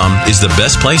 Craftbeer.com is the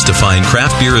best place to find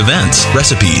craft beer events,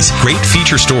 recipes, great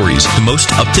feature stories, the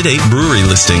most up-to-date brewery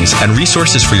listings, and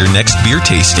resources for your next beer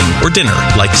tasting or dinner,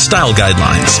 like style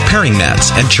guidelines, pairing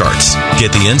mats, and charts.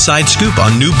 Get the inside scoop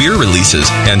on new beer releases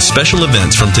and special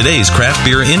events from today's craft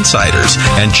beer insiders,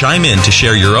 and chime in to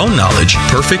share your own knowledge,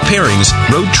 perfect pairings,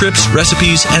 road trips,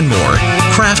 recipes, and more.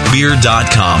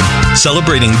 Craftbeer.com,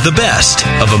 celebrating the best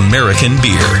of American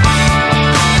beer.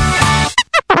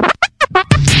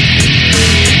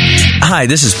 Hi,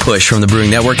 this is Push from the Brewing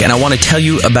Network, and I want to tell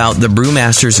you about the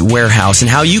Brewmaster's Warehouse and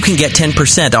how you can get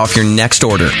 10% off your next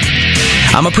order.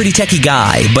 I'm a pretty techie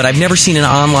guy, but I've never seen an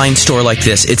online store like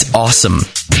this. It's awesome.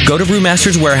 Go to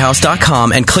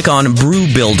brewmasterswarehouse.com and click on Brew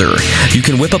Builder. You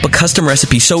can whip up a custom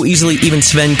recipe so easily even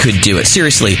Sven could do it.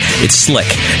 Seriously, it's slick.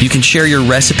 You can share your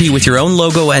recipe with your own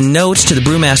logo and notes to the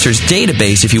Brewmaster's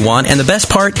database if you want, and the best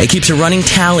part, it keeps a running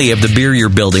tally of the beer you're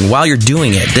building while you're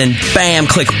doing it. Then, bam,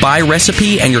 click Buy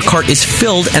Recipe, and your cart is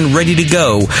filled and ready to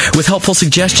go with helpful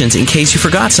suggestions in case you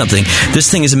forgot something.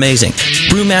 This thing is amazing.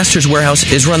 Brewmaster's Warehouse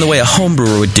is run the way a home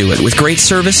brewer would do it, with great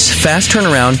service, fast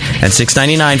turnaround, and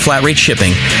 $6.99 flat rate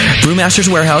shipping. Brewmaster's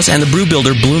Warehouse and the Brew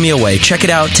Builder blew me away. Check it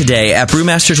out today at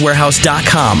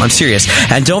brewmasterswarehouse.com. I'm serious.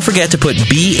 And don't forget to put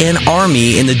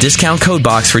BNARMY in the discount code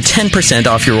box for 10%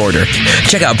 off your order.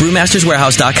 Check out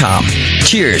brewmasterswarehouse.com.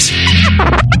 Cheers.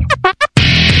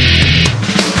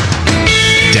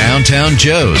 Downtown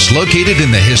Joe's, located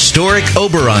in the historic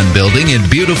Oberon building in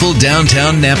beautiful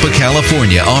downtown Napa,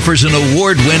 California, offers an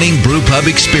award-winning brew pub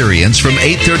experience from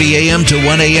 8:30 a.m. to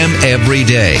 1 a.m. every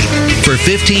day. For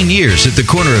 15 years at the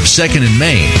corner of 2nd and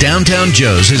Main, Downtown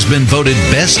Joe's has been voted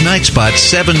Best Night Spot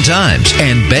 7 times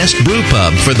and Best Brew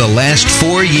Pub for the last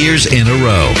 4 years in a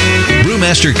row.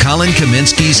 Brewmaster Colin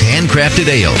Kaminsky's handcrafted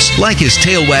ales, like his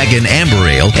Tail Wagon Amber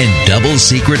Ale and Double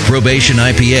Secret Probation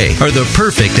IPA, are the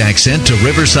perfect accent to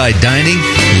riverside dining,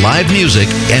 live music,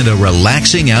 and a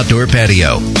relaxing outdoor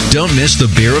patio. Don't miss the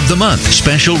Beer of the Month,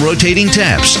 special rotating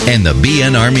taps, and the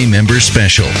BN Army Member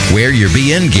Special. Wear your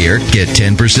BN gear, get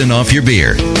 10% off your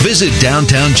beer. Visit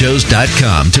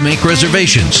downtownjoes.com to make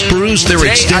reservations, peruse their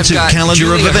Today, extensive I've got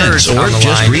calendar of Julia events, Hurst or on the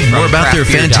just line read more from about their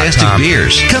fantastic craftbeer.com.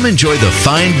 beers. Come enjoy the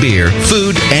fine beer,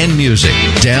 food, and music.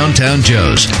 Downtown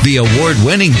Joe's, the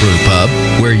award-winning brew pub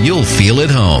where you'll feel at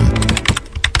home.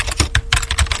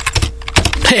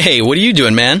 Hey, what are you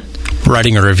doing, man?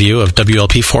 Writing a review of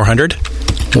WLP 400.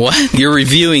 What? You're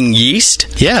reviewing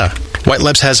yeast? Yeah. White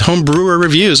Labs has home brewer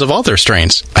reviews of all their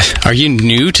strains. Are you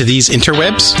new to these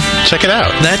interwebs? Check it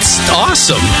out. That's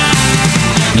awesome.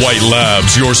 White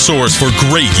Labs, your source for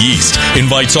great yeast,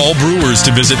 invites all brewers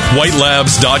to visit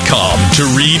whitelabs.com to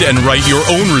read and write your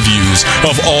own reviews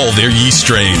of all their yeast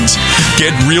strains.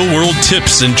 Get real-world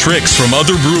tips and tricks from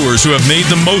other brewers who have made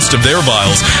the most of their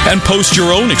vials and post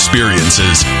your own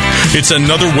experiences. It's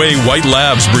another way White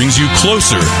Labs brings you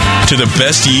closer to the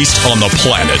best yeast on the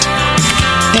planet.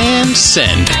 And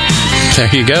send. There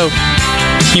you go.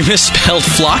 You misspelled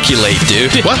flocculate,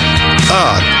 dude. What?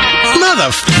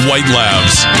 Mother... White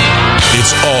Labs.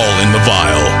 It's all in the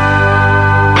vial.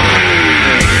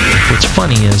 What's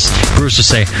funny is brewers will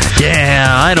say, yeah,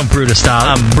 I don't brew to style.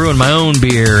 I'm brewing my own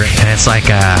beer, and it's like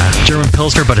a German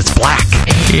Pilsner, but it's black.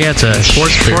 Yeah, it's a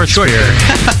sports beer.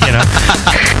 You know?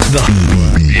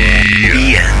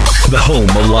 The home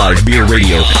of live beer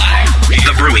radio.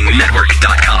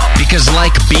 TheBrewingNetwork.com. Because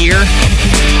like beer,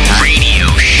 radio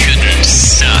shouldn't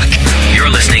suck. You're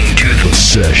listening to The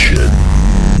Session.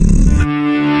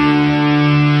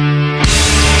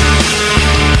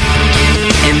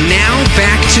 And now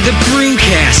back to the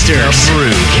Brewcasters. The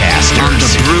Brewcasters. On the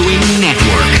Brewing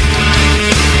Network.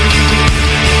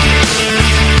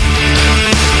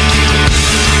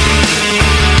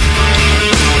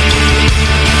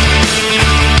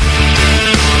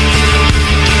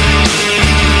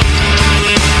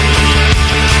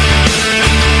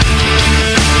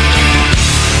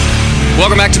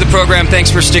 Welcome back to the program.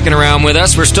 Thanks for sticking around with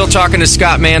us. We're still talking to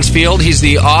Scott Mansfield. He's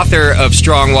the author of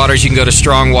Strong Waters. You can go to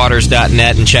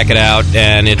strongwaters.net and check it out.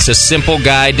 And it's a simple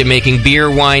guide to making beer,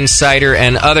 wine, cider,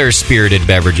 and other spirited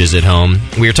beverages at home.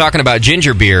 We were talking about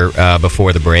ginger beer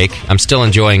before the break. I'm still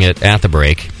enjoying it at the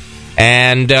break.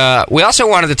 And we also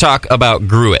wanted to talk about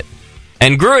gruit.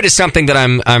 And gruit is something that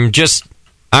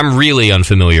I'm really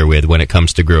unfamiliar with when it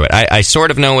comes to gruit. I sort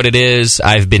of know what it is.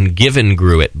 I've been given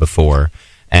gruit before.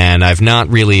 And I've not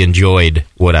really enjoyed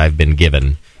what I've been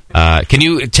given. Can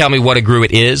you tell me what a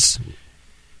gruit is?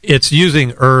 It's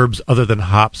using herbs other than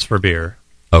hops for beer.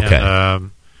 Okay.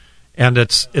 And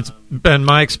it's been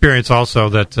my experience also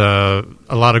that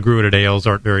a lot of gruited ales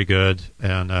aren't very good,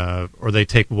 and or they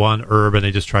take one herb and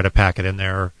they just try to pack it in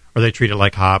there, or they treat it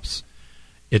like hops.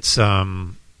 It's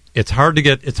hard to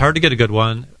get a good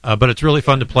one, but it's really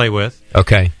fun to play with.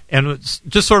 Okay. And it's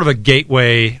just sort of a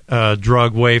gateway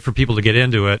drug way for people to get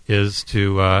into it is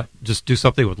to just do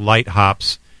something with light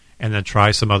hops and then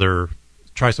try some other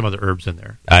herbs in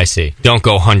there. I see. Don't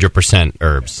go 100%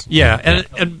 herbs. Yeah,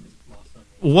 and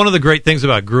one of the great things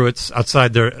about gruits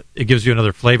outside there, it gives you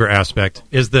another flavor aspect,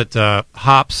 is that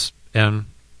hops, and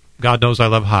God knows I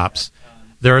love hops,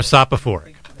 they're a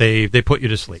soporific. They put you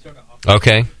to sleep.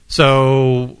 Okay.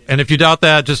 So, and if you doubt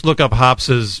that, just look up hops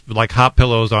as like hop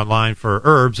pillows online for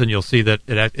herbs, and you'll see that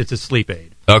it's a sleep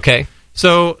aid. Okay.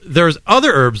 So there's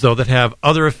other herbs though that have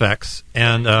other effects,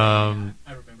 and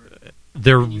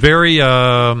they're very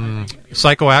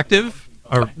psychoactive.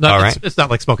 Or not, all right. It's not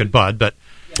like smoking bud, but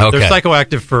okay. They're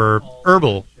psychoactive for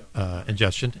herbal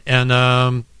ingestion,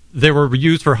 and they were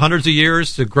used for hundreds of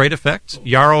years to great effect.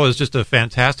 Yarrow is just a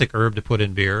fantastic herb to put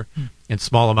in beer in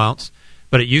small amounts.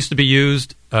 But it used to be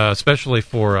used, especially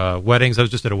for weddings. I was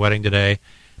just at a wedding today,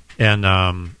 and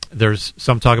there's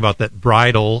some talk about that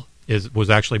bridal was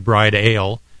actually bride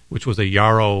ale, which was a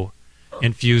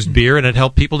yarrow-infused beer, and it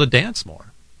helped people to dance more.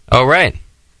 Oh, right.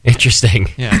 Interesting.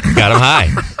 Yeah. Got them high.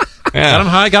 Yeah. Got them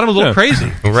high, got them a little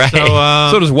crazy. Right.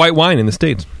 So does white wine in the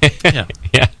States. Yeah.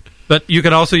 Yeah. But you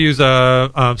can also use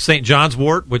St. John's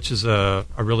wort, which is a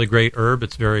really great herb.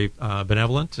 It's very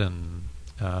benevolent, and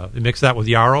you mix that with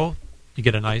yarrow. You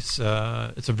get a nice.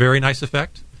 It's a very nice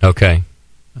effect. Okay.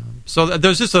 So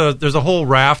there's a whole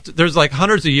raft. There's like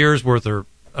hundreds of years worth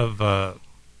of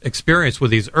experience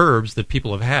with these herbs that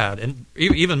people have had, and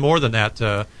even more than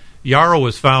that. Yarrow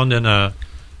was found in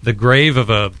the grave of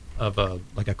a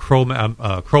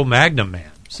Cro-Magnon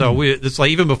man. So it's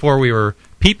like even before we were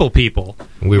people,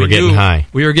 we were getting high.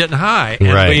 We were getting high,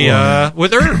 and right.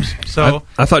 with herbs. So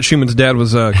I thought Schumann's dad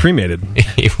was cremated.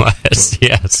 He was,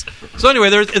 yes. So anyway,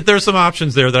 there's some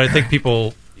options there that I think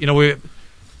people,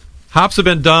 hops have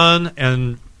been done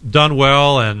and done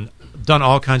well and done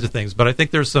all kinds of things. But I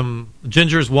think there's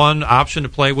ginger's one option to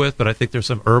play with, but I think there's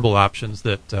some herbal options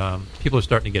that people are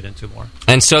starting to get into more.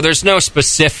 And so there's no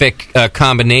specific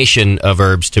combination of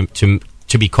herbs to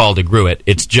be called a gruit.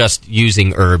 It's just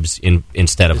using herbs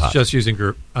instead of hops. It's just using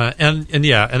gruit. And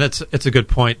it's a good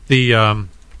point. There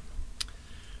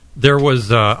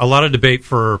was a lot of debate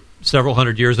for several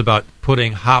hundred years about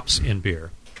putting hops in beer.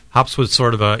 Hops was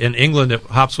sort of in England,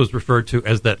 hops was referred to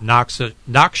as that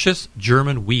noxious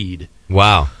German weed.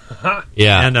 Wow.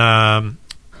 Yeah. And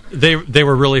they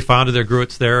were really fond of their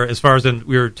gruits there. As far as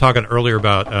we were talking earlier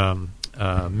about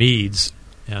meads,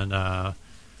 and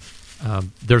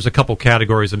there's a couple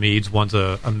categories of meads. One's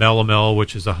a melomel,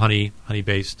 which is a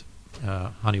honey-based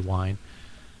honey wine.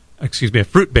 Excuse me, a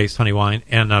fruit-based honey wine,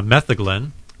 and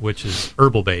metheglin, which is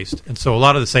herbal-based. And so a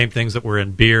lot of the same things that were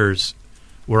in beers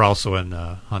were also in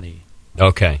honey.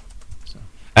 Okay.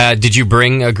 Did you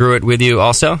bring a gruit with you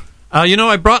also?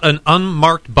 I brought an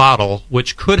unmarked bottle,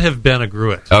 which could have been a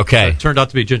Gruit. Okay. It turned out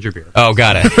to be ginger beer. Oh,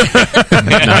 got it.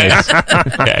 Nice.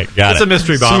 Okay, got It's it. a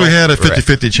mystery bottle. So we had a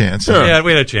 50-50 chance. Yeah,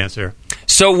 we had a chance here.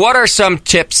 So what are some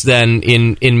tips then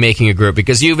in making a Gruit?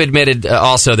 Because you've admitted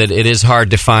also that it is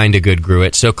hard to find a good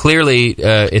Gruit. So clearly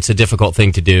it's a difficult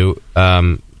thing to do.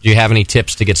 Do you have any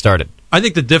tips to get started? I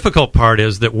think the difficult part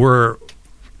is that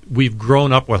we've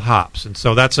grown up with hops, and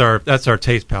so that's our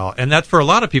taste palette. And that, for a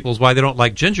lot of people, is why they don't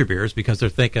like ginger beers, because they're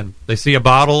thinking, they see a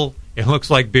bottle, it looks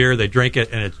like beer, they drink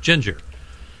it, and it's ginger.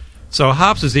 So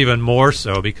hops is even more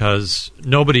so, because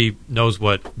nobody knows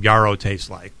what yarrow tastes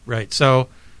like, right? So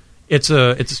it's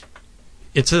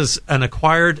as an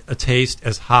acquired a taste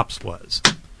as hops was,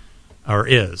 or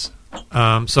is.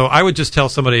 So I would just tell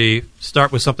somebody,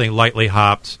 start with something lightly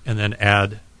hopped, and then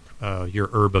add your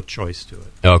herb of choice to it.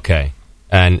 Okay.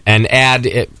 And add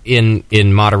it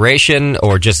in moderation,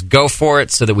 or just go for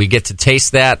it so that we get to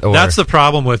taste that? Or? That's the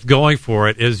problem with going for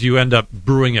it, is you end up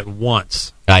brewing it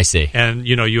once. I see. And,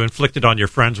 you inflict it on your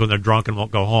friends when they're drunk and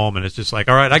won't go home, and it's just like,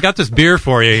 all right, I got this beer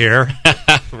for you here.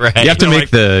 Right. You have to make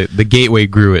the gateway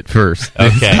Gruit first.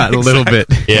 Okay. A little bit.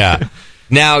 Yeah.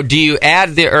 Now, do you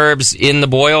add the herbs in the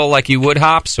boil like you would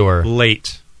hops, or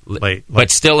late? But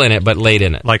still in it, but late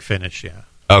in it. Like finish, yeah.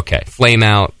 Okay. Flame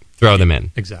out, throw them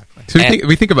in. Exactly. So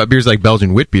we think about beers like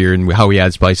Belgian wit beer and how we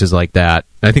add spices like that.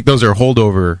 And I think those are a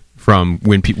holdover from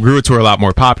when Gruits were a lot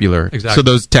more popular. Exactly. So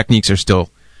those techniques are still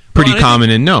pretty common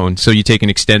and known. So you take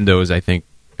and extend those, I think,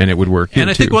 and it would work here, And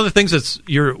I think one of the things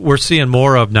we're seeing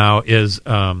more of now is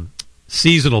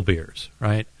seasonal beers,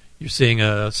 right? You're seeing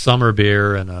a summer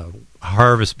beer and a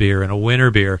harvest beer and a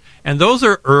winter beer, and those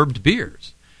are herbed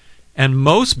beers. And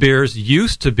most beers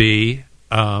used to be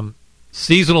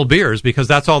seasonal beers because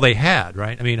that's all they had,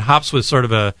 right? I mean, hops was sort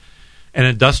of an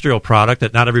industrial product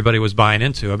that not everybody was buying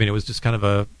into. I mean, it was just kind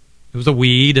of it was a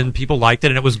weed, and people liked it,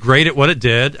 and it was great at what it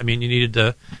did. I mean, you needed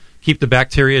to keep the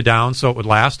bacteria down so it would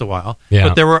last a while. Yeah.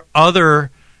 But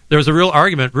there was a real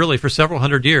argument, really, for several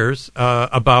hundred years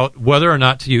about whether or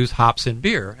not to use hops in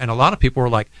beer. And a lot of people were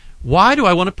like, why do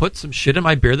I want to put some shit in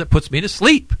my beer that puts me to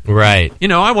sleep? Right.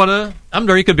 I'm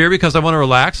drinking beer because I want to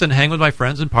relax and hang with my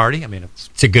friends and party. I mean,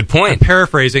 it's a good point. I'm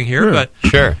paraphrasing here, but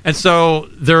sure. And so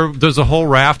there's a whole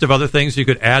raft of other things you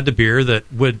could add to beer that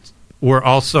were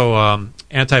also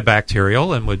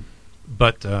antibacterial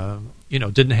but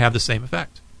didn't have the same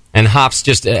effect. And hops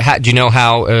do you know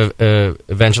how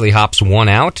eventually hops won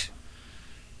out?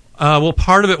 Well,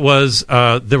 part of it was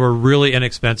they were really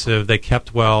inexpensive. They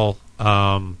kept well.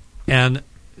 And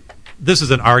this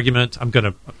is an argument. I'm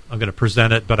going to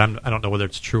present it, but I don't know whether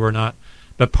it's true or not.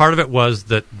 But part of it was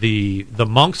that the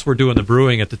monks were doing the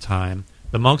brewing at the time.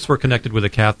 The monks were connected with the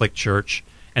Catholic Church,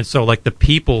 and so like the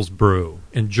People's Brew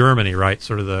in Germany, right?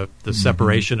 Sort of the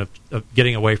separation of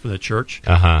getting away from the church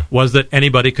was that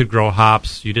anybody could grow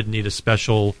hops. You didn't need a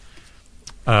special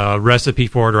recipe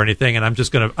for it or anything, and I'm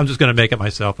just gonna make it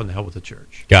myself, and the hell with the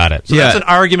church. Got it. So that's an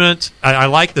argument. I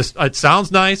like this. It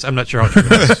sounds nice. I'm not sure how true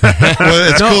it is. Well,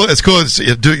 it's cool. It's cool. It's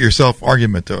a do-it-yourself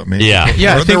argument, though. I mean,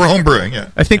 they were home brewing. Yeah,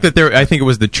 I think it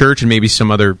was the church and maybe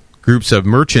some other groups of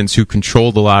merchants who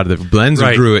controlled a lot of the blends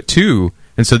Right. of Gruit too.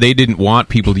 And so they didn't want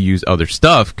people to use other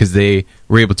stuff because they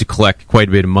were able to collect quite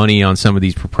a bit of money on some of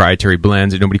these proprietary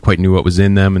blends that nobody quite knew what was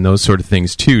in them and those sort of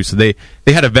things too. So they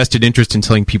had a vested interest in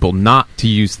telling people not to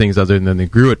use things other than the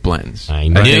Gruit blends. I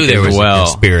knew there was a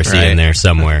conspiracy in there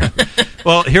somewhere.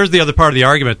 Well, here's the other part of the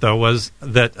argument, though, was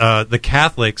that the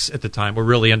Catholics at the time were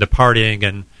really into partying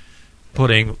and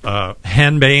putting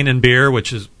henbane in beer,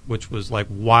 which was like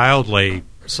wildly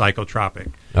psychotropic.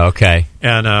 Okay.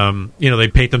 And,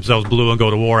 they'd paint themselves blue and go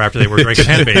to war after they were drinking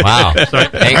henbane. Wow.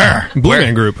 Blue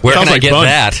Man Group. Where Sounds can I like get fun.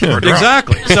 that?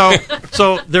 Exactly.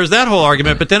 So there's that whole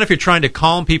argument. But then if you're trying to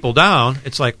calm people down,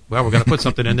 it's like, well, we're going to put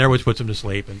something in there which puts them to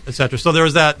sleep, and et cetera. So there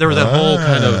was that whole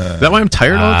kind of... Is that why I'm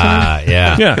tired all the time?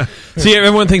 Yeah. Yeah. See,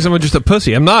 everyone thinks I'm just a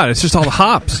pussy. I'm not. It's just all the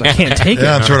hops. I can't take it.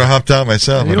 Yeah, I'm sort of hopped out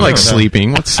myself. You like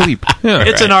sleeping. Let's sleep. Yeah.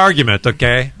 It's an argument,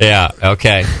 okay? Yeah.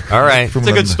 Okay. All right. It's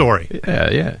a good story.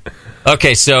 Yeah.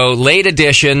 Okay, so late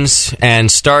additions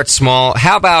and start small.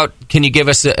 How about, can you give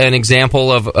us an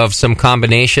example of some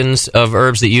combinations of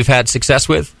herbs that you've had success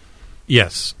with?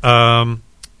 Yes.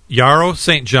 Yarrow,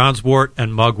 St. John's wort,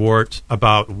 and mugwort,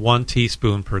 about 1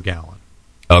 teaspoon per gallon.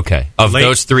 Okay. Of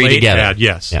those three late together? Add,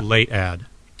 yes, Yeah. late add.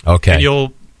 Okay.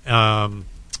 And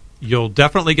you'll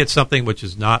definitely get something which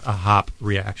is not a hop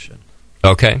reaction.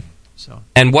 Okay. So.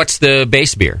 And what's the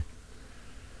base beer?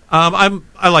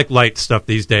 I like light stuff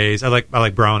these days. I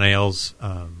like brown ales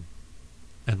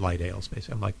and light ales.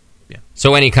 Basically, I'm like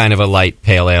So any kind of a light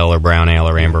pale ale or brown ale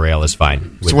or amber ale is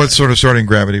fine. So what sort of starting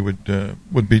gravity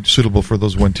would be suitable for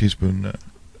those 1 teaspoon?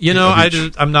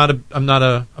 I'm not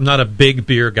a big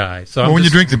beer guy. So when you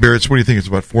drink the beer, what do you think? It's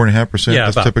about 4.5%.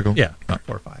 Yeah, That's typical. Yeah, about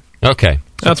 4 or 5. Okay,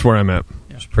 that's where I'm at.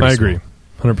 I agree,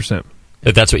 100%.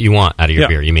 That's what you want out of your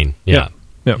beer. You mean? Yeah.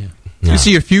 You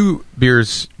see a few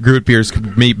beers, Gruit beers,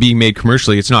 being made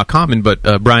commercially. It's not common,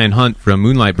 but Brian Hunt from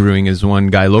Moonlight Brewing is one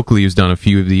guy locally who's done a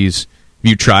few of these. Have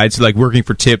you tried? So, like, Working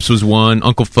for Tips was one.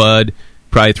 Uncle Fudd,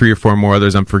 probably 3 or 4 more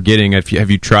others I'm forgetting.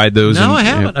 Have you tried those? No, I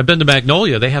haven't. I've been to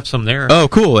Magnolia. They have some there. Oh,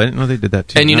 cool. I didn't know they did that,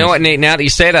 too. And you know what, Nate? Now that you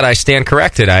say that, I stand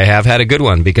corrected. I have had a good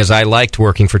one because I liked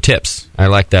Working for Tips. I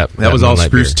like that. That was all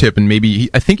spruce tip, and maybe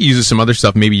I think he uses some other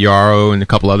stuff, maybe yarrow and a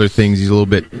couple other things. He's a little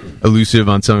bit elusive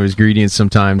on some of his ingredients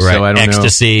sometimes, right. So I don't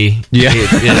Ecstasy. know.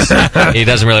 Yeah. He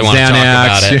doesn't really want to talk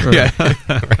about it. Yeah.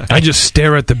 I just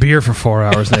stare at the beer for 4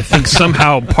 hours, and I think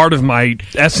somehow part of my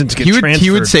essence gets transferred.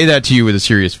 He would say that to you with a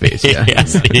serious face. Yeah.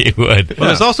 Yes, he would. Well,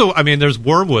 there's also, there's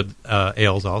wormwood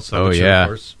ales also, which yeah. of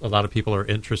course a lot of people are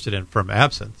interested in from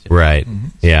absinthe. Right. Mm-hmm.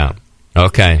 Yeah.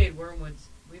 Okay. We made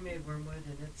wormwood,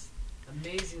 and it's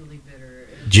amazingly bitter.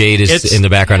 Jade is in the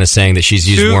background is saying that she's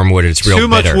used wormwood and it's real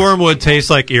bitter. Too much wormwood tastes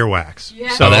like earwax. Yeah.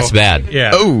 So that's bad.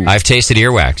 Yeah. Oh. I've tasted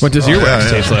earwax. What does earwax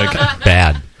taste like?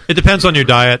 Bad. It depends on your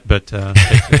diet, but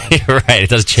right, it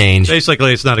does change.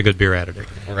 Basically, it's not a good beer additive.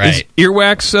 Right. Is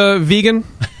earwax vegan?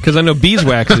 Because I know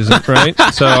beeswax isn't, right?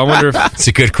 So I wonder if... It's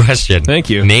a good question. Thank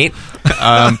you. Nate?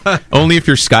 Only if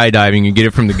you're skydiving and get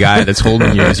it from the guy that's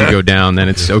holding you as you go down, then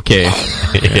it's okay.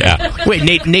 Yeah. Wait,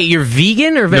 Nate, you're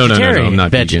vegan or vegetarian? No, I'm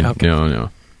not vegan. Okay. No.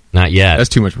 Not yet. That's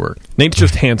too much work. Nate's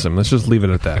just handsome. Let's just leave it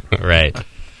at that. Right.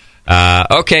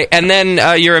 Okay, and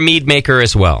then you're a mead maker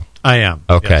as well. I am.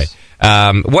 Okay. Yes.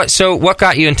 What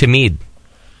got you into mead?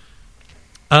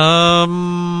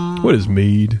 What is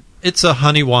mead? It's a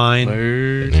honey wine.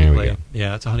 There we go.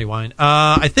 Yeah, it's a honey wine.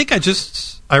 I think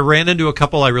I ran into a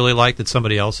couple I really liked that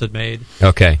somebody else had made.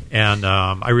 Okay. And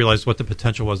I realized what the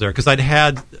potential was there because I'd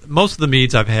had most of the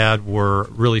meads I've had were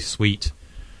really sweet,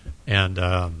 and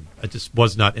I just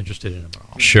was not interested in them at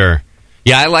all. Sure.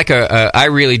 Yeah, I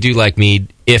really do like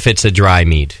mead if it's a dry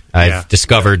mead. I've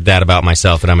discovered that about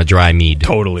myself, and I'm a dry mead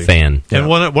fan. And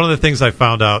one of the things I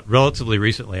found out relatively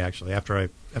recently, actually, after I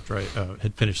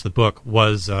had finished the book,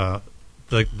 was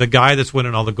the guy that's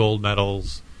winning all the gold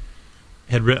medals.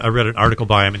 I read an article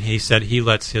by him, and he said he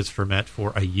lets his ferment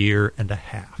for a year and a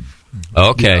half.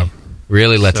 Okay, Yeah.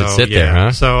 Really lets it sit there,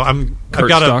 huh? So I've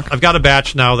got a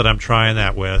batch now that I'm trying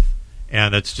that with.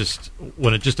 And it's just,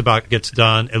 when it just about gets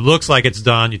done, it looks like it's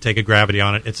done. You take a gravity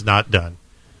on it, it's not done.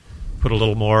 Put a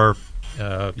little more,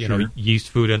 yeast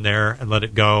food in there and let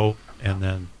it go, and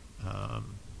then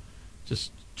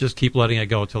just keep letting it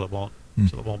go until it won't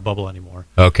bubble anymore.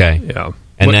 Okay. Yeah.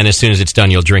 And then as soon as it's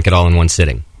done, you'll drink it all in one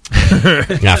sitting.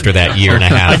 After that year and a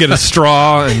half, I get a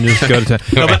straw and just go to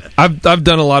town. I've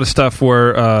done a lot of stuff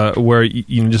where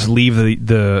you just leave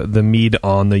the mead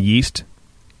on the yeast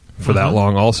for that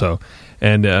long also.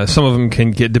 And some of them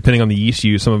can get, depending on the yeast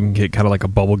you use, some of them get kind of like a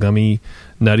bubblegummy,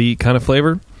 nutty kind of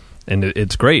flavor. And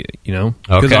it's great,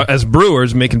 Because as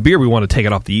brewers making beer, we want to take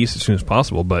it off the yeast as soon as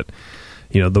possible. But,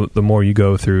 the more you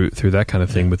go through that kind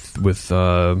of thing with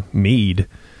mead,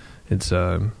 it's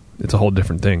a whole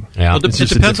different thing. Yeah. Well, it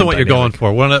depends on what you're going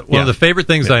for. One of the favorite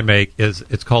things I make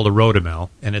it's called a rhodamel,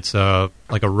 and it's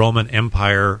like a Roman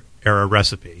Empire era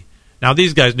recipe. Now,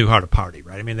 these guys knew how to party,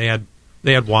 right? I mean, they had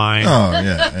wine. Oh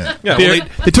yeah. Well,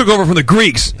 they took over from the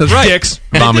Greeks. That's right. Dicks.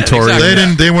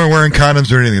 Vomitory. They weren't wearing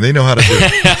condoms or anything. They know how to do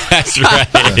it. That's right.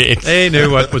 They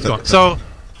knew what was going on.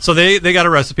 So they got a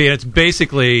recipe, and it's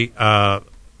basically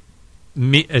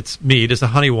mead. It's a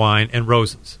honey wine and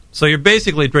roses. So you're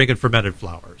basically drinking fermented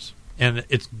flowers, and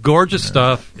it's gorgeous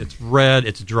stuff. It's red.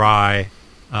 It's dry,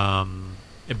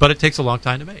 but it takes a long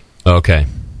time to make. Okay.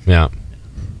 Yeah.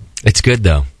 It's good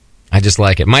though. I just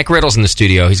like it. Mike Riddle's in the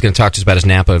studio. He's going to talk to us about his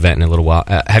Napa event in a little while.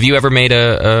 Have you ever made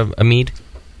a mead?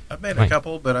 I've made a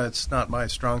couple, but it's not my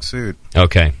strong suit.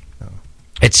 Okay.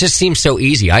 It just seems so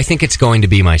easy. I think it's going to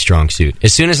be my strong suit.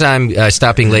 As soon as I'm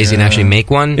stop being lazy and actually make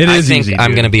one, I think easy,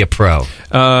 I'm going to be a pro.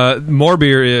 More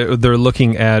beer, they're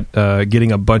looking at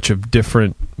getting a bunch of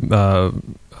different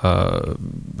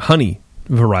honey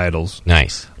varietals.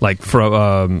 Nice. Like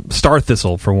for star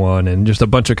thistle for one, and just a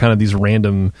bunch of kind of these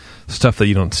random stuff that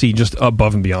you don't see just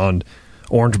above and beyond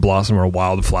orange blossom or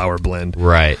wildflower blend.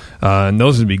 Right. And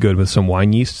those would be good with some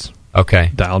wine yeasts.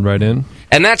 Okay. Dialed right in.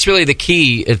 And that's really the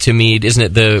key to mead, isn't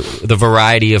it? The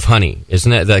variety of honey,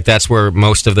 isn't it? Like that's where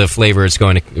most of the flavor is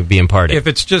going to be imparted. If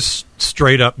it's just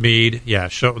straight up mead,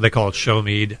 they call it show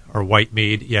mead or white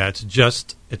mead. Yeah, it's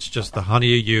just the honey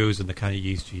you use and the kind of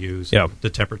yeast you use, and the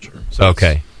temperature. So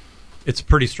okay, it's a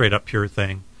pretty straight up pure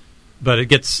thing. But it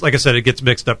gets, like I said, it gets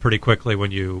mixed up pretty quickly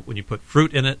when you put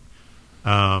fruit in it,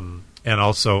 and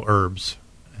also herbs.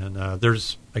 And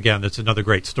that's another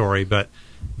great story. But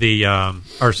the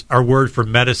our word for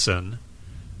medicine,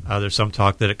 there's some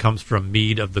talk that it comes from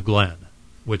mead of the Glen,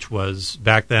 which was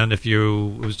back then it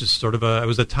was just sort of it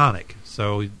was a tonic.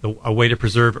 So a way to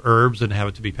preserve herbs and have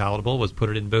it to be palatable was put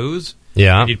it in booze.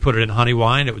 Yeah, and you'd put it in honey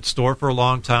wine. It would store for a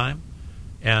long time,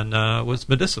 and was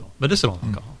medicinal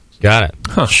alcohol. Got it.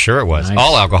 Huh. Sure it was. Nice.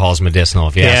 All alcohol is medicinal,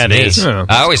 if you ask me. it is. Yeah,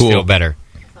 I always feel better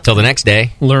till the next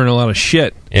day. Learn a lot of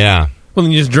shit. Yeah. Well,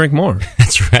 then you just drink more.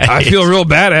 That's right. I feel real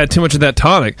bad. I had too much of that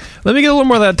tonic. Let me get a little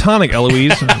more of that tonic,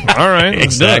 Eloise. All right.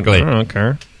 Exactly. I don't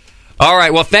care. All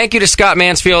right. Well, thank you to Scott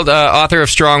Mansfield, author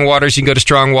of Strong Waters. You can go to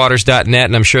strongwaters.net,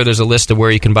 and I'm sure there's a list of where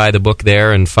you can buy the book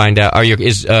there and find out.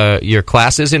 Is your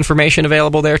classes information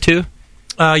available there, too?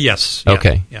 Yes.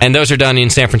 Okay. Yeah. And those are done in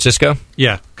San Francisco?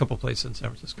 Yeah, a couple places in San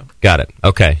Francisco. Got it.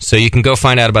 Okay. So you can go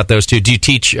find out about those, too. Do you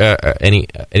teach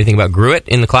anything about Gruit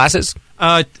in the classes?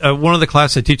 One of the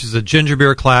classes I teach is a ginger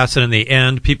beer class, and in the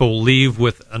end, people will leave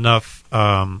with enough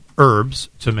herbs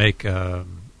to make a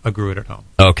Gruit at home.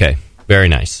 Okay. Very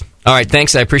nice. All right,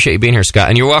 thanks. I appreciate you being here, Scott.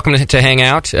 And you're welcome to hang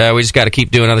out. We just got to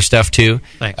keep doing other stuff, too.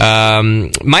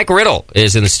 Thanks. Mike Riddle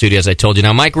is in the studio, as I told you.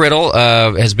 Now, Mike Riddle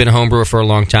has been a homebrewer for a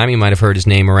long time. You might have heard his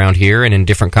name around here and in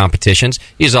different competitions.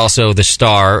 He's also the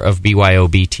star of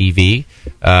BYOB TV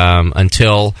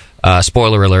until,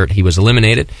 spoiler alert, he was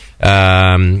eliminated.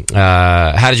 How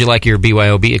did you like your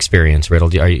BYOB experience, Riddle?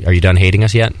 Are you done hating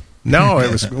us yet? No,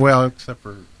 it was, except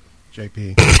for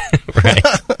JP. Right.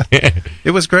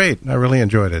 It was great. I really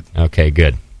enjoyed it. Okay,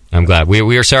 good. I'm glad. We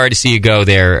were sorry to see you go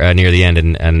there near the end,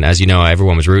 and as you know,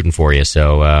 everyone was rooting for you.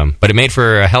 So, but it made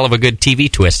for a hell of a good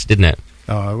TV twist, didn't it?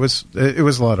 Oh, it was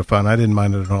a lot of fun. I didn't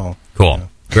mind it at all. Cool. Yeah.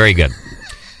 Very good.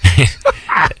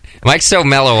 Mike's so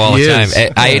mellow all the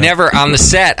time. I never, on the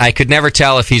set, I could never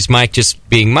tell if he's Mike just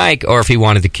being Mike or if he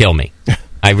wanted to kill me.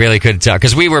 I really couldn't tell,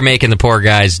 because we were making the poor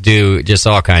guys do just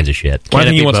all kinds of shit. Well, I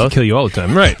think he wants to kill you all the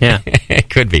time. Right. Yeah.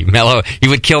 It could be. Mellow. He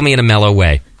would kill me in a mellow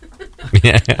way.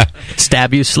 Yeah.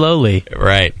 Stab you slowly.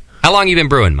 Right. How long you been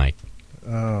brewing, Mike?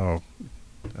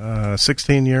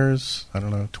 16 years. I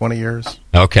don't know, 20 years.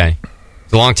 Okay.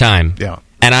 It's a long time. Yeah.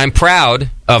 And I'm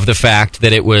proud of the fact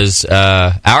that it was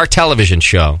our television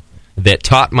show that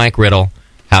taught Mike Riddle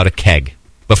how to keg.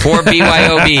 Before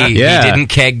BYOB, he didn't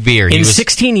keg beer. In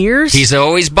 16 years? He's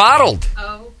always bottled.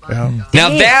 Oh, my God. Now,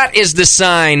 that is the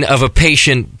sign of a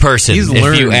patient person,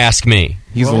 if you ask me.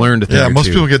 He's learned a thing. Yeah, most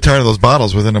people get tired of those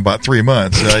bottles within about 3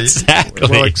 months. Exactly.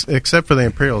 Well, except for the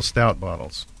Imperial Stout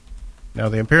bottles. Now,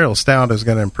 the Imperial Stout is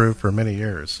going to improve for many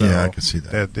years. So yeah, I can see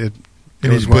that. It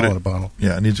goes well in a bottle.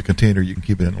 Yeah, it needs a container you can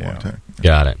keep it in a long time.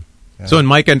 Got it. Yeah. So when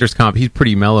Mike enters he's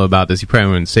pretty mellow about this. He probably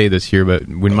wouldn't say this here, but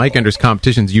when Mike enters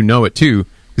competitions, you know it too,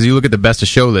 because you look at the best of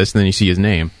show list and then you see his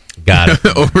name. Got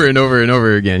it. Over and over and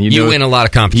over again. You win a lot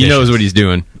of competitions. He knows what he's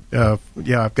doing. Yeah,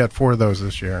 I've got 4 of those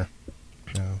this year.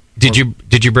 Did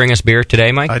you bring us beer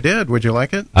today, Mike? I did. Would you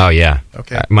like it? Oh, yeah.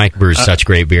 Okay. Mike brews such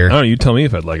great beer. Oh, you tell me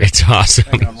if I'd like it. It's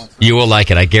awesome. You will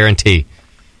like it, I guarantee.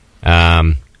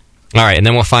 All right, and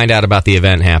then we'll find out about the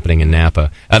event happening in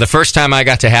Napa. The first time I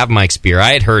got to have Mike's beer,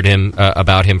 I had heard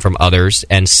about him from others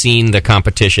and seen the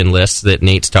competition lists that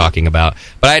Nate's talking about,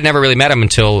 but I had never really met him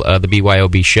until the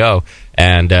BYOB show,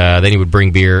 and then he would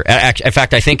bring beer. In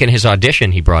fact, I think in his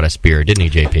audition he brought us beer, didn't he,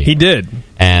 JP? He did.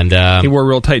 And he wore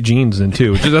real tight jeans then,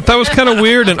 too, which I thought was kind of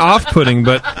weird and off-putting,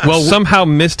 but somehow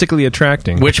mystically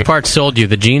attracting. Which part sold you,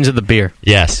 the jeans or the beer?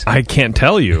 Yes. I can't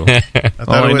tell you. All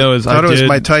I know is it was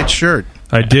my tight shirt.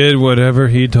 I did whatever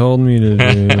he told me to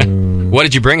do. What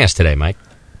did you bring us today, Mike?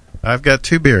 I've got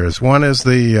 2 beers. One is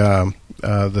the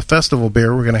festival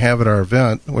beer we're going to have at our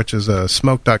event, which is a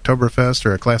smoked Oktoberfest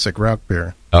or a classic Rauch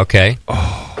beer. Okay.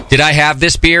 Oh. Did I have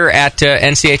this beer at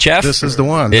NCHF? This is the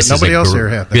one. Nobody else here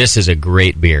had that. This is a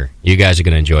great beer. You guys are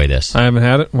going to enjoy this. I haven't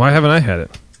had it. Why haven't I had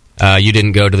it? You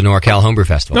didn't go to the NorCal Homebrew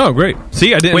Festival. Oh, great.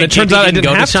 See, I didn't. Wait, it turns out I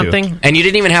didn't have something? And you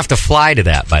didn't even have to fly to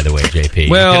that, by the way, JP.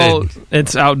 Well,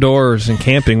 it's outdoors and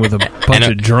camping with a bunch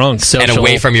of drunks. And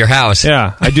away from your house.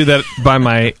 Yeah, I do that by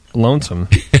my lonesome.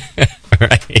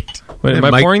 Right. Wait, am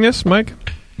I pouring this, Mike?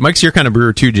 Mike's your kind of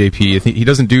brewer too, JP. I think he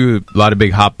doesn't do a lot of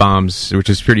big hop bombs, which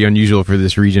is pretty unusual for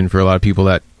this region for a lot of people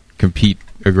that compete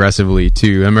aggressively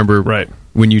too. I remember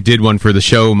when you did one for the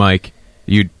show, Mike,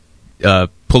 you'd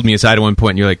pulled me aside at one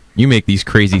point, and you're like, "You make these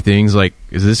crazy things. Like,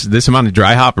 is this amount of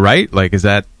dry hop right? Like, is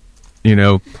that,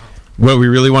 what we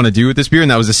really want to do with this beer?" And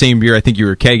that was the same beer I think you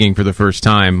were kegging for the first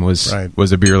time was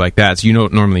a beer like that. So you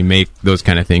don't normally make those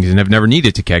kind of things, and have never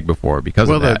needed to keg before because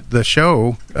of that. The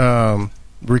show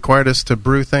required us to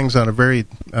brew things on a very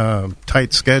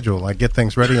tight schedule, like get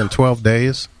things ready in 12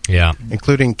 days. Yeah.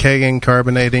 Including kegging,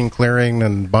 carbonating, clearing,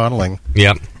 and bottling.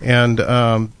 Yep. And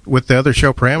with the other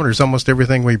show parameters, almost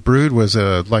everything we brewed was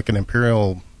like an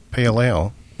Imperial Pale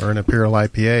Ale or an Imperial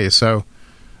IPA. So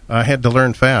I had to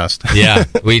learn fast. Yeah,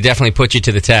 we definitely put you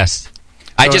to the test.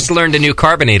 I just learned a new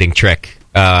carbonating trick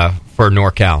for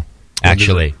NorCal,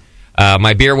 actually.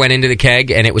 My beer went into the keg,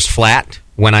 and it was flat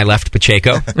when I left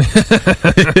Pacheco.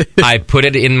 I put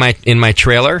it in my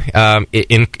trailer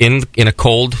in a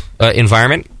cold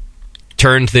environment,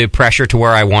 turned the pressure to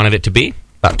where I wanted it to be,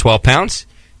 about 12 pounds,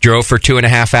 drove for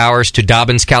 2.5 hours to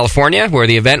Dobbins, California, where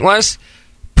the event was.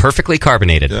 Perfectly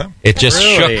carbonated. Yeah. It just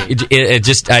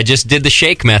shook. I just did the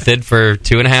shake method for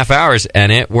 2.5 hours,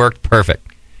 and it worked perfect.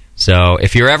 So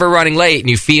if you're ever running late and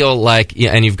you feel like,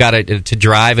 and you've got to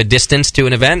drive a distance to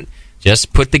an event,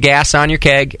 just put the gas on your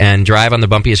keg and drive on the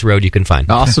bumpiest road you can find.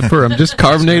 Ossifer, I'm just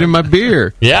carbonating my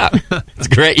beer. Yeah, it's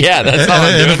great. Yeah, that's all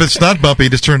I'm doing. And if it's not bumpy,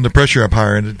 just turn the pressure up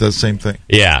higher, and it does the same thing.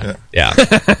 Yeah.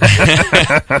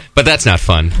 But that's not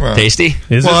fun. Well, Tasty?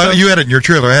 Well, you had it in your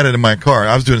trailer. I had it in my car.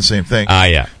 I was doing the same thing.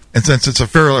 Yeah. And since it's a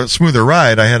fairly smoother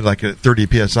ride, I had like a 30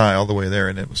 PSI all the way there,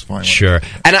 and it was fine. Sure.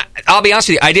 And I'll be honest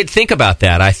with you, I did think about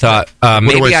that. I thought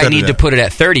maybe I need to put it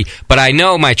at 30, but I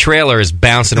know my trailer is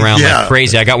bouncing around like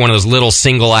crazy. I got one of those little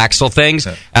single axle things,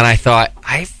 and I thought,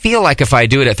 I feel like if I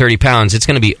do it at 30 pounds, it's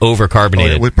going to be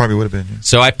over-carbonated. It probably would have been. Yeah.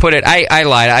 So I put it, I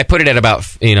lied, I put it at about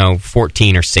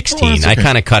 14 or 16. Okay. I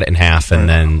kind of cut it in half, and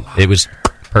then it was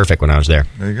perfect when I was there.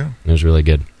 There you go. It was really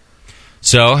good.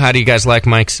 So how do you guys like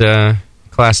Mike's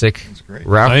classic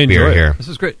Rauch I beer enjoy it. here? This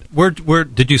is great. Where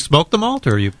did you smoke the malt,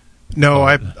 or you? No,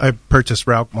 I purchased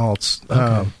Rauch malts.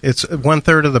 Okay. It's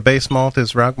 1/3 of the base malt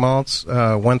is Rauch malts,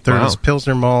 1/3 is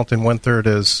Pilsner malt, and 1/3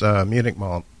 is Munich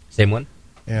malt. Same one.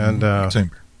 And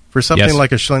same. For something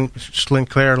like a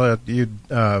Schlinkler,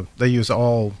 they use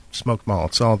all smoked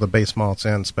malts, all the base malts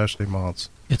and specialty malts.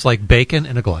 It's like bacon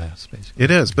in a glass, basically. It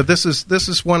is, but this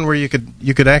is one where you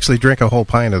could actually drink a whole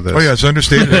pint of this. Oh yeah, it's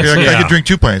understated. I could drink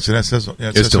 2 pints, and that says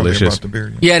it's delicious. About the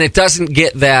beer. Yeah, and it doesn't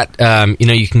get that.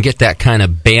 You can get that kind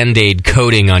of Band-Aid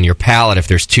coating on your palate if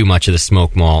there's too much of the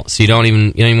smoked malt, so you don't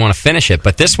even want to finish it.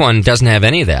 But this one doesn't have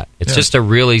any of that. It's just a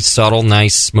really subtle,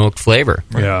 nice smoked flavor.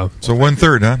 Right. Yeah. So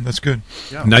 1/3, huh? That's good.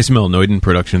 Yeah. Nice Melanoidin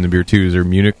production in the beer too. Is there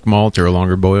Munich malt or a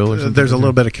longer boil or something? There's a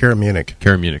little bit of Cara Munich.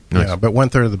 Cara Munich. Nice. Yeah, but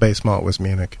 1/3 of the base malt was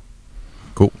Munich.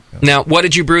 Cool. Now, what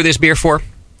did you brew this beer for?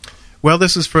 Well,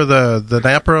 this is for the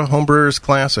Napa Homebrewers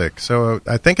Classic. So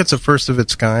I think it's a first of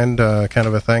its kind kind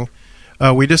of a thing.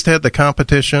 We just had the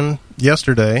competition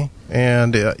yesterday,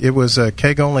 and it was a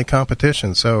keg-only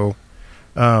competition. So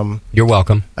you're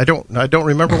welcome. I don't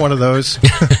remember one of those.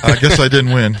 I guess I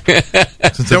didn't win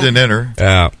since I didn't enter.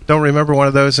 Don't remember one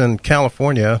of those in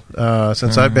California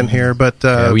since I've been here. But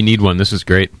we need one. This is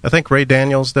great. I think Ray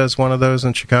Daniels does one of those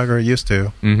in Chicago. He used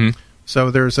to. Mm-hmm. So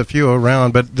there's a few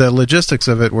around, but the logistics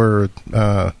of it were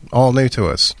all new to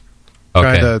us. Okay.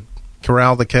 Trying to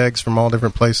corral the kegs from all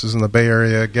different places in the Bay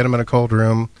Area, get them in a cold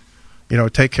room,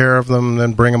 take care of them,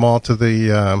 then bring them all to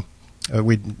the.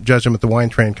 We judge them at the Wine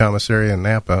Train Commissary in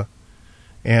Napa,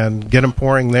 and get them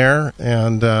pouring there,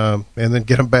 and then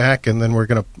get them back, and then we're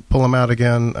going to pull them out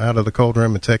again out of the cold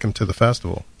room and take them to the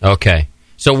festival. Okay.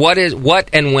 So what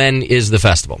and when is the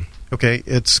festival? Okay,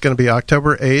 it's going to be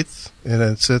October 8th, and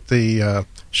it's at the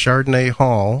Chardonnay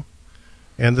Hall,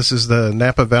 and this is the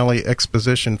Napa Valley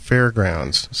Exposition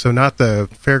Fairgrounds. So not the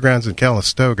fairgrounds in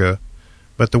Calistoga,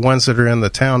 but the ones that are in the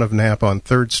town of Napa on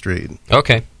 3rd Street.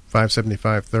 Okay.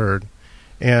 575 3rd.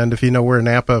 And if you know where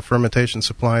Napa Fermentation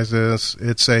Supplies is,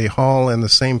 it's a hall in the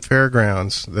same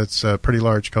fairgrounds that's pretty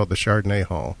large called the Chardonnay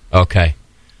Hall. Okay.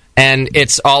 And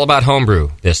it's all about homebrew,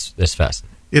 this fest.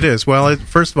 It is. Well,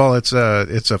 first of all, it's a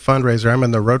fundraiser. I'm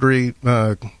in the Rotary,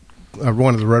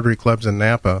 one of the Rotary clubs in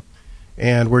Napa,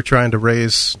 and we're trying to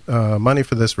raise money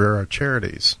for this for our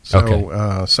charities.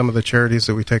 So some of the charities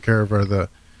that we take care of are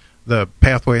the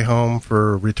Pathway Home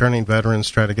for returning veterans,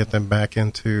 try to get them back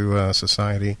into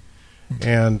society,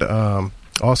 and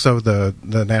also the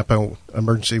Napa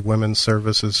Emergency Women's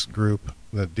Services Group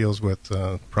that deals with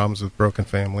problems with broken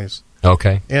families.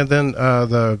 Okay. And then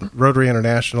the Rotary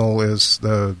International is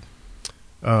the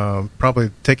probably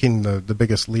taking the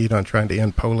biggest lead on trying to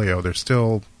end polio. There's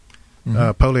still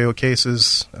polio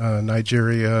cases,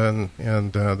 Nigeria,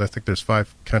 and I think there's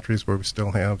 5 countries where we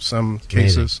still have some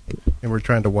cases, and we're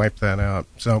trying to wipe that out.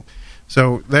 So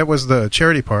that was the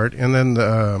charity part, and then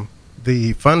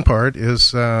the fun part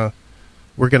is we're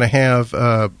going to have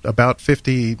about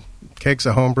 50 kegs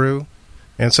of homebrew.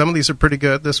 And some of these are pretty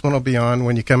good. This one will be on.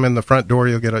 When you come in the front door,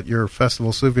 you'll get your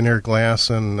festival souvenir glass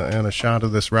and a shot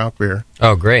of this Rauch beer.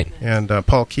 Oh, great. And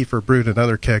Paul Kiefer brewed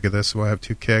another keg of this, so I have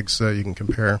 2 kegs you can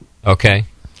compare. Okay.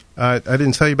 I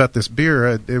didn't tell you about this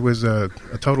beer. It was a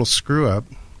total screw-up,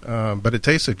 but it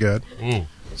tasted good.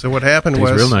 So what happened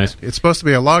was real nice. It's supposed to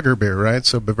be a lager beer, right?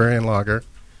 So Bavarian lager.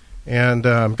 And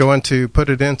I'm going to put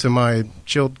it into my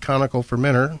chilled conical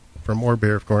fermenter for more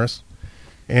beer, of course.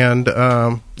 And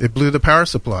it blew the power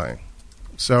supply.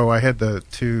 So I had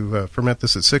to ferment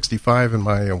this at 65 in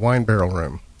my wine barrel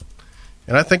room.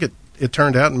 And I think it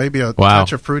turned out maybe a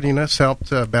touch of fruitiness helped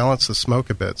balance the smoke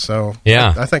a bit. So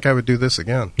yeah. I think I would do this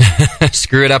again.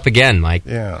 Screw it up again, Mike.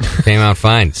 Yeah. Came out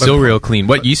fine. Still real clean.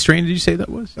 What yeast strain did you say that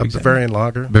was? A Bavarian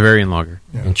lager. Bavarian lager.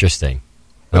 Yeah. Interesting.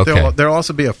 But Okay. there'll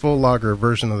also be a full lager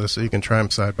version of this, so you can try them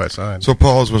side by side. So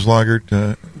Paul's was lagered.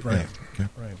 Right. Okay.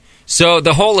 Right. So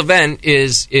the whole event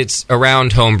it's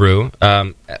around homebrew.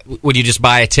 Would you just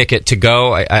buy a ticket to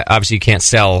go? Obviously, you can't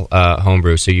sell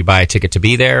homebrew, so you buy a ticket to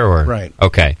be there, or Right.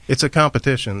 Okay. It's a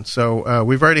competition. So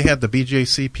we've already had the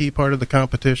BJCP part of the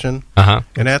competition. Uh-huh.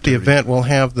 And at the event, we'll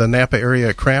have the Napa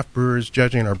area craft brewers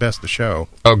judging our best of show.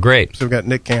 Oh, great. So we've got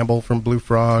Nick Campbell from Blue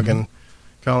Frog and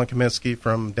Colin Kaminsky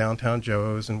from Downtown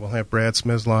Joe's, and we'll have Brad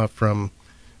Smysloff from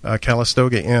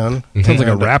Calistoga Inn. Sounds like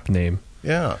a And, rap name.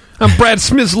 Yeah. I'm Brad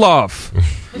Smysloff.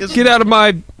 Get out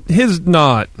of his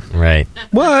knot. Right.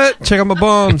 What? Check out my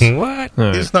bums. What? All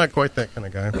right. He's not quite that kind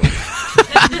of guy.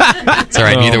 It's all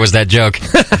right. Neither was that joke.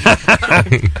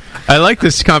 I like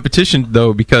this competition,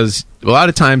 though, because a lot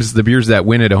of times the beers that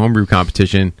win at a homebrew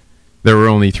competition, there were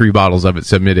only 3 bottles of it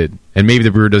submitted, and maybe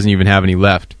the brewer doesn't even have any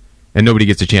left, and nobody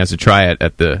gets a chance to try it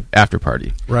at the after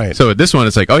party. Right. So at this one,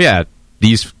 it's like, oh yeah,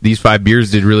 these 5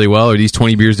 beers did really well, or these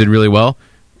 20 beers did really well,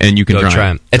 and you can Go try try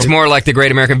them. them. It's more like the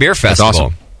Great American Beer Festival.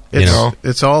 awesome.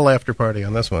 It's all after party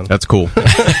on this one. That's cool.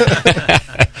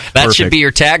 That should be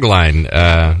your tagline,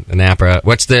 Napa.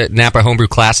 What's the Napa Homebrew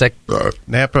Classic?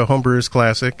 Napa Homebrewers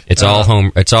Classic. It's all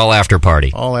home. It's all after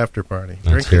party. All after party.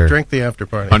 That's fair. Drink the after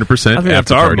party. 100% I think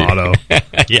that's our motto.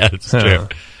 Yeah, that's true.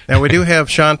 Now, we do have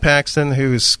Sean Paxton,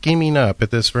 who's scheming up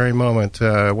at this very moment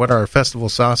what our festival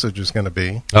sausage is going to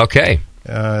be. Okay.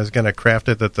 He's going to craft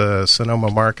it at the Sonoma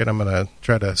Market. I'm going to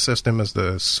try to assist him as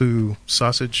the Sioux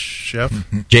sausage chef.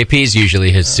 JP's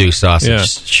usually his Sioux sausage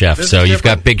chef, This so is you've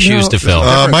got big shoes to fill.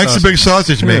 Mike's a big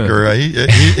sausage maker.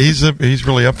 He's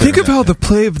really up there. Think of how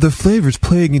the flavors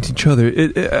play against each other.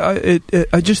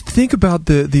 I just think about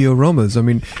the aromas. I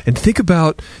mean, and think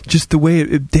about just the way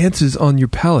it dances on your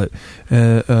palate.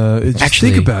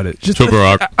 Think about it. Just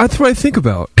that's what I think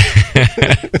about.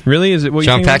 Really? Is it what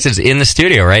Sean Paxton's in the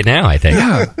studio right now, I think.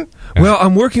 Yeah. Well,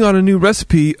 I'm working on a new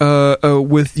recipe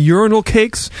with urinal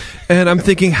cakes, and I'm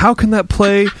thinking, how can that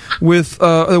play with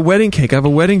a wedding cake? I have a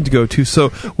wedding to go to, so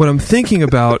what I'm thinking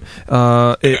about,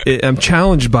 I'm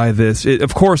challenged by this.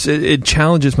 Of course, it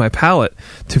challenges my palate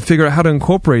to figure out how to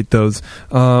incorporate those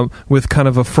with kind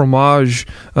of a fromage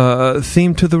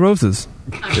theme to the roses.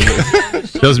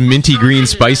 Those minty green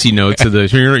spicy notes of the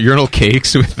urinal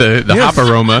cakes with the hop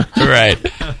aroma. Right.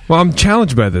 Well, I'm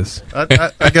challenged by this. I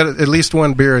got at least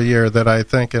one beer a year that I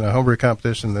think in a homebrew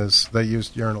competition they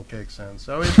used urinal cakes in.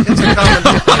 So it's a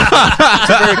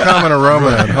very common aroma.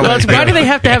 in homebrew Why do they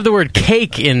have to have the word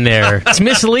cake in there? It's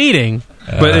misleading.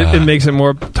 But it makes it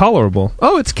more tolerable.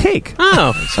 Oh, it's cake.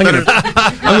 Oh, I'm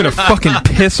gonna fucking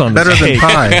piss on this Better than cake.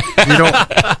 pie.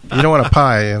 You don't want a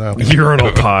pie,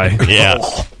 Urinal pie. Yeah.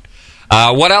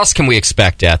 What else can we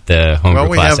expect at the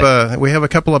Homebrew Classic? We have a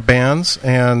couple of bands,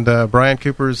 and Brian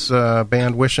Cooper's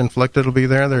band Wish Inflicted will be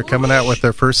there. They're coming out with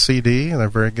their first CD, and they're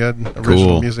a very good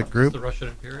original music group. The Russian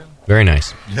Imperial? Very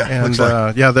nice. Yeah, And looks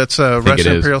like. that's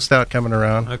Russian Imperial Stout coming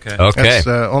around. Okay. It's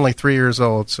only 3 years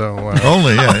old, so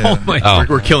Only, yeah. Oh my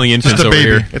we're killing infants Just a over baby.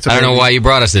 here. It's a I don't know baby. why you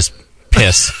brought us this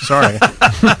piss. Sorry.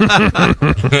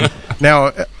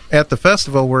 Now, at the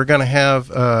festival, we're going to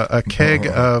have a keg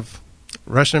of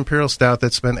Russian Imperial Stout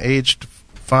that's been aged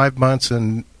 5 months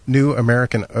in new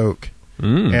American oak.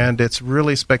 And it's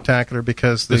really spectacular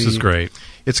because This is great.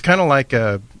 It's kind of like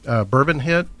a bourbon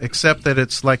hit, except that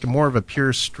it's like more of a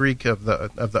pure streak of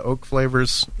the oak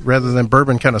flavors, rather than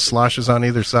bourbon kind of sloshes on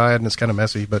either side and it's kind of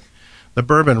messy. But the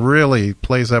bourbon really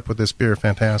plays up with this beer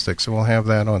fantastic, so we'll have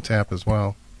that on tap as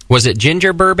well. Was it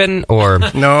ginger bourbon or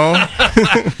No.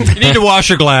 You need to wash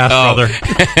your glass,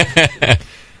 brother.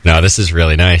 No, this is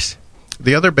really nice.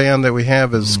 The other band that we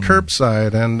have is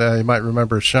Curbside, and you might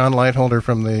remember Sean Lightholder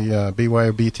from the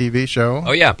BYOB TV show.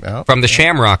 Oh, yeah, from the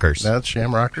Shamrockers. That's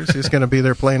Shamrockers. He's going to be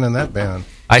there playing in that band.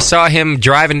 I saw him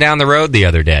driving down the road the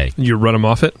other day. You run him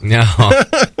off it? No.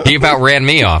 He about ran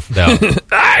me off, though.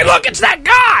 Hey, look, it's that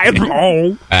guy!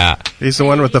 Oh. He's the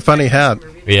one with the funny hat.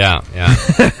 Yeah.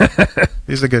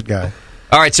 He's a good guy.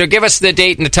 All right, so give us the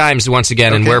date and the times once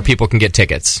again and where people can get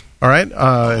tickets. All right,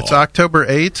 it's October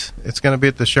 8th. It's going to be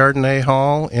at the Chardonnay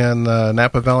Hall in the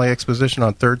Napa Valley Exposition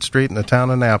on 3rd Street in the town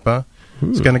of Napa.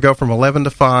 It's going to go from 11 to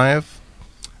 5.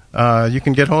 You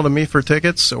can get hold of me for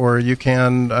tickets, or you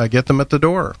can get them at the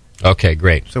door. Okay,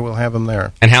 great. So we'll have them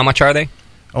there. And how much are they?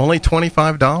 Only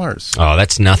 $25. Oh,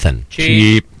 that's nothing.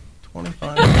 Cheap.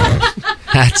 $25.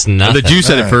 That's nothing. The Jew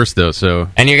said it first, though. So,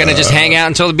 and you're going to just hang out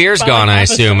until the beer's gone, I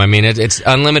assume. I mean, it's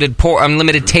unlimited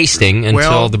tasting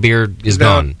until the beer is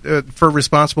gone. For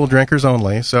responsible drinkers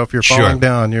only. So if you're Sure. falling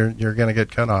down, you're going to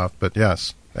get cut off. But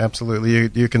yes, absolutely,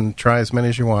 you can try as many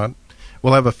as you want.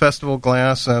 We'll have a festival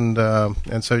glass, and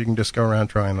so you can just go around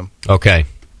trying them. Okay.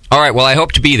 All right. Well, I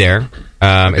hope to be there.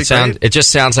 It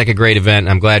just sounds like a great event.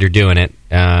 I'm glad you're doing it.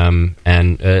 And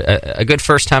a good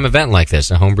first time event like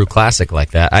this, a homebrew classic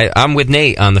like that. I'm with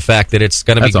Nate on the fact that it's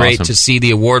going to be great to see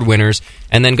the award winners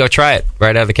and then go try it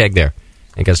right out of the keg there.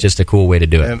 I think that's just a cool way to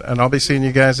do it. And I'll be seeing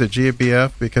you guys at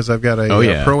GBF because I've got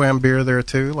a Pro-Am beer there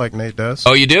too, like Nate does.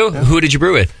 Oh, you do? Yeah. Who did you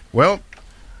brew with? Well,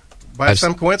 by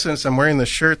some coincidence, I'm wearing the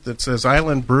shirt that says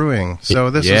Island Brewing. So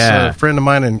this is a friend of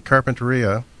mine in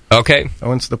Carpinteria. Okay.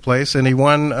 Owns the place, and he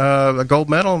won a gold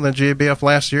medal in the GABF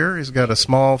last year. He's got a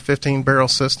small 15-barrel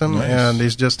system, and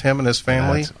he's just him and his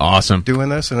family doing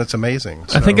this, and it's amazing.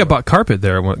 So. I think I bought carpet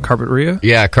there. Carpinteria?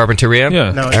 Yeah, Carpinteria?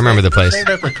 Yeah. No, I remember the place.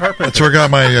 That's where I got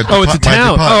my it's a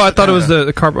town. Oh, I thought it was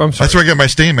the carpet. I'm sorry. That's where I got my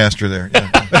Stainmaster there. Yeah.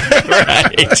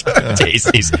 Right.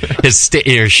 Tasties.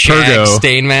 Your shag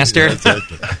Stainmaster.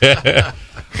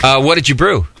 What did you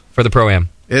brew for the Pro-Am?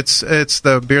 It's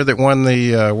the beer that won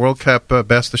the World Cup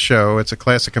Best of Show. It's a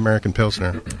classic American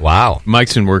Pilsner. Wow.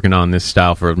 Mike's been working on this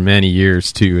style for many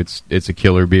years, too. It's a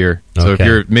killer beer. So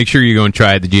make sure you go and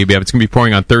try it at the GBF. It's going to be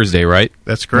pouring on Thursday, right?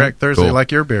 That's correct. Thursday, cool.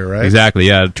 like your beer, right? Exactly,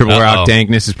 yeah. Triple Rock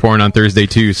Dankness is pouring on Thursday,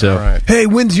 too. So, right. Hey,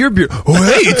 when's your beer? Oh,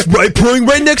 hey, it's pouring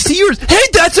right next to yours. Hey,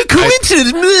 that's a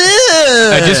coincidence.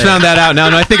 I just found that out now.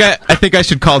 No, I think I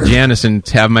should call Janice and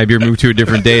have my beer moved to a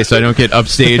different day so I don't get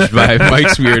upstaged by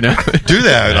Mike's beer now. Do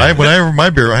that. Whenever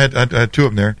my beer, I had two of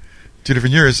them there. 2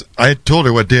 different years. I told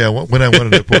her what day when I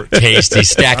wanted it poured. Tasty,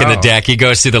 stacking the deck. He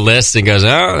goes through the list and goes,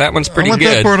 "Oh, that one's pretty I want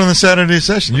good." that poured on the Saturday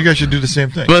session. You guys should do the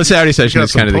same thing. Well, the Saturday session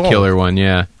is kind of the killer one,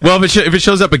 yeah. Well, if it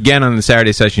shows up again on the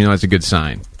Saturday session, you know it's a good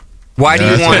sign. Why do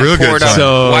you want it poured on?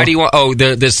 So, why do you want? Oh,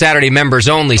 the Saturday members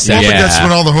only session. Well, but that's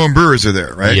when all the home brewers are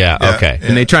there, right? Yeah. Okay.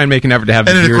 And they try and make an effort to have.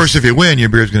 And then, of course, if you win, your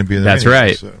beer's going to be there. That's anyway,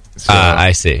 right. So.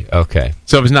 I see. Okay.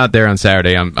 So if it's not there on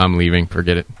Saturday, I'm leaving.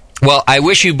 Forget it. Well, I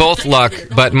wish you both luck,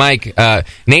 but Mike,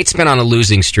 Nate's been on a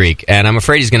losing streak, and I'm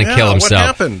afraid he's going to kill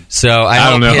himself. What happened? So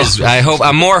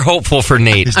I'm more hopeful for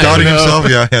Nate. He's doubting himself.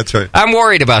 Yeah, that's right. I'm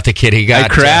worried about the kid. I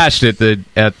crashed at the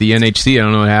NHC. I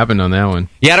don't know what happened on that one.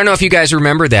 Yeah, I don't know if you guys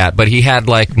remember that, but he had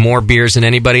like more beers than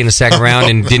anybody in the second round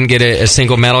and didn't get a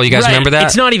single medal. You guys remember that?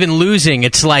 It's not even losing.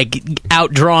 It's like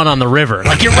outdrawn on the river.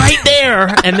 Like you're right there,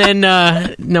 and then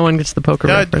no one gets the poker.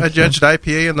 Yeah, reference. I judged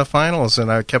IPA in the finals,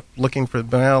 and I kept looking for.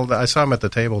 Well, I saw him at the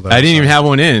table. Though, I didn't even have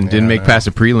one in. Didn't make past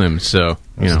the prelims. So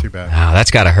that's too bad. Wow,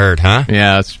 that's got to hurt, huh?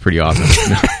 Yeah, that's pretty awesome.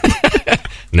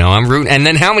 No, I'm rooting. And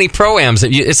then how many Pro-Ams?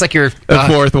 It's like your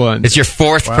fourth one. It's your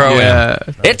fourth Pro-Am. Yeah.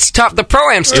 It's tough. The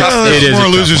Pro-Am's tough. It is more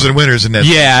losers than winners in that.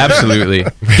 Yeah, absolutely.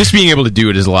 Just being able to do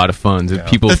it is a lot of fun.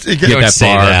 People get that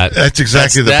bar. That's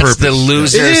exactly the purpose. That's the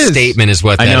loser statement is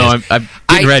what that is. I know. I'm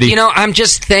getting ready. You know, I'm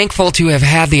just thankful to have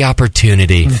had the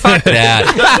opportunity. Fuck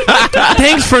that.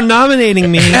 Thanks for nominating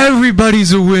me.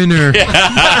 Everybody's a winner.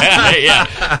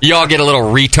 Yeah. You all get a little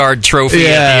retard trophy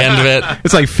at the end of it.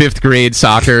 It's like 5th grade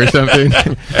soccer or something.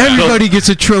 Everybody gets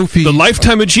a trophy. The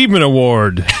Lifetime Achievement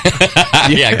Award.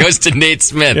 Yeah, it goes to Nate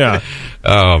Smith. Yeah.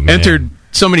 Oh, man. Entered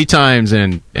so many times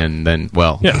and then,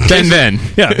 well, then.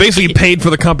 Yeah, basically paid for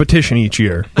the competition each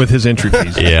year with his entry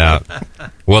fees. Yeah.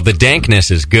 Well, the dankness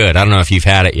is good. I don't know if you've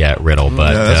had it yet, Riddle,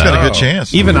 but... Yeah, that's got a good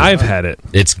chance. Even I've had it.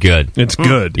 It's good. It's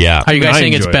good. Yeah. Are you guys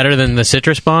saying it's better than the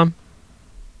Citrus Bomb?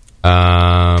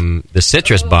 The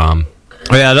Citrus Bomb.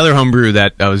 Oh, yeah, another homebrew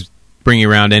that I was bringing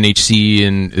around NHC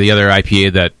and the other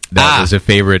IPA that was a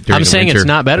favorite during I'm saying the winter. it's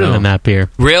not better than that beer.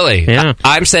 Really? Yeah.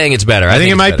 I'm saying it's better. I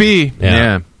think it might be.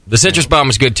 Yeah. The Citrus Bomb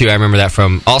was good, too. I remember that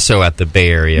from also at the Bay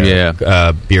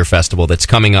Area Beer Festival that's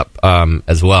coming up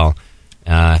as well.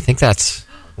 I think that's...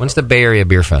 When's the Bay Area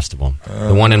Beer Festival?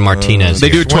 The one in Martinez. They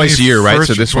do it twice a year, right?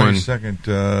 So this one,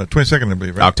 22nd, I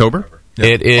believe. Right? October. Yeah.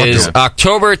 It is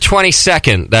October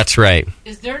 22nd. That's right.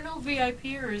 Is there no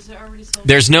VIP or is it already sold?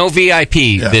 There's no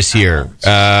VIP this year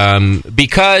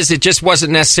because it just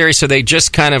wasn't necessary. So they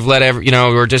just kind of let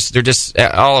they're just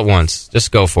all at once.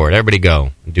 Just go for it. Everybody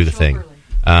go and do the thing.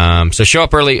 So show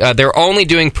up early. They're only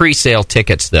doing pre-sale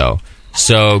tickets though.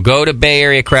 So go to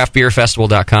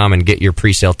BayAreaCraftBeerFestival.com and get your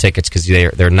pre-sale tickets because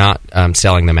they're not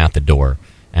selling them at the door.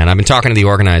 And I've been talking to the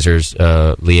organizers,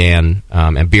 Leanne,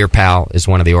 and Beer Pal is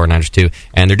one of the organizers too.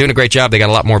 And they're doing a great job. They got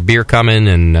a lot more beer coming,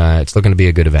 and it's looking to be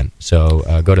a good event.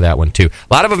 So go to that one too.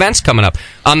 A lot of events coming up.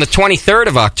 On the 23rd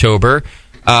of October,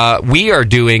 we are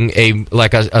doing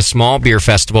a small beer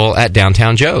festival at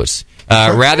Downtown Joe's.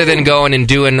 Rather than going and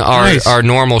doing our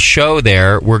normal show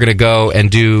there, we're going to go and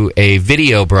do a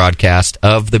video broadcast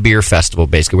of the beer festival,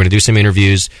 basically. We're going to do some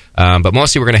interviews, but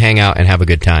mostly we're going to hang out and have a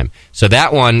good time. So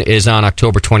that one is on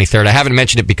October 23rd. I haven't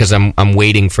mentioned it because I'm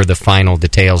waiting for the final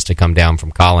details to come down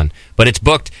from Colin. But it's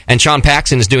booked, and Sean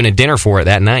Paxson is doing a dinner for it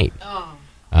that night.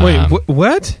 Wait,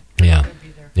 what? Yeah.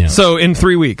 So in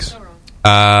 3 weeks.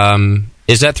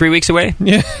 Is that 3 weeks away?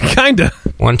 Yeah, kind of.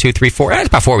 1, 2, 3, 4. It's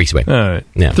about 4 weeks away. All right.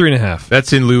 Yeah. 3.5.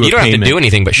 That's in lieu of You don't have to payment. do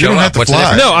anything but show up. What's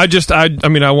next? No, I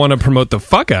want to promote the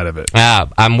fuck out of it.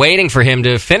 I'm waiting for him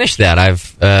to finish that.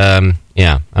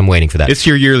 I'm waiting for that. It's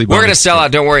your yearly bonus. We're going to sell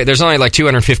out. Don't worry. There's only like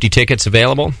 250 tickets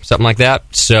available, something like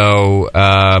that. So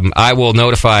I will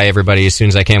notify everybody as soon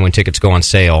as I can when tickets go on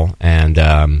sale. And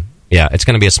it's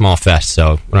going to be a small fest,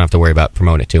 so we don't have to worry about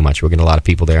promoting it too much. We're getting a lot of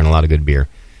people there and a lot of good beer.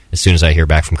 As soon as I hear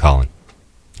back from Colin,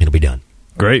 it'll be done.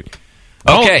 Great.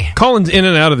 Okay. Colin's in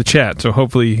and out of the chat, so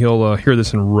hopefully he'll hear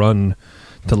this and run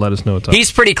to let us know it's up.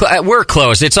 He's pretty close. We're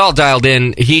close. It's all dialed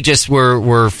in.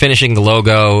 We're finishing the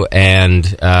logo, and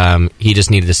he just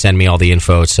needed to send me all the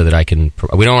info so that I can.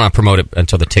 We don't want to promote it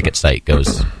until the ticket site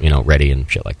goes, ready and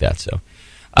shit like that. So,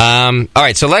 all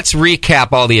right. So let's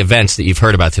recap all the events that you've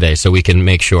heard about today, so we can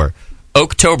make sure.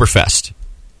 Oktoberfest.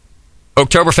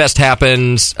 Oktoberfest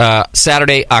happens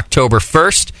Saturday, October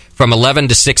 1st, from 11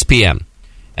 to 6 p.m.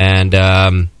 And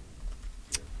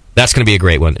that's going to be a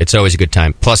great one. It's always a good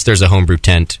time. Plus, there's a homebrew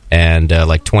tent and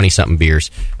like 20-something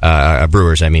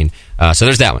brewers, I mean. So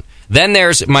there's that one. Then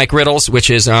there's Mike Riddle's, which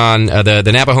is on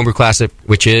the Napa Homebrew Classic,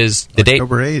 which is the date?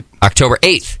 October 8th. October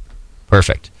 8th.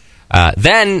 Perfect.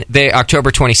 Then the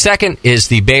October 22nd is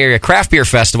the Bay Area Craft Beer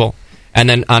Festival. And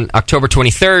then on October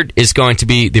 23rd is going to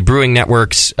be the Brewing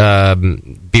Network's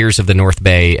Beers of the North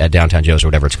Bay at Downtown Joe's, or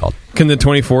whatever it's called. Can the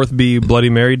 24th be Bloody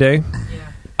Mary Day?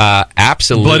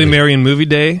 Absolutely. Bloody Mary and Movie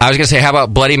Day? I was going to say, how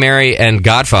about Bloody Mary and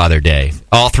Godfather Day?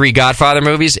 All 3 Godfather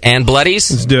movies and Bloodies?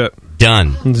 Let's do it.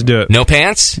 Done. Let's do it. No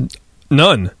pants?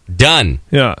 None. Done.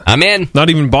 Yeah. I'm in. Not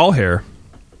even ball hair.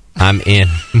 I'm in.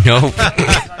 No.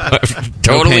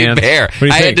 Totally No bare.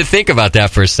 I had to think about that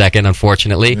for a second,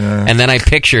 unfortunately. Yeah. And then I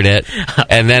pictured it.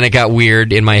 And then it got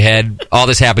weird in my head. All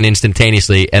this happened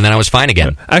instantaneously. And then I was fine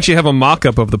again. I actually have a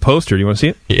mock-up of the poster. Do you want to see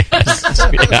it? Yes.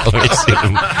 Yeah, let me see.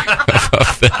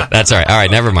 That's all right. All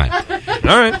right, never mind.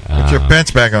 All right. Put your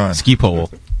pants back on. Ski pole.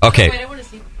 Okay. Wait, I want to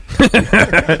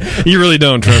see. You really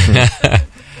don't, trust me.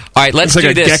 All right, let's do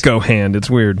this. It's like a gecko hand. It's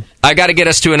weird. I got to get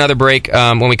us to another break.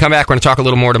 When we come back, we're going to talk a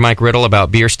little more to Mike Riddle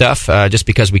about beer stuff, just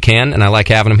because we can, and I like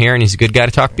having him here, and he's a good guy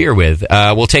to talk beer with.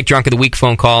 We'll take Drunk of the Week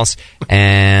phone calls,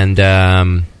 and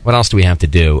what else do we have to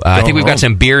do? I think we've got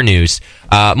some beer news.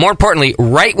 More importantly,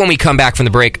 right when we come back from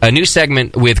the break, a new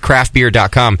segment with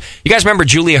craftbeer.com. You guys remember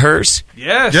Julia Hers?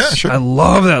 Yes. Yeah, sure. I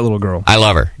love that little girl. I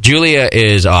love her. Julia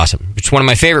is awesome. She's one of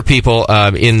my favorite people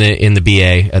in the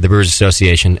BA, the Brewers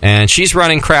Association, and she's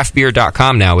running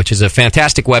craftbeer.com now, which is a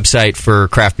fantastic website for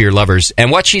craft beer lovers.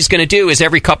 And what she's going to do is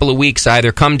every couple of weeks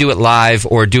either come do it live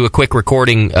or do a quick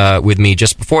recording with me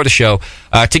just before the show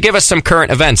to give us some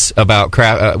current events about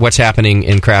what's happening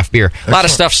in craft beer. A lot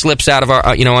of stuff slips out of our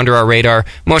under our radar,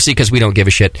 mostly because we don't give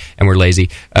a shit and we're lazy.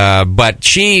 But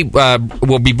she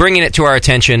will be bringing it to our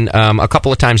attention a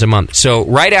couple of times a month. So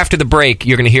right after the break,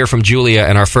 you're going to hear from Julia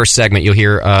in our first segment. You'll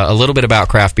hear a little bit about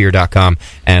craftbeer.com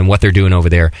and what they're doing over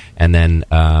there, and then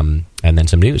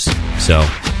some news. So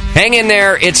hang in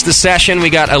there. It's the session. We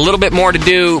got a little bit more to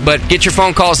do, but get your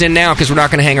phone calls in now because we're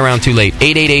not going to hang around too late.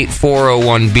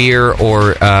 888-401-BEER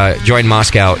or join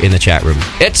Moscow in the chat room.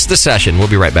 It's the session. We'll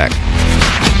be right back.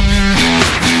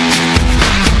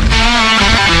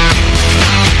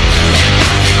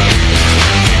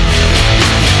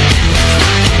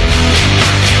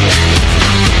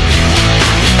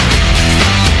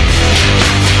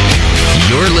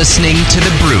 You're listening to the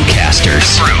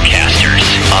Brewcasters.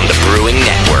 On the Brewing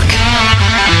Network.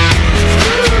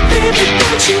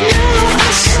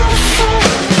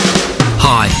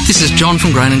 This is John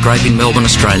from Grain and Grape in Melbourne,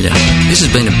 Australia. This has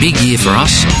been a big year for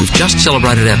us. We've just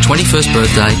celebrated our 21st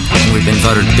birthday and we've been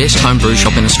voted best home brew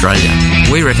shop in Australia.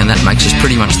 We reckon that makes us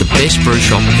pretty much the best brew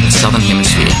shop in the Southern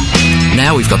Hemisphere.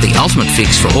 Now we've got the ultimate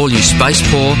fix for all you space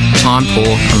poor, time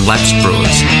poor and lapsed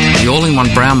brewers. The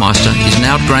all-in-one Brewmeister is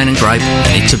now at Grain and Grape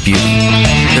and it's a beauty.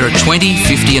 There are 20,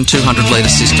 50 and 200 litre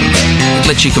systems. It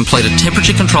lets you complete a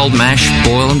temperature-controlled mash,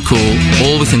 boil and cool,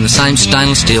 all within the same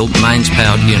stainless steel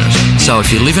mains-powered unit. So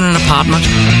if you live in an apartment,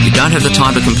 you don't have the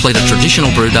time to complete a traditional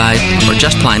brew day, or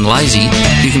just plain lazy,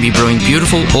 you can be brewing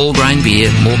beautiful all-grain beer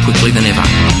more quickly than ever.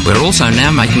 We're also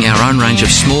now making our own range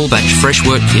of small-batch fresh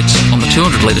wort kits on the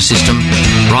 200-litre system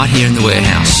right here in the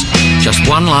warehouse. Just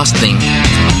one last thing.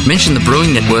 Mention the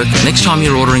Brewing Network next time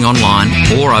you're ordering online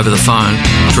or over the phone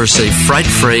to receive freight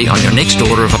free on your next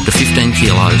order of up to 15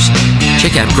 kilos.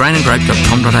 Check out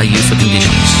grainandgrape.com.au for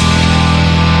conditions.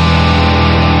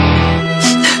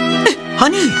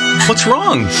 Honey, what's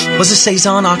wrong? Was the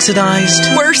Saison oxidized?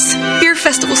 Worse. Beer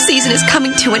festival season is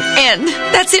coming to an end.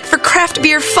 That's it for craft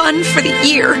beer fun for the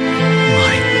year.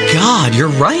 My God, you're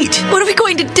right. What are we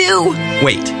going to do?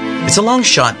 Wait, it's a long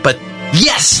shot, but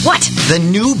yes! What? The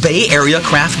new Bay Area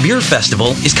Craft Beer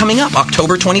Festival is coming up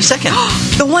October 22nd.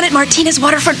 The one at Martinez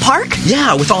Waterfront Park?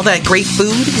 Yeah, with all that great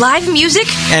food, live music,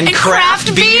 and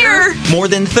craft beer. More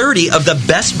than 30 of the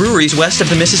best breweries west of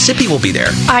the Mississippi will be there.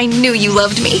 I knew you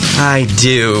loved me. I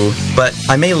do, but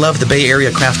I may love the Bay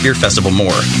Area Craft Beer Festival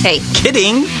more. Hey.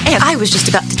 Kidding. And I was just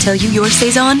about to tell you your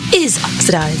Saison is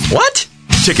oxidized. What?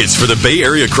 Tickets for the Bay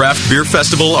Area Craft Beer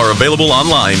Festival are available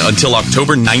online until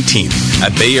October 19th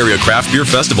at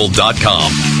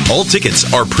BayAreaCraftBeerFestival.com. All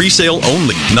tickets are pre-sale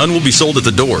only. None will be sold at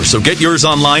the door, so get yours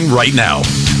online right now.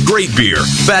 Great beer,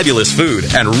 fabulous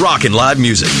food, and rockin' live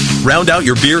music. Round out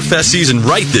your beer fest season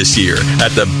right this year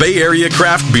at the Bay Area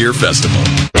Craft Beer Festival.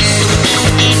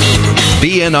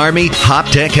 BN Army,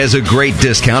 HopTech has a great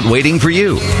discount waiting for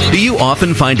you. Do you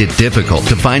often find it difficult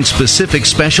to find specific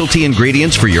specialty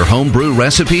ingredients for your homebrew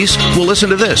recipes? Well,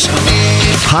 listen to this.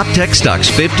 HopTech stocks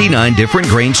 59 different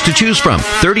grains to choose from,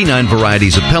 39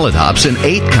 varieties of pellet hops, and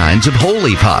 8 kinds of whole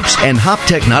leaf hops. And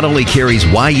HopTech not only carries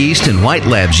Y yeast and White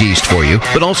Labs yeast for you,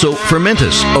 but also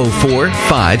Fermentus, 04,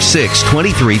 5, 6,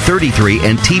 23, 33,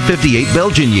 and T58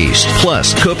 Belgian yeast,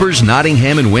 plus Cooper's,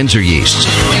 Nottingham, and Windsor yeasts.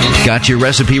 Got your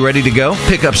recipe ready to go?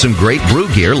 Pick up some great brew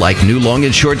gear like new long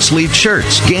and short sleeved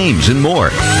shirts, games, and more.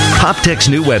 HopTech's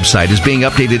new website is being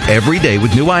updated every day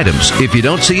with new items. If you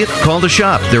don't see it, call the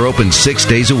shop. They're open 6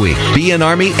 days a week. BN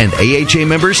Army and AHA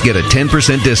members get a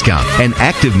 10% discount, and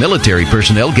active military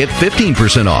personnel get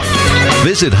 15% off.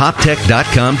 Visit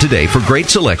HopTech.com today for great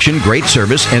selection, great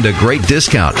service, and a great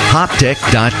discount.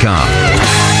 HopTech.com.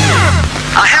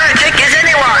 A heretic is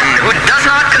anyone who does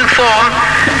not conform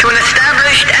to an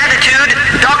established attitude,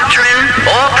 doctrine,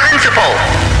 or principle.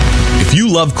 If you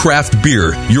love craft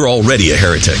beer, you're already a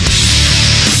heretic.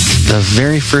 The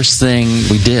very first thing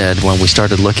we did when we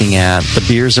started looking at the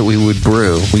beers that we would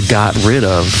brew, we got rid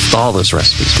of all those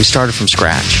recipes. We started from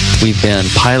scratch. We've been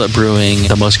pilot brewing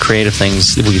the most creative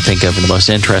things that we think of and the most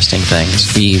interesting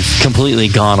things. We've completely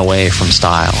gone away from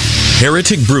style.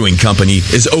 Heretic Brewing Company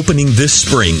is opening this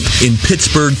spring in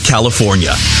Pittsburgh,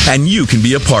 California, and you can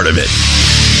be a part of it.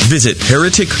 Visit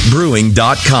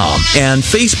hereticbrewing.com and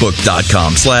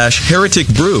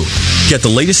facebook.com/hereticbrew. Get the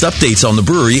latest updates on the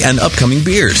brewery and upcoming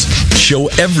beers. Show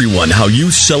everyone how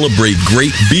you celebrate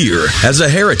great beer as a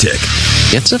heretic.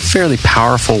 It's a fairly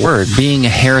powerful word. Being a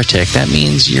heretic, that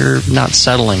means you're not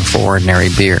settling for ordinary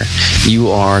beer.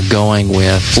 You are going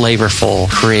with flavorful,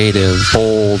 creative,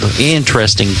 bold,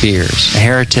 interesting beers. A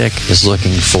heretic is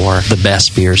looking for the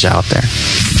best beers out there.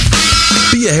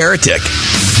 Be a heretic.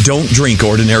 Don't drink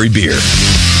ordinary beer.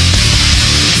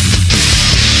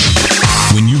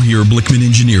 When you hear Blickman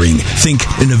Engineering, think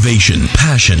innovation,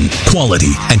 passion,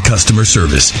 quality, and customer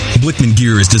service. Blickman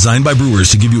gear is designed by brewers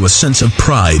to give you a sense of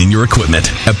pride in your equipment.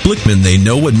 At Blickman, they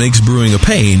know what makes brewing a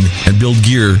pain and build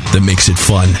gear that makes it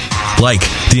fun. Like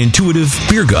the intuitive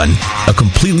beer gun, a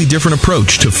completely different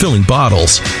approach to filling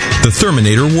bottles. The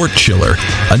Therminator Wort Chiller,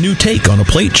 a new take on a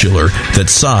plate chiller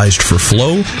that's sized for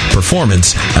flow,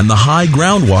 performance, and the high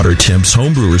groundwater temps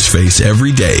homebrewers face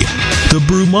every day. The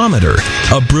Brewmometer,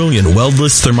 a brilliant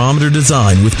weldless thermometer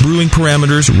design with brewing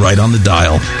parameters right on the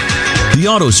dial. The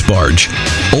Autosparge,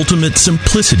 ultimate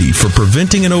simplicity for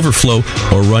preventing an overflow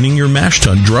or running your mash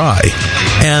tun dry.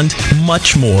 And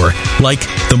much more, like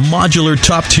the modular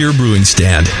top-tier brewing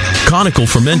stand, conical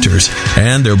fermenters,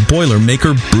 and their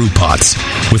Boilermaker brew pots.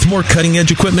 With more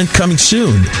cutting-edge equipment coming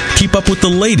soon, keep up with the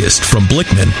latest from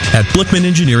Blickman at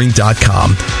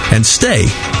blickmanengineering.com and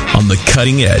stay on the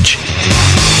cutting edge.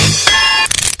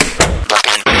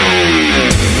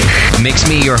 mix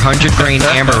me your 100-grain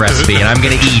amber recipe, and I'm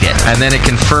going to eat it. And then it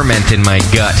can ferment in my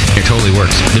gut. It totally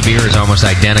works. The beer is almost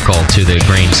identical to the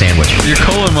grain sandwich. Your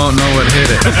colon won't know what hit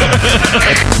it.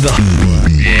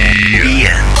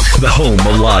 The home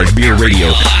of live beer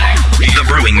radio.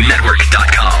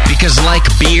 TheBrewingNetwork.com. Because like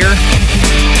beer,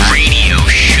 radio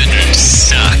shouldn't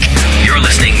suck. You're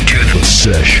listening to The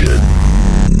Session.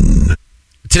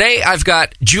 Today, I've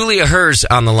got Julia Herz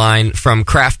on the line from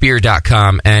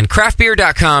craftbeer.com. And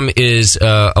craftbeer.com is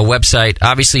a website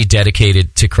obviously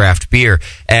dedicated to craft beer.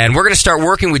 And we're going to start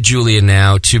working with Julia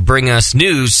now to bring us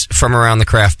news from around the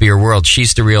craft beer world.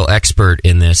 She's the real expert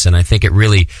in this, and I think it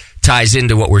really ties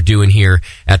into what we're doing here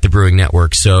at the Brewing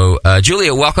Network. So,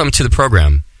 Julia, welcome to the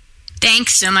program.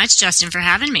 Thanks so much, Justin, for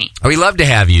having me. We love to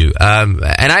have you. And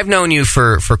I've known you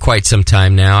for quite some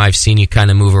time now. I've seen you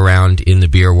kind of move around in the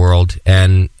beer world.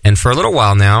 And for a little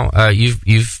while now,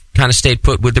 you've kind of stayed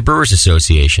put with the Brewers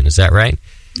Association. Is that right?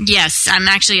 Yes, I'm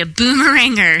actually a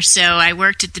boomeranger. So I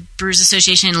worked at the Brewers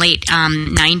Association in late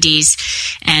 90s,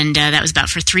 and that was about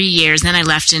for 3 years. Then I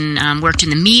left and worked in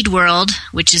the mead world,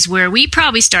 which is where we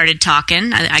probably started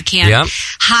talking. I can't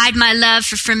hide my love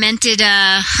for fermented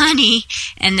honey.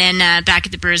 And then back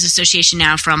at the Brewers Association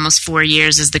now for almost 4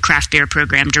 years as the craft beer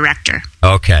program director.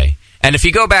 Okay. And if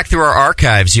you go back through our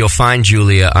archives, you'll find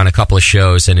Julia on a couple of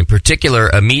shows, and in particular,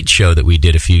 a mead show that we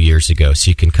did a few years ago, so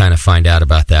you can kind of find out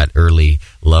about that early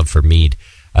love for mead.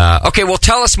 Okay, well,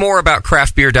 tell us more about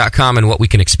craftbeer.com and what we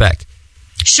can expect.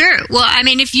 Sure. Well, I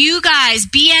mean, if you guys,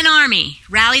 BN Army,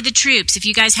 rally the troops. If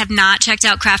you guys have not checked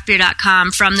out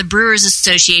craftbeer.com from the Brewers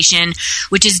Association,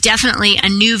 which is definitely a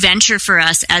new venture for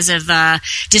us as of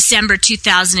December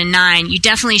 2009, you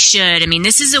definitely should. I mean,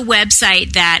 this is a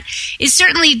website that is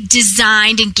certainly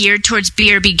designed and geared towards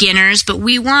beer beginners, but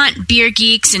we want beer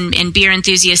geeks and beer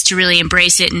enthusiasts to really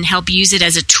embrace it and help use it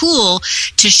as a tool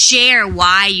to share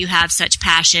why you have such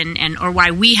passion or why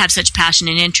we have such passion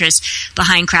and interest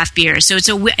behind craft beer. So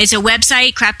it's a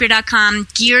website, craftbeer.com,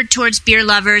 geared towards beer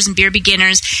lovers and beer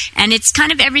beginners, and it's kind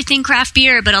of everything craft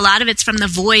beer, but a lot of it's from the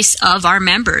voice of our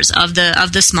members of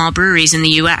the small breweries in the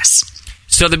U.S.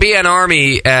 So the BN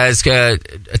Army, as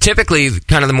typically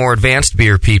kind of the more advanced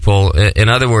beer people, in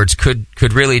other words,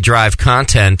 could really drive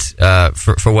content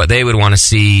for what they would want to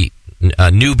see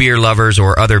new beer lovers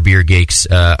or other beer geeks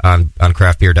on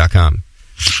craftbeer.com.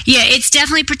 Yeah, it's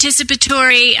definitely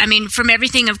participatory. I mean, from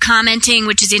everything of commenting,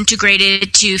 which is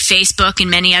integrated to Facebook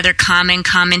and many other common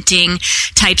commenting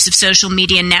types of social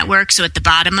media networks. So at the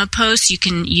bottom of posts, you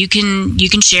can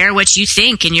share what you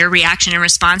think and your reaction and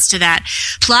response to that.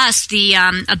 Plus, the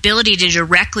ability to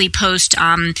directly post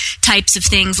types of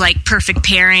things like perfect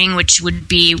pairing, which would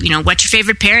be, what's your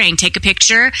favorite pairing? Take a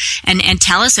picture and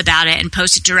tell us about it and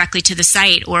post it directly to the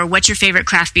site. Or what's your favorite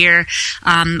craft beer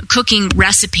cooking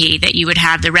recipe that you would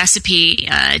have? The recipe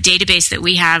database that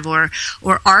we have or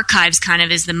archives kind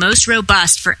of is the most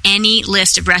robust for any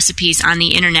list of recipes on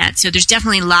the internet. So there's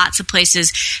definitely lots of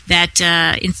places that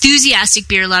enthusiastic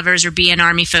beer lovers or BN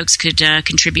Army folks could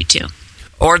contribute to.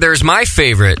 Or there's my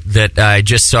favorite that I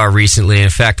just saw recently. In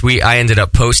fact, I ended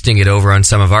up posting it over on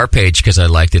some of our page because I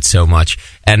liked it so much.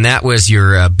 And that was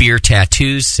your beer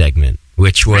tattoos segment,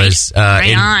 which was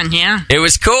it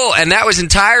was cool, and that was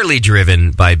entirely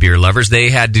driven by beer lovers. They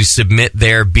had to submit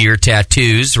their beer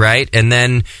tattoos, right? And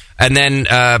then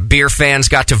beer fans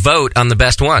got to vote on the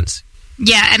best ones.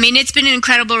 Yeah, I mean, it's been an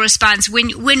incredible response. When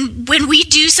we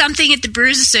do something at the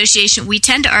Brewers Association, we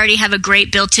tend to already have a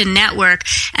great built-in network,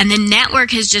 and the network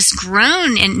has just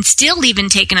grown and still even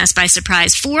taken us by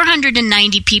surprise.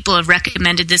 490 people have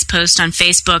recommended this post on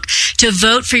Facebook to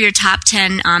vote for your top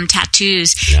 10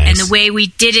 tattoos. Nice. And the way we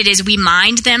did it is we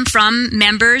mined them from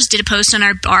members, did a post on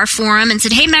our forum, and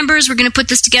said, hey, members, we're going to put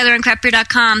this together on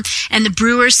craftbeer.com, and the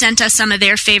Brewers sent us some of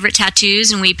their favorite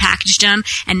tattoos, and we packaged them,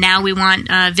 and now we want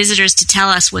visitors to tell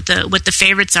us what the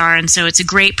favorites are, and so it's a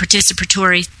great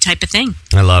participatory type of thing.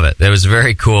 I love it. That was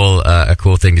very cool, a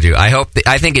cool thing to do.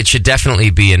 I think it should definitely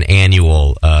be an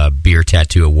annual beer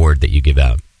tattoo award that you give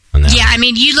out. On that. Yeah, I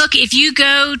mean, if you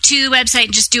go to the website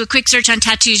and just do a quick search on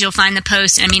tattoos, you'll find the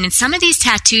post. I mean, and some of these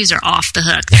tattoos are off the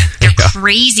hook. They're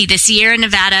crazy. The Sierra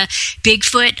Nevada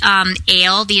Bigfoot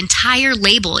ale, the entire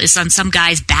label is on some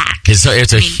guy's back.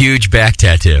 It's a huge back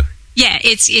tattoo. Yeah,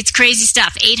 it's crazy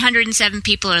stuff. 807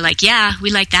 people are like, yeah, we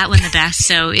like that one the best.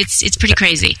 So it's pretty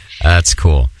crazy. That's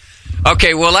cool.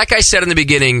 Okay, well, like I said in the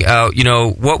beginning,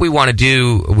 what we want to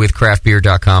do with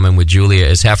craftbeer.com and with Julia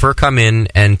is have her come in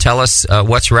and tell us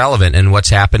what's relevant and what's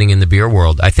happening in the beer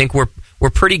world. I think we're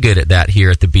pretty good at that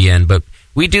here at the BN, but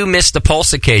we do miss the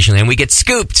pulse occasionally, and we get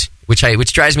scooped,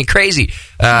 which drives me crazy.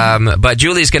 But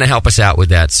Julia's going to help us out with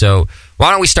that. So why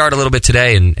don't we start a little bit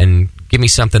today and give me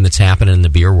something that's happening in the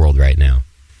beer world right now?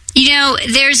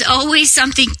 There's always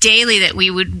something daily that we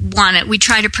would want to. We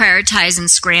try to prioritize and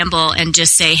scramble and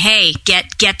just say, "Hey,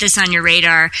 get this on your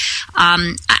radar."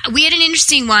 We had an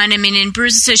interesting one. I mean, in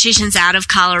Brewers Associations out of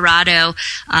Colorado,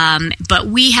 but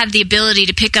we have the ability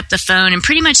to pick up the phone and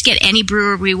pretty much get any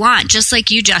brewer we want, just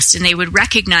like you, Justin. They would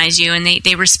recognize you and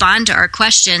they respond to our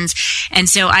questions. And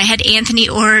so I had Anthony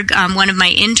Org, one of my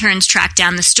interns, track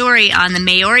down the story on the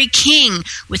Maori King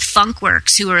with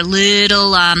Funkworks, who are a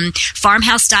little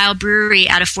farmhouse style brewery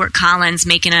out of Fort Collins,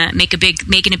 making a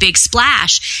big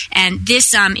splash. And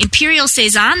this Imperial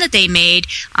Saison that they made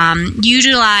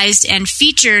utilized and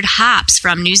featured hops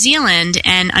from New Zealand.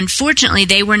 And unfortunately,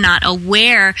 they were not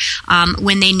aware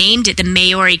when they named it the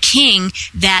Maori King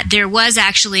that there was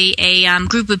actually a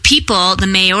group of people, the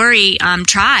Maori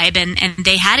tribe, and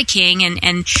they had a king,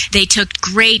 and they took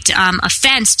great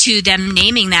offense to them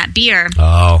naming that beer.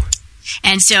 Oh.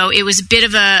 And so it was a bit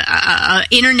of a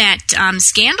internet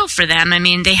scandal for them. I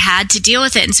mean, they had to deal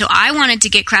with it. And so I wanted to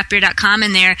get craftbeer.com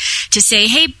in there to say,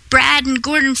 hey, Brad and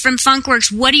Gordon from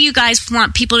Funkworks, what do you guys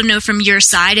want people to know from your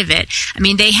side of it? I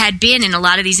mean, they had been in a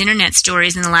lot of these internet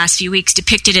stories in the last few weeks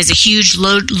depicted as a huge,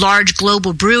 large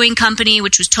global brewing company,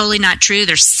 which was totally not true.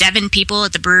 There's 7 people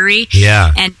at the brewery.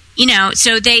 Yeah. And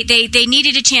so they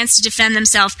needed a chance to defend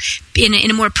themselves in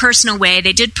a more personal way.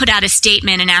 They did put out a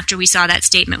statement, and after we saw that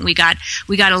statement, we got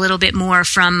a little bit more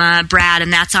from Brad,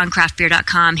 and that's on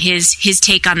craftbeer.com, his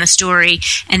take on the story.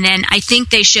 And then I think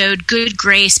they showed good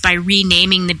grace by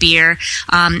renaming the beer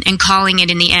and calling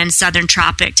it in the end Southern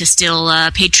Tropic to still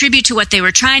pay tribute to what they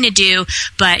were trying to do,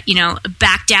 but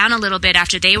back down a little bit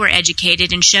after they were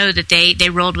educated and showed that they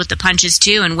rolled with the punches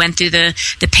too and went through the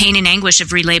pain and anguish of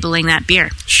relabeling that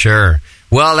beer. Sure.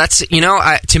 Well, that's,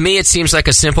 to me it seems like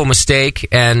a simple mistake,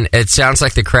 and it sounds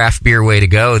like the craft beer way to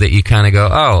go, that you kind of go,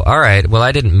 oh, all right, well,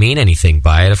 I didn't mean anything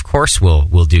by it. Of course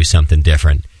we'll do something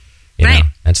different. You know,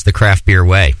 that's the craft beer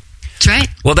way. That's right.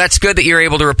 Well, that's good that you're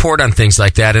able to report on things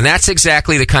like that, and that's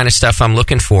exactly the kind of stuff I'm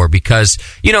looking for, because,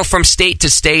 from state to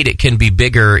state, it can be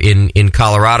bigger in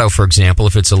Colorado, for example,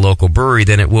 if it's a local brewery,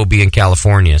 than it will be in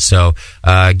California. So,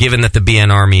 given that the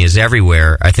BN Army is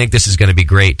everywhere, I think this is going to be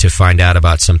great to find out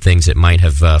about some things that might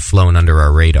have flown under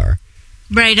our radar.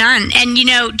 Right on. And,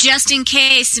 just in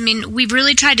case, I mean, we've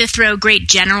really tried to throw great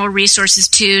general resources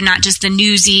too, not just the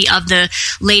newsy of the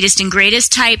latest and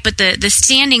greatest type, but the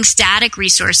standing static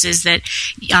resources that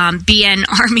BN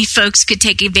Army folks could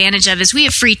take advantage of. Is we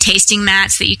have free tasting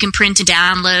mats that you can print and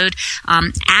download.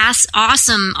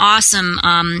 Awesome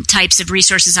types of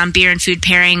resources on beer and food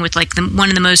pairing with one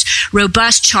of the most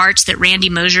robust charts that Randy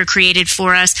Mosier created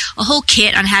for us. A whole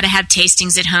kit on how to have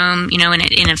tastings at home, in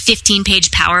a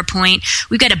 15-page PowerPoint.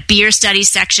 We've got a beer study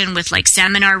section with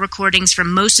seminar recordings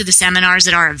from most of the seminars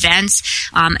at our events.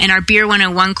 And our Beer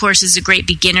 101 course is a great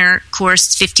beginner course.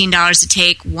 It's $15 to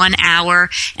take, 1 hour,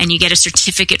 and you get a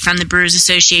certificate from the Brewers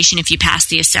Association if you pass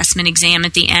the assessment exam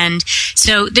at the end.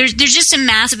 So there's just a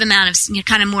massive amount of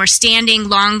kind of more standing,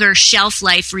 longer shelf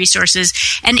life resources.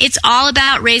 And it's all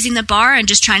about raising the bar and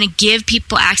just trying to give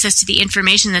people access to the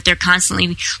information that they're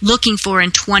constantly looking for in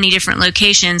 20 different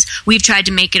locations. We've tried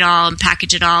to make it all and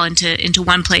package it all into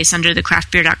one place under the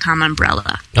craftbeer.com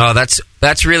umbrella. Oh,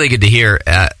 that's really good to hear.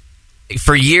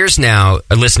 For years now,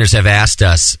 listeners have asked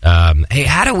us, hey,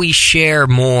 how do we share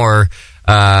more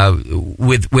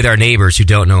with our neighbors who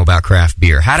don't know about craft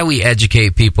beer? How do we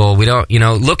educate people? We don't,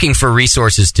 looking for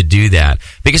resources to do that,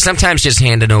 because sometimes just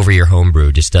handing over your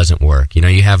homebrew just doesn't work.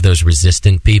 You have those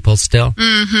resistant people still.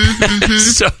 Mm-hmm.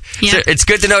 So it's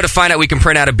good to know, to find out we can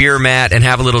print out a beer mat and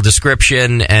have a little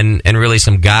description and really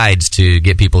some guides to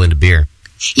get people into beer.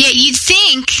 Yeah, you'd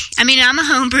think, I'm a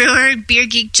home brewer, beer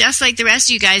geek, just like the rest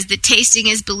of you guys, that tasting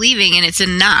is believing, and it's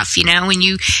enough. When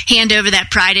you hand over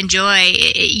that pride and joy,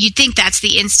 you'd think that's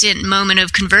the instant moment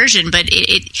of conversion, but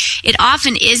it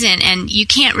often isn't, and you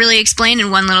can't really explain in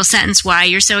one little sentence why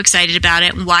you're so excited about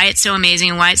it, and why it's so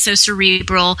amazing, and why it's so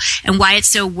cerebral, and why it's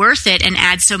so worth it, and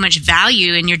adds so much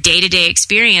value in your day-to-day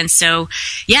experience. So,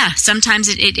 yeah, sometimes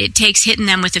it takes hitting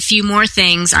them with a few more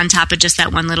things on top of just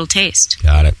that one little taste.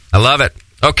 Got it. I love it.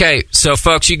 Okay, so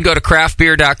folks, you can go to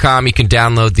craftbeer.com. You can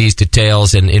download these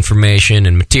details and information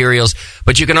and materials,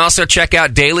 but you can also check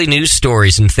out daily news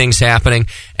stories and things happening,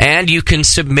 and you can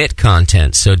submit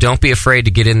content. So don't be afraid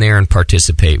to get in there and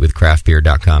participate with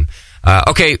craftbeer.com.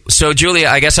 Okay, so Julia,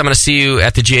 I guess I'm going to see you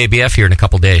at the GABF here in a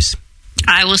couple days.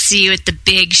 I will see you at the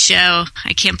big show.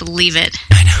 I can't believe it.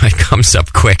 I know, it comes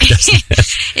up quick, doesn't it?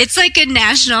 It's like a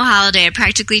national holiday. I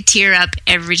practically tear up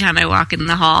every time I walk in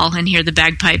the hall and hear the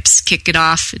bagpipes kick it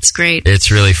off. It's great.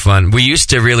 It's really fun. We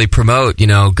used to really promote,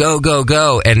 go, go,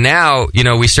 go. And now,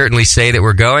 we certainly say that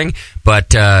we're going,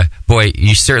 but boy,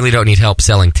 you certainly don't need help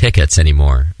selling tickets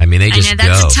anymore. I mean, they just go. I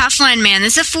know, that's a tough one, man.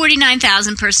 This is a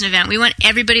 49,000 person event. We want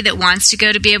everybody that wants to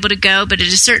go to be able to go, but at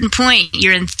a certain point,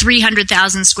 you're in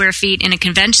 300,000 square feet in a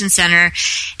convention center,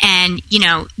 and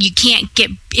you can't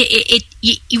get it.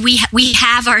 We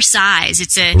have our size.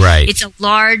 It's a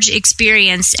large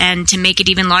experience, and to make it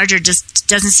even larger just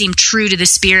doesn't seem true to the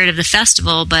spirit of the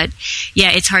festival. But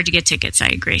yeah, it's hard to get tickets. I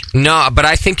agree. No, but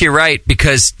I think you're right,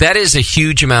 because that is a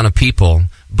huge amount of people.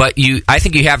 But I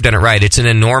think you have done it right. It's an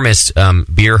enormous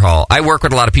beer hall. I work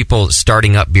with a lot of people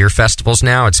starting up beer festivals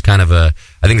now. It's kind of I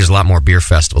think there's a lot more beer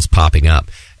festivals popping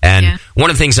up. And one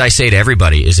of the things I say to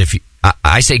everybody is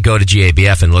I say go to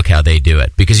GABF and look how they do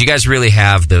it, because you guys really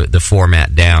have the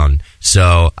format down.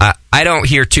 So I don't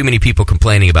hear too many people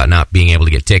complaining about not being able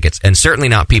to get tickets, and certainly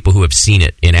not people who have seen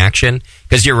it in action,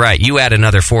 because you're right. You add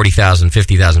another 40,000,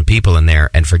 50,000 people in there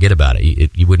and forget about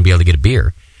it. You wouldn't be able to get a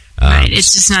beer. Right,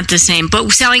 it's just not the same.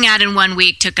 But selling out in 1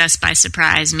 week took us by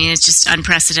surprise. I mean, it's just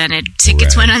unprecedented.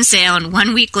 Tickets went on sale, and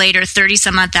 1 week later,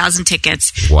 30-some-odd thousand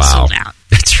tickets sold out.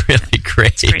 That's really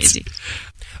great. It's crazy.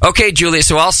 Okay, Julia,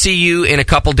 so I'll see you in a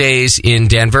couple days in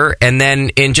Denver, and then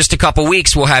in just a couple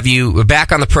weeks, we'll have you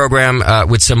back on the program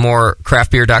with some more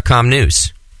craftbeer.com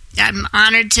news. I'm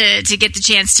honored to get the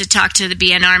chance to talk to the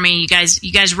BN Army. You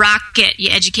guys rock it. You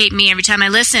educate me every time I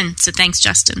listen. So thanks,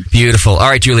 Justin. Beautiful. All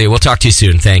right, Julia, we'll talk to you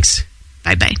soon. Thanks.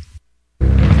 Bye-bye. In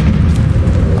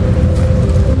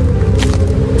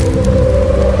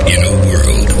a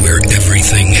world where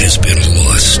everything has been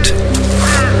lost.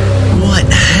 What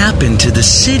happened to the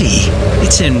city?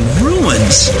 It's in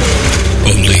ruins.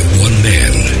 Only one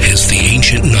man has the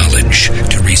ancient knowledge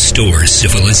to restore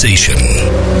civilization.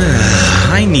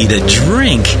 I need a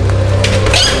drink.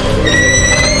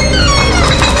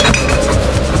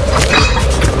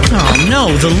 Oh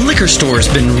no, the liquor store's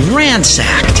been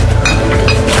ransacked.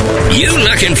 You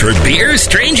looking for beer,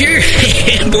 stranger?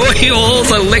 Boy, all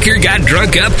the liquor got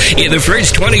drunk up in the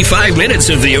first 25 minutes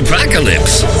of the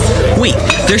apocalypse. Wait,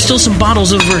 there's still some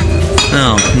bottles over...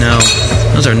 Oh, no.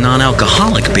 Those are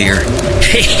non-alcoholic beer.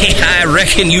 I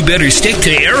reckon you better stick to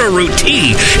arrowroot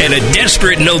tea and a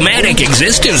desperate nomadic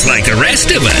existence like the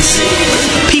rest of us.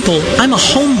 People, I'm a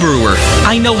home brewer.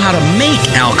 I know how to make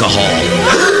alcohol.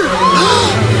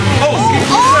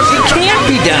 It can't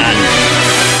be done.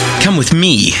 Come with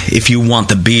me if you want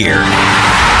the beer. Okay,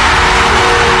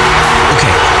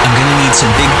 I'm gonna need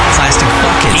some big plastic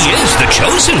buckets. He is the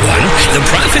chosen one. The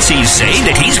prophecies say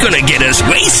that he's gonna get us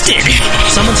wasted.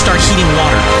 Someone start heating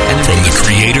water. And from the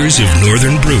creators of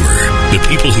Northern Brewer, the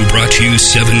people who brought you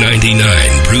 $7.99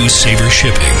 Brew Saver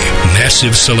shipping,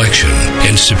 massive selection,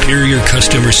 and superior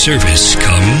customer service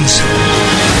comes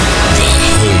the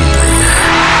Home Brewer.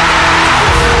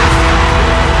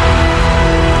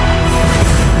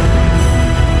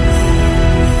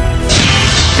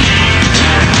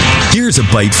 Here's a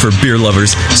bite for beer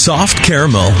lovers. Soft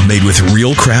caramel made with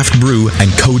real craft brew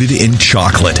and coated in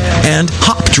chocolate. And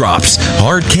Hop Drops,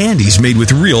 hard candies made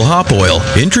with real hop oil.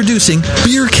 Introducing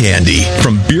Beer Candy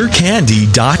from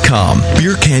beercandy.com.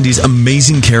 Beer Candy's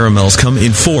amazing caramels come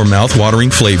in 4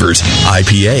 mouth-watering flavors.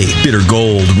 IPA, bitter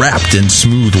gold, wrapped in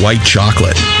smooth white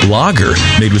chocolate. Lager,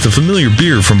 made with a familiar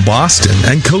beer from Boston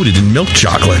and coated in milk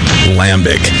chocolate.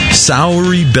 Lambic,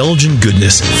 soury Belgian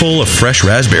goodness full of fresh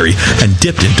raspberry and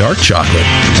dipped in dark chocolate.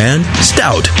 And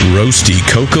Stout, roasty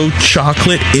cocoa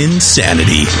chocolate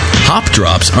insanity. Hop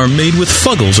Drops are made with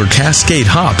Fuggles or Cascade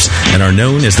hops and are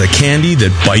known as the candy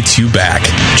that bites you back.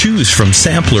 Choose from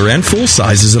sampler and full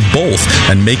sizes of both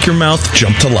and make your mouth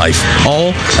jump to life.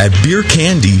 All at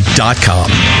beercandy.com.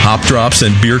 Hop Drops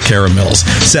and beer caramels.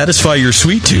 Satisfy your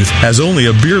sweet tooth as only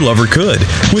a beer lover could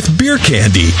with Beer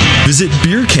Candy. Visit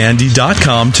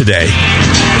beercandy.com today.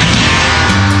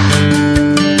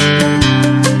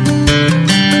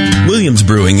 Williams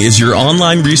Brewing is your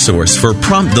online resource for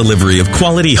prompt delivery of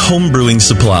quality home brewing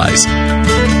supplies.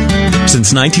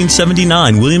 Since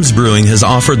 1979, Williams Brewing has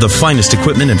offered the finest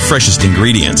equipment and freshest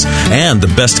ingredients, and the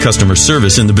best customer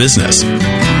service in the business.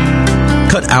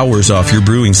 Cut hours off your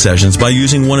brewing sessions by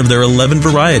using one of their 11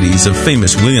 varieties of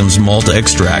famous Williams malt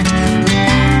extract.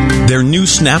 Their new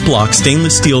Snap-Lock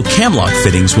stainless steel cam-lock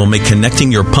fittings will make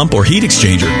connecting your pump or heat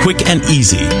exchanger quick and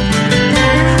easy.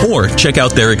 Or check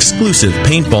out their exclusive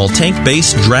paintball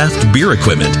tank-based draft beer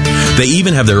equipment. They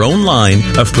even have their own line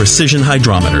of precision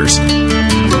hydrometers.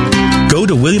 Go Go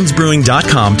to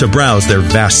WilliamsBrewing.com to browse their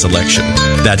vast selection.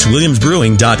 That's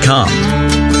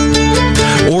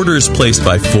WilliamsBrewing.com. Orders placed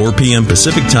by 4 p.m.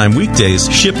 Pacific Time weekdays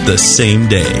ship the same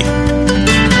day.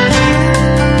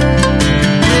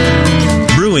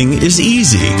 Brewing is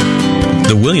easy.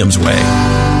 The Williams way.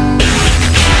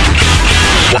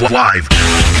 Live.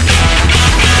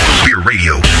 Beer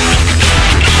Radio.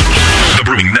 The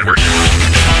Brewing Network.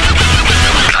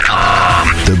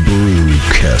 The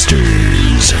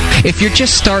Brewcasters. If you're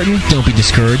just starting, don't be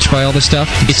discouraged by all this stuff.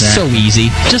 It's so easy.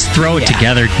 Just throw it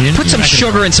together. Put some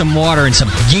sugar and some water and some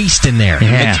yeast in there.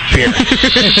 Yeah. Brewing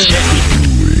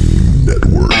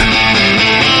Network.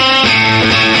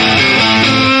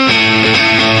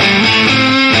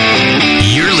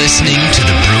 You're listening to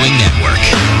the Brewing Network.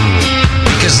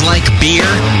 Because like beer,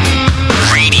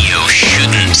 radio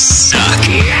shouldn't suck.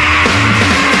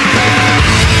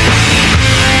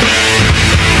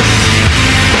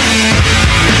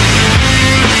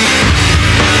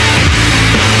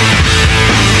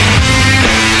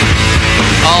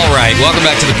 All right, welcome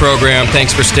back to the program.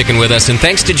 Thanks for sticking with us. And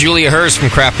thanks to Julia Hurst from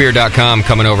craftbeer.com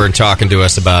coming over and talking to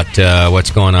us about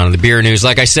what's going on in the beer news.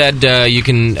 Like I said, you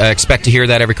can expect to hear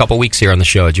that every couple weeks here on the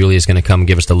show. Julia's going to come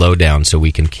give us the lowdown so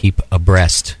we can keep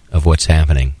abreast of what's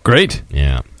happening. Great.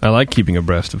 Yeah. I like keeping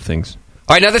abreast of things.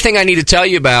 All right, another thing I need to tell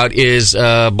you about is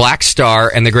Black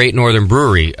Star and the Great Northern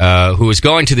Brewery, who is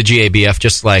going to the GABF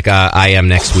just like I am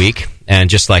next week.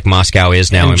 And just like Moscow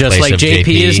is now, and in just place like of JP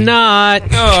is not.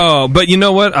 Oh, but you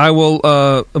know what? I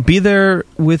will be there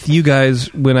with you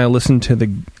guys when I listen to the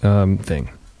thing.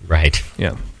 Right.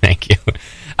 Yeah. Thank you.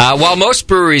 While most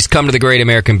breweries come to the Great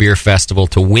American Beer Festival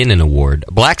to win an award,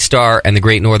 Black Star and the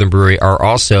Great Northern Brewery are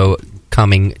also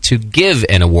coming to give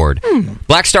an award.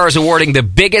 Black Star is awarding the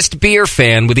biggest beer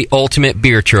fan with the Ultimate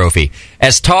Beer Trophy.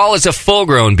 As tall as a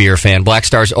full-grown beer fan, Black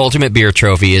Star's Ultimate Beer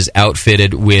Trophy is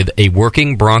outfitted with a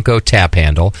working Bronco tap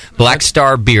handle, Black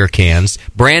Star beer cans,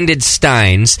 branded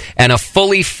steins, and a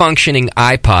fully functioning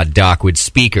iPod dock with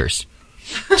speakers.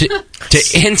 To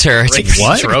enter,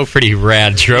 it's a pretty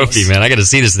rad trophy, man. I got to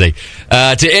see this thing.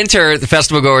 To enter, the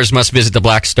festival goers must visit the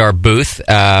Black Star booth.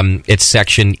 It's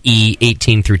section E,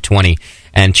 18 through 20,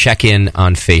 and check in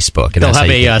on Facebook. And they'll have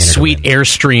a sweet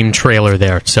Airstream trailer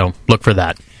there, so look for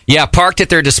that. Yeah, parked at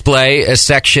their display,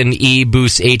 section E,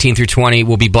 booths 18 through 20,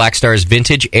 will be Black Star's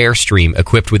vintage Airstream,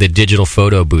 equipped with a digital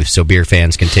photo booth so beer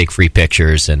fans can take free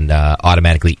pictures and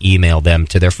automatically email them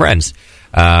to their friends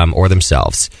or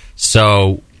themselves.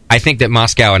 So I think that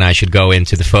Moscow and I should go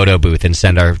into the photo booth and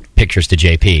send our pictures to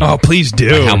JP. Oh, please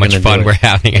do. Like how much fun we're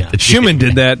having at the Schumann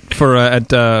did that for at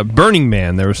Burning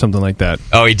Man. There was something like that.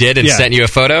 Oh, he did? And sent you a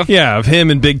photo? Yeah, of him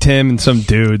and Big Tim and some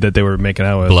dude that they were making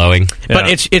out with. Blowing. Yeah.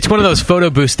 But it's one of those photo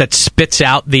booths that spits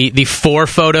out the four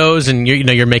photos, and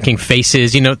you're making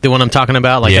faces. You know the one I'm talking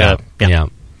about? Like Yeah,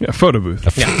 photo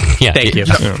booth. Yeah. Thank you.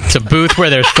 It's a booth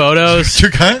where there's photos. Two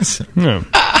kinds? Yeah.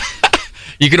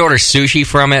 You can order sushi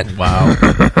from it. Wow.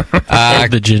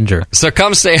 The ginger. So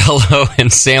come say hello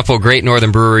and sample Great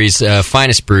Northern Brewery's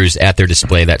finest brews at their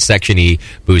display. That's Section E,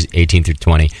 booths 18 through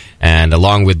 20. And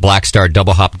along with Black Star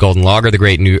Double Hopped Golden Lager, the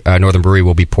Great Northern Brewery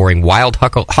will be pouring Wild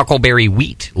Huckleberry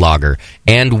Wheat Lager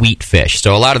and Wheat Fish.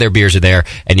 So a lot of their beers are there,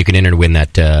 and you can enter to win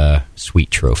that sweet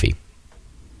trophy.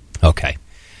 Okay.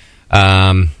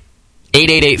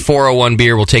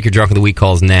 888-401-BEER. We'll take your Drunk of the Week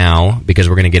calls now because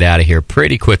we're going to get out of here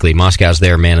pretty quickly. Moscow's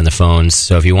there manning the phones.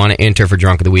 So if you want to enter for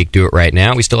Drunk of the Week, do it right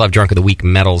now. We still have Drunk of the Week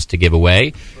medals to give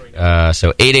away.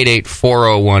 So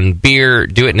 888-401-BEER.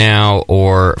 Do it now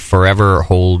or forever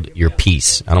hold your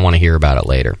peace. I don't want to hear about it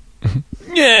later.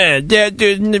 Yeah, that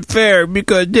isn't fair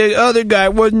because the other guy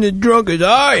wasn't as drunk as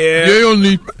I am. They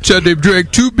only said they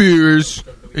drank 2 beers.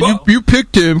 And you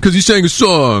picked him because he sang a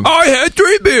song. I had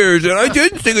 3 beers and I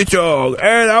didn't sing a song.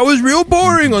 And I was real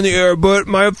boring on the air, but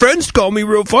my friends called me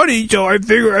real funny, so I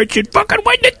figure I should fucking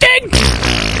win the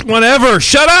thing. Whatever.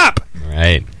 Shut up. All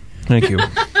right. Thank you.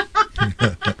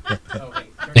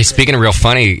 Hey, speaking of real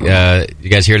funny, you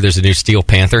guys hear there's a new Steel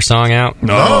Panther song out?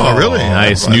 Oh, really?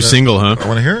 Nice. New single, huh? I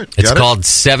want to hear it. It's called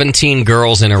 17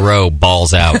 Girls in a Row,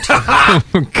 Balls Out.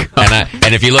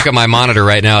 And if you look at my monitor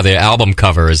right now, the album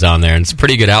cover is on there, and it's a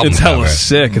pretty good album It's cover. hella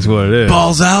sick is what it is.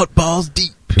 Balls out, balls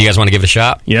deep. You guys want to give it a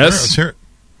shot? Yes. Yeah, let's hear it.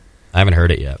 I haven't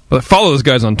heard it yet. But follow those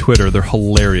guys on Twitter. They're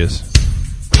hilarious.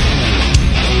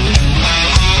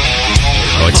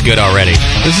 Oh, it's good already.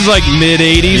 This is like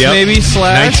mid-'80s, maybe, /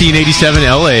 1987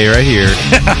 LA right here.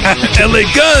 LA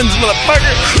Guns,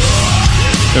 motherfucker!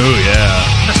 Oh, yeah.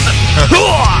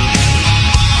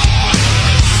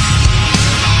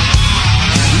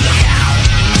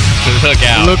 Look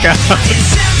out. Look out.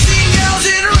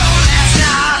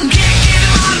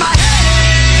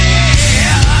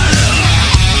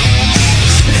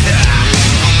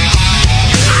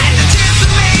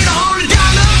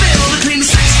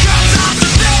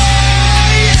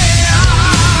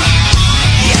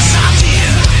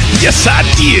 Yes, I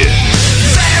did.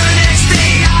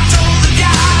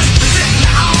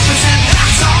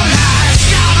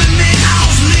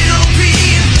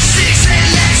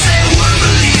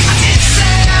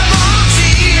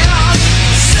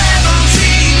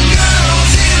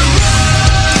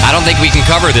 I don't think we can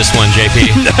cover this one,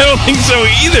 JP. I don't think so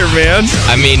either, man.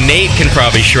 I mean, Nate can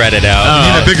probably shred it out.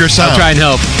 You need a bigger sound. I'll try and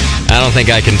help. I don't think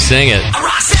I can sing it.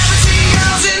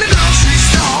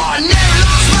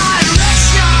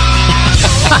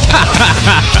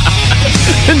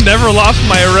 Never lost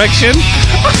my erection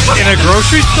in a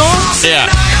grocery store? Yeah.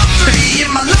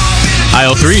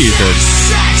 Aisle 3, you said.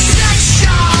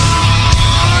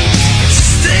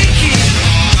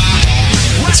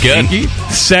 It's good.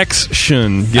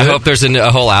 Section. I hope there's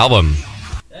a whole album.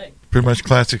 Pretty much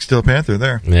classic Steel Panther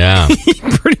there. Yeah.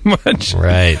 Pretty much.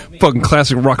 Right. Fucking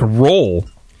classic rock and roll.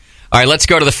 All right, let's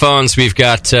go to the phones. We've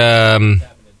got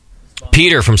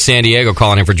Peter from San Diego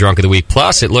calling in for Drunk of the Week.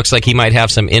 Plus, it looks like he might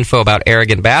have some info about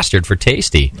Arrogant Bastard for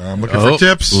Tasty. I'm looking for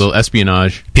tips. A little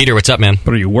espionage. Peter, what's up, man?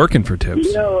 What are you working for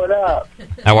tips? Yo, what up?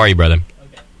 How are you, brother?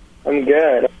 I'm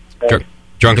good.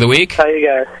 Drunk of the Week? How you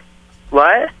guys?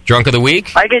 What? Drunk of the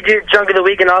Week? I could do Drunk of the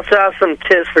Week and also have some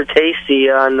tips for Tasty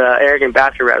on the Arrogant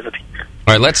Bastard recipe.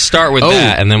 All right, let's start with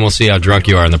that, and then we'll see how drunk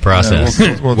you are in the process.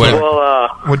 What do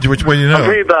you know? I'm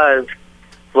pretty buzzed.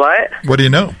 What? What do you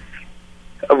know?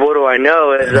 What do I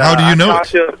know? Is, How do you know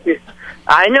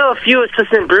I know a few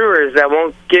assistant brewers that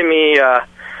won't give me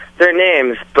their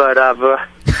names, but I've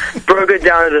broke it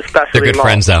down to the specialty They're good malt.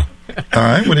 friends, though. All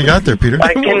right, what do you got there, Peter?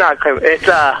 I cannot claim it. It's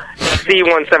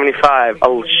C175,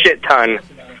 a shit ton.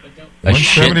 A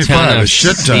shit ton of a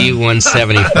shit ton.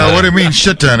 C175. What do you mean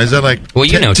shit ton? Is that like well,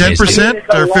 you know, 10%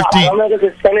 or 15? I don't know the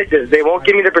percentages. They won't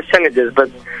give me the percentages,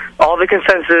 but all the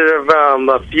consensus of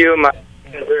a few of my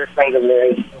friends of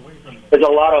theirs, there's a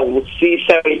lot of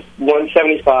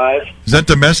C175. Is that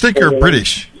domestic or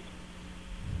British?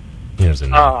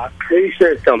 I'm pretty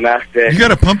sure it's domestic. You got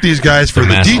to pump these guys for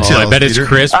the details. I bet it's Peter.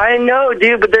 crisp. I know,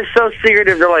 dude, but they're so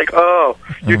secretive. They're like, oh,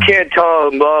 you can't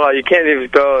tell them, blah, blah, you can't even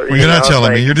go. Well, you're not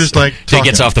telling me. You're just like He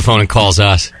gets off the phone and calls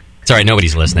us. It's all right,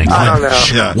 nobody's listening. I don't know.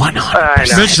 Yeah. Why not?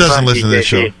 Mitch doesn't listen to this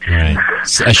show. Right.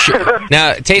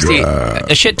 Now, Tasty,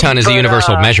 a shit ton is a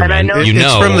universal measurement. You know,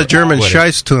 it's from the German what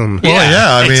Scheistum. Well,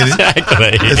 yeah, I mean,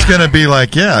 exactly. it's going to be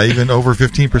like, even over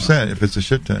 15% if it's a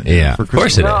shit ton. Yeah, for of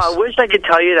course it No, I wish I could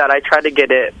tell you that. I tried to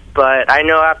get it, but I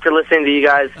know after listening to you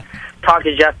guys talk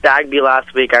to Jeff Bagby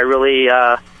last week, I really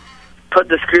put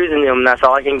the screws in them. That's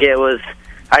all I can get was,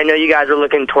 I know you guys are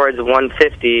looking towards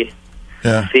 150.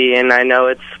 Yeah. See, and I know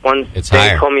it's one. It's they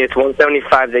higher. told me it's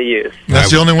 175 they use. That's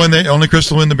the only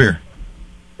crystal in the beer.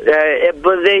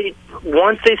 But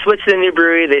once they switched to the new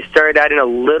brewery, they started adding a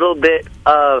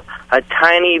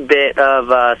tiny bit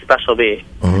of Special B.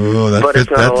 Oh,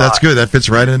 that's good. That fits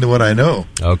right into what I know.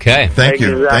 Okay. Thank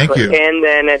you. Thank you. And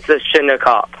then it's a Chinook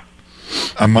hop.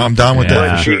 I'm down with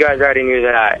that. Which you guys already knew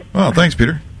that. Well, thanks,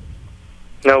 Peter.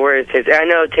 No worries, Tasty. I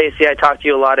know, Tasty, I talked to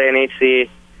you a lot at NHC.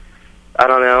 I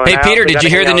don't know. Hey, Peter, did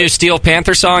you hear the new Steel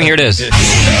Panther song? Here it is. Actually,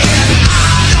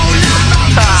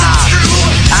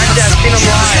 I've seen him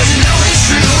live.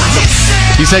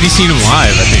 He said he's seen him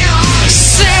live, I think.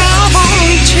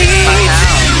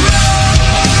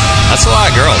 That's a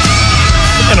lot of girls.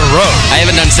 In a row. I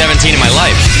haven't done 17 in my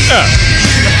life. Yeah.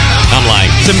 I'm lying.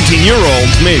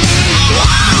 17-year-olds, maybe.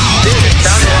 Dude, it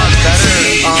sounds a lot better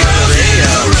on the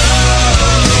radio.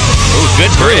 Ooh,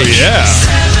 good bridge. Yeah.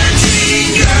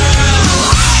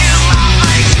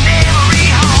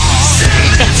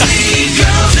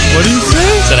 What do you say?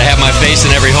 Said I have my face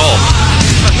in every hole.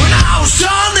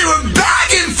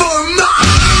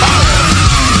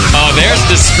 Oh, there's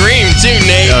the scream too,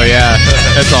 Nate. Oh yeah,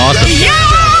 that's awesome.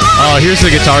 Oh, here's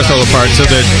the guitar solo part, so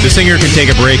the singer can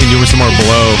take a break and do some more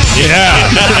blow. Yeah.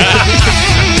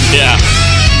 Yeah.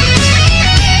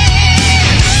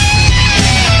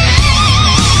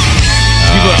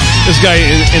 This guy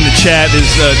in the chat is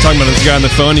talking about this guy on the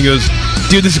phone. He goes,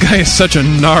 dude, this guy is such a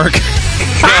narc.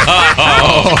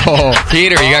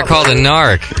 Peter, you got called a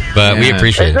narc, but we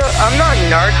appreciate it. I'm not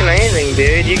narking or anything,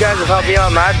 dude. You guys have helped me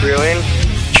out my brewing.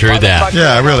 True that.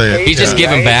 Yeah, really. He's just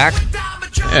giving back.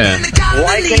 Yeah.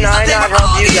 Why can I not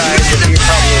help you guys if you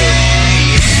help me?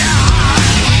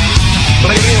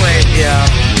 But anyways,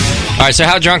 yeah. All right, so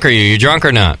how drunk are you? You drunk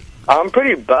or not? I'm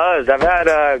pretty buzzed. I've had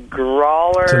a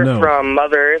growler from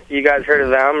Mother Earth. You guys heard of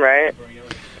them, right?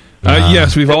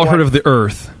 Yes, we've all heard of the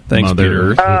Earth. Thanks, Mother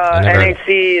Peter. Earth. NAC,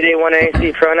 they won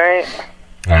NAC Pro Night.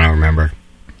 I don't remember.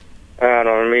 I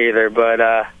don't remember either, but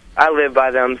I live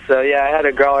by them. So yeah, I had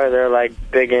a growler there, like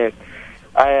big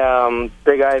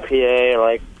IPA,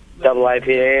 like double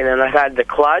IPA, and then I've had the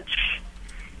Clutch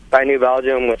by New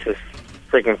Belgium, which was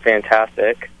freaking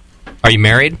fantastic. Are you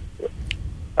married?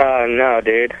 No,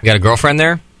 dude. You got a girlfriend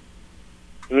there?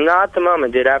 Not at the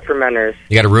moment, dude. I have fermenters.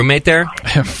 You got a roommate there?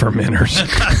 Fermenters.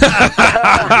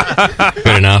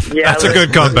 Good enough. Yeah, That's a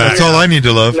good comeback. That's all I need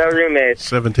to love. No roommates.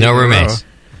 17. No roommates.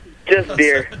 Just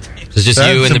beer. It's just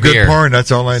you and some the good beer. porn.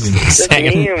 That's all I need. Just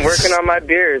me and working on my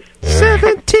beers.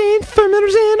 17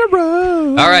 fermenters in a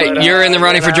row. All right, you're in the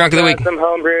running for Drunk of the Week. Some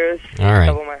home brews. All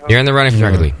right. You're in the running for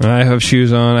Drunk of the Week. I have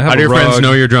shoes on. I have How do a your friends rug.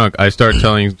 know you're drunk? I start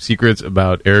telling secrets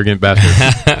about arrogant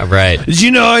bastards. Right. Did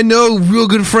you know I know real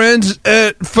good friends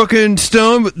at fucking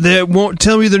Stone but that won't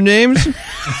tell me their names?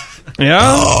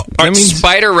 Yeah? That means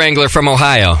Spider Wrangler from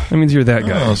Ohio. That means you're that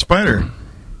guy. Oh, Spider.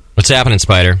 What's happening,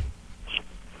 Spider?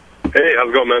 Hey, how's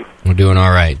it going, man? We're doing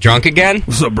all right. Drunk again?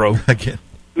 What's up, bro? Again.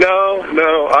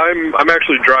 No, I'm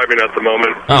actually driving at the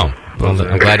moment. Oh, well,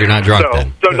 I'm glad you're not drunk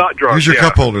then. So not drunk. Who's your yeah.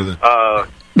 cup holder then?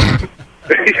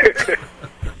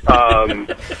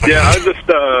 Yeah, I was just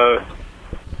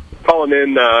calling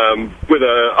in with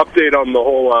an update on the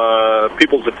whole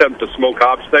people's attempt to smoke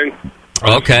hops thing.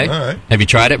 Okay. All right. Have you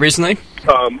tried it recently?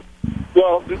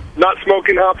 Well, not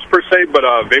smoking hops per se, but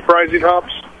vaporizing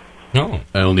hops. No.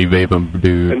 I only vape them,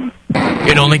 dude.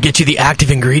 It only gets you the active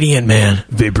ingredient, man.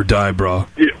 Vapor die, bro.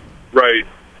 Yeah, right.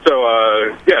 So,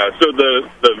 so the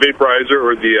vaporizer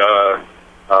or the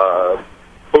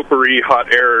potpourri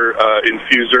hot air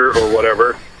infuser or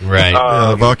whatever. Right.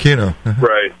 Volcano.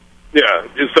 Right. Yeah.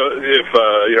 So if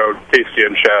Tasty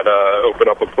and Chad open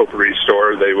up a potpourri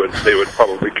store, they would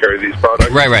probably carry these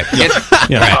products. Right.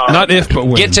 Not if, but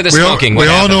when. Get to the We smoking. all, we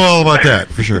all know all about that,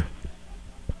 for sure.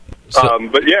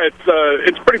 But yeah,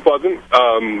 it's pretty pleasant.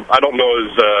 I don't know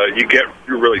as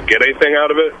you really get anything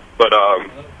out of it, but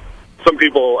some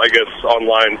people, I guess,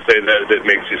 online say that it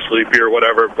makes you sleepy or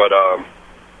whatever. But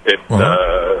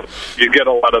you get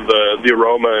a lot of the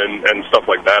aroma and stuff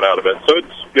like that out of it. So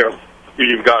it's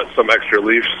you've got some extra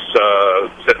leaves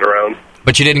sitting around.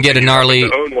 But you didn't get a gnarly.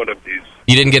 To own one of these.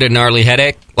 You didn't get a gnarly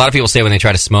headache. A lot of people say when they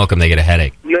try to smoke them, they get a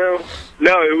headache. No,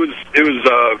 it was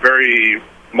very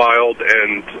mild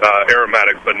and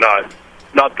aromatic, but not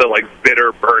the like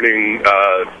bitter burning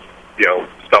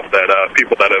stuff that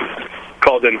people that have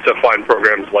called into fine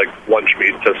programs like Lunch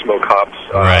Meat to smoke hops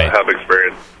have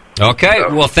experienced. Okay,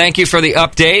 well, thank you for the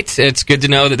update. It's good to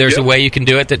know that there's a way you can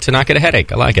do it to not get a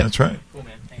headache. I like it. That's right.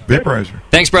 Vaporizer.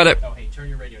 Thanks, brother. Turn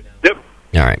your radio down. Yep.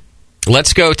 All right.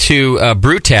 Let's go to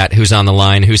Brutat, who's on the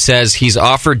line, who says he's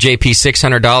offered JP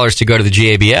 $600 to go to the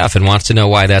GABF and wants to know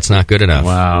why that's not good enough.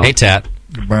 Wow. Hey, Tat.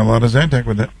 You buy a lot of Zantac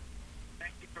with that.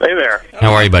 Hey there.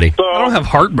 How are you, buddy? So, I don't have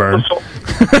heartburn. on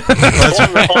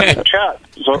the chat.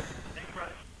 So,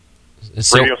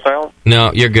 Radio silent?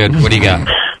 No, you're good. What do you got?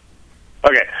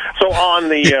 Okay, so on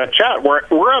the chat,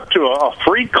 we're up to a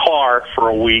free car for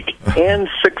a week and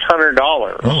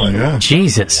 $600. Oh my God!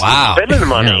 Jesus! Wow, spending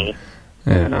money.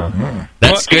 Yeah.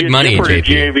 That's good money, JP.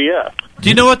 GABF. Do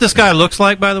you know what this guy looks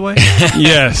like, by the way?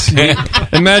 Yes.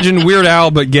 Imagine Weird Al,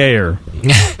 but gayer.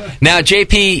 Now,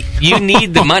 JP, you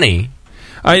need the money.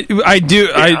 I do.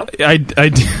 Yeah. I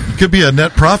do. Could be a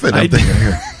net profit. I'm thinking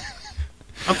here.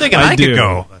 I'm thinking I could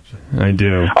go. I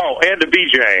do. Oh, and a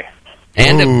BJ.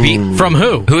 And a from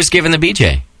who? Who's giving the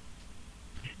BJ?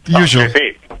 The usual.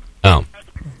 JP. Oh,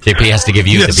 JP has to give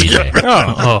you the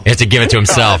BJ. He has to give it to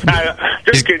himself.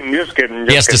 Just kidding.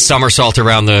 He has to somersault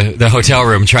around the hotel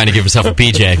room trying to give himself a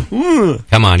BJ.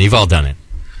 Come on, you've all done it.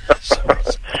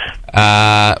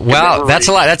 Well, that's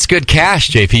a lot. That's good cash,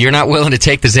 JP. You're not willing to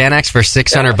take the Xanax for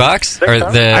 $600, or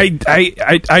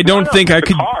the? I don't think I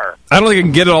could. I don't think I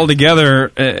can get it all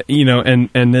together, and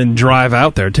then drive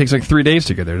out there. It takes like 3 days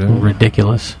to get there.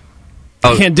 Ridiculous.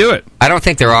 Oh, I can't do it. I don't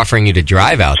think they're offering you to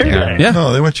drive out there. Yeah.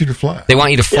 No, they want you to fly. They want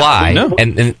you to fly,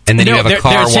 and then you have a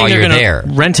car while you're there.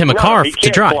 Rent him a car to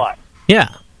drive. Fly. Yeah.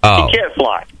 Oh. He can't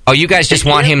fly. Oh, you guys just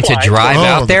want him to drive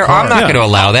out there? I'm not going to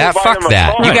allow that. Fuck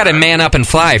that. You got to man up and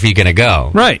fly if you're going to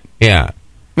go. Right. Yeah.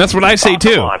 That's what I say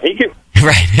too. Come on. He can.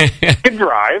 Right. He can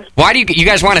drive. Why do you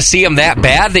guys want to see him that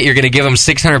bad that you're going to give him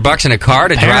 $600 in a car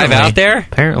to drive out there?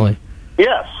 Apparently.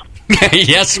 Yes.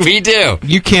 Yes, we do.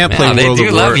 You can't play they World do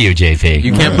of love you, JP.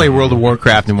 You can't play World of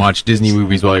Warcraft and watch Disney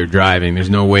movies while you're driving. There's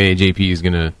no way JP is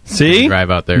going to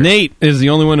drive out there. Nate is the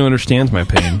only one who understands my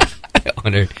pain. I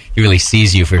wonder he really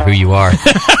sees you for who you are.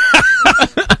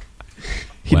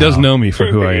 He does know me for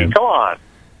who I am. Come on.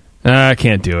 I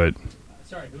can't do it.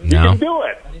 You can do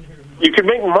it. You can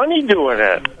make money doing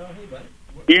it.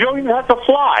 You don't even have to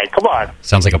fly. Come on.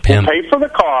 Sounds like a pimp. We'll pay for the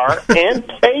car and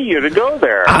pay you to go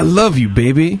there. I love you,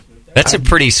 baby. That's a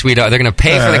pretty sweet. They're going to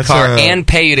pay for the that's car and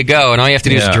pay you to go, and all you have to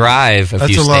do is drive a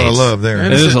few states. That's a lot of love there.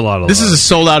 It is a lot of love. This is a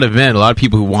sold-out event. A lot of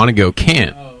people who want to go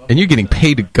can't. And you're getting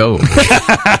paid to go.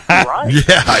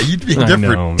 Yeah, you'd be different.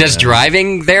 know, Does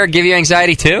driving there give you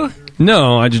anxiety, too?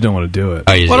 No, I just don't want to do it.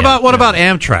 Oh, What about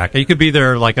Amtrak? You could be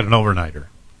there like an overnighter.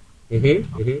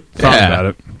 Thought about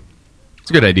it. It's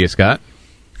a good idea, Scott.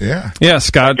 Yeah,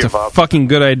 Scott, it's a fucking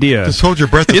good idea. Just hold your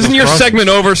breath. Isn't your segment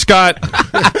over, Scott?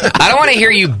 I don't want to hear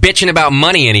you bitching about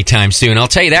money anytime soon. I'll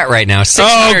tell you that right now.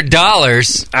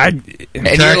 $600.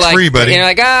 And you're like, free, buddy. You're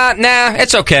like, nah,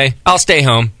 it's okay. I'll stay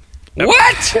home.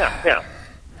 What? Yeah.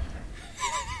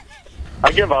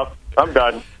 I give up. I'm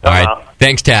done. All right.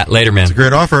 Thanks, Tat. Later, man. It's a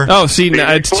great offer. Oh, see,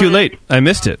 now it's too late. I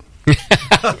missed it.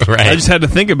 Right. I just had to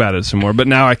think about it some more, but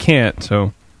now I can't.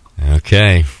 So.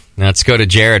 Okay. Now let's go to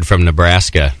Jared from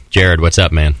Nebraska. Jared, what's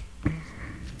up, man?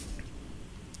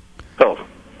 Oh,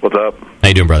 what's up? How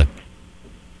you doing, brother?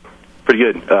 Pretty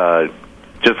good.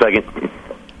 Just a second.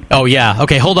 Oh, yeah.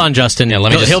 Okay, hold on, Justin. Yeah,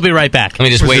 let me he'll be right back. Let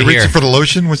me just wait here. For the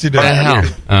lotion? What's he doing? What the hell?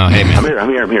 Oh, hey, man. I'm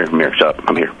here. Shut up.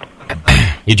 I'm here.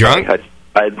 You drunk?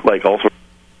 I like also.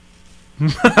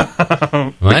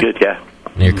 What? Good, yeah.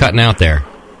 You're cutting out there.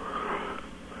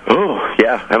 Oh,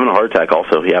 yeah. Having a heart attack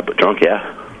also. Yeah, but drunk,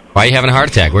 yeah. Why are you having a heart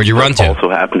attack? Where'd you run to? Also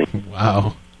happening.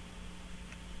 Wow.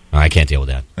 Oh, I can't deal with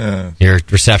that. Your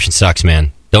reception sucks,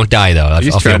 man. Don't die, though. I'll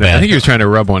feel bad. I think he was trying to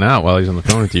rub one out while he's on the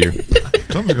phone with you.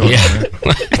 Something's going on.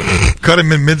 Cut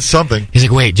him in mid-something. He's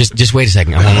like, wait, just wait a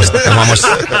second. I'm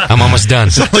almost done.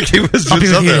 Sounded like he was I'll be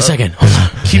doing with you in a something. second. Hold on.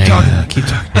 Keep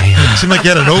talking. Seemed like he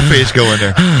had an O-face going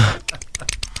there.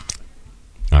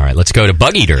 All right, let's go to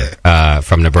Bug Eater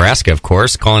from Nebraska, of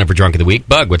course. Calling in for Drunk of the Week.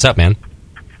 Bug, what's up, man?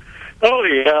 Oh,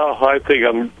 yeah. I think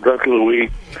I'm drunk of the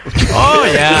week. Oh,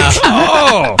 yeah.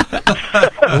 Oh!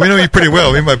 We know you pretty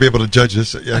well. We might be able to judge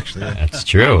this, actually. That's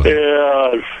true.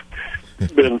 Yeah,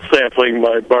 I've been sampling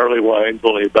my barley wines,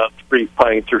 only about 3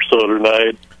 pints or so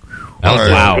tonight.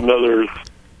 Wow. Another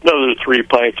 3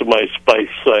 pints of my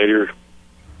spice cider.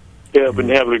 Yeah, I've been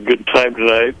having a good time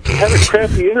tonight. I had a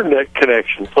crappy internet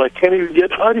connection, so I can't even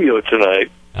get audio tonight.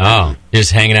 Oh, you're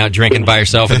just hanging out drinking by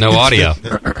yourself with no audio.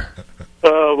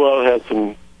 Well, I had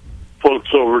some folks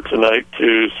over tonight,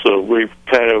 too, so we've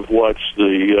kind of watched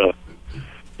the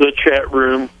chat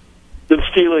room. Been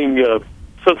stealing,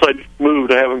 since I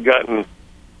moved, I haven't gotten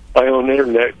my own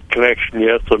internet connection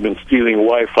yet, so I've been stealing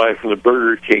Wi-Fi from the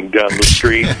Burger King down the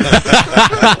street.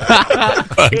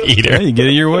 Bug Eater. Hey, you get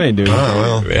it your way, dude. Oh,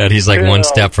 well. Man, he's like one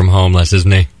step from homeless,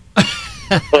 isn't he?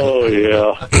 Oh,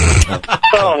 yeah.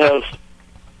 I'll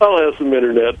have some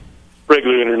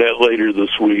regular internet later this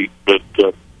week, but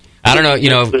I don't know,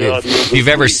 if you've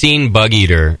ever seen Bug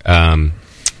Eater,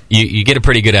 you get a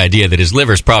pretty good idea that his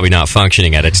liver's probably not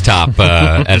functioning at its top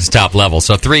level.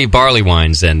 So 3 barley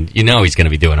wines, and he's going to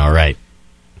be doing all right.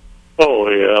 oh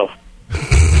yeah,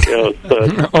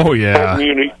 Oh, yeah.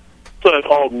 Munich. It's that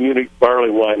all Munich barley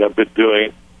wine I've been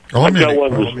doing. I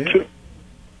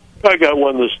got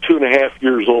one that's 2.5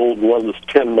 years old, and one that's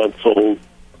 10 months old.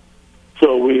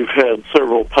 So we've had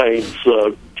several pints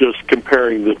just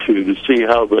comparing the two to see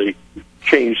how they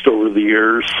changed over the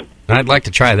years. I'd like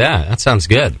to try that. That sounds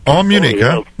good. All Munich,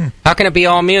 huh? How can it be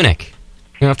all Munich?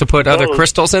 You have to put other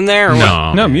crystals in there? Or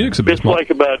what? No, Munich's a bit It's small. like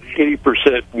about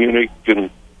 80% Munich and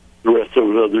the rest of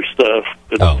the other stuff.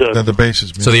 But, the base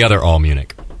is Munich. So the other all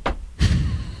Munich.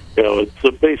 It's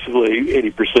basically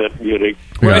 80% Munich.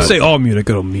 When I say all Munich,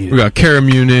 I don't mean it. We got Cara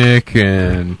Munich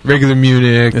and regular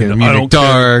Munich and I Munich don't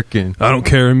Dark. And I don't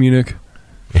care, Munich.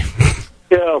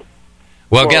 Yeah.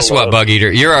 Well, guess what, Bug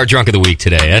Eater? You're our drunk of the week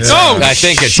today. I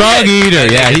think it's Bug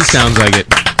Eater. Yeah, he sounds like it.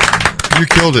 You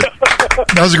killed it.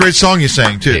 That was a great song you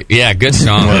sang, too. Yeah, good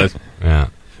song. Yeah.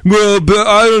 Well, but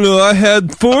I don't know. I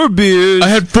had 4 beers. I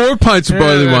had 4 pints of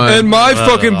barley wine. And my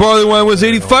fucking barley wine was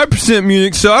 85%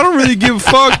 Munich, so I don't really give a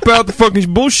fuck about the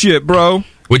fucking bullshit, bro.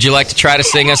 Would you like to try to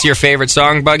sing us your favorite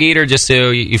song, Bug Eater, just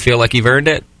so you feel like you've earned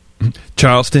it?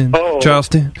 Charleston.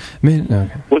 Man,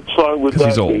 okay. What song would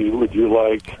that old. be? Would you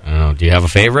like? Oh, do you have a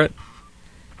favorite?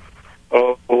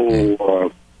 Let's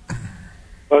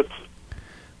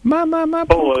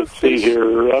see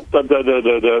here.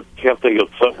 Can't think of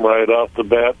something right off the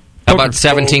bat. How about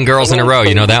 17 Girls in a Row?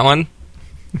 You know that one?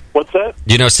 What's that?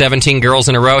 Do you know 17 Girls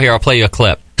in a Row? Here, I'll play you a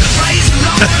clip.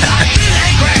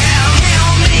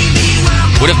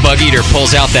 What if Bug Eater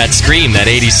pulls out that scream, that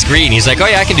 80s screen? He's like, oh,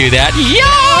 yeah, I can do that.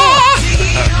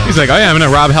 Yeah! He's like, oh, yeah, I'm in a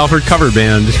Rob Halford cover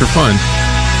band just for fun.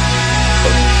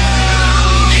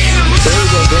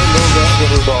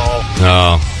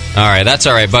 Oh, all right. That's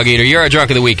all right, Bug Eater. You're our drunk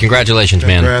of the week. Congratulations,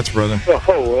 man. Congrats, brother. Oh,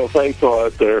 well, thanks a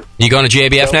lot there. You going to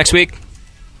JBF next week?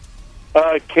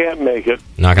 I can't make it.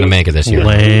 Not going to make it this year.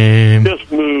 Lame.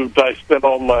 Just moved. I spent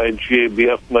all my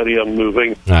GABF money on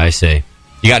moving. I see.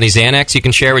 You got any Xanax you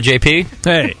can share with JP?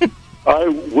 Hey. I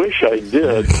wish I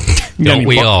did. Don't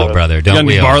we all, brother? You got Don't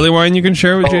any we all? barley wine you can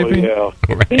share with JP? Yeah.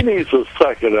 He needs to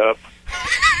suck it up.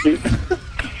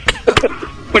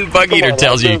 When Bug Eater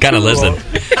tells you, you kind of listen.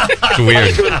 It's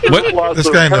weird. Lots This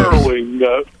of guy knows. harrowing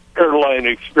airline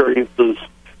experiences.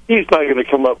 He's not going to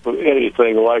come up with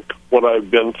anything like what I've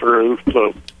been through.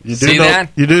 So You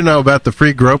do know about the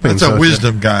free groping. That's a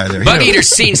wisdom guy there. Bug Eater's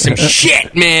seen some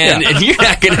shit, man, and you're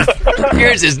not going to...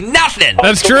 Yours is nothing.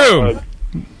 That's true.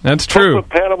 That's true.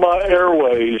 Panama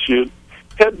Airways, you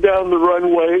head down the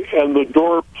runway and the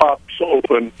door pops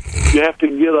open. You have to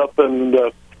get up and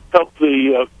help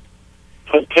the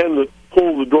attendant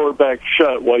pull the door back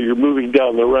shut while you're moving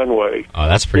down the runway. Oh,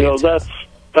 that's pretty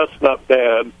that's not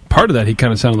bad. Part of that, he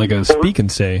kind of sounded like a speak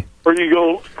and say. Or you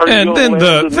go, And then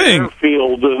the thing.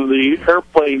 airfield and the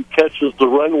airplane catches the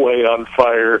runway on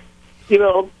fire.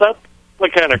 That's the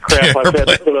kind of crap I've had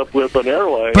to put up with an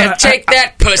airline. Yeah, take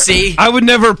that, pussy. I would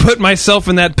never put myself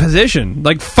in that position.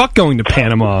 Like, fuck going to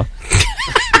Panama.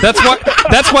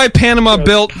 That's why Panama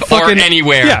built fucking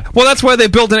anywhere. Yeah, well, that's why they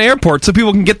built an airport so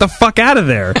people can get the fuck out of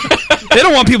there. They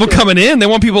don't want people coming in; they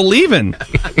want people leaving.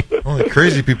 Only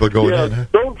crazy people going in. Huh?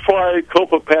 Don't fly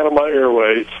Copa Panama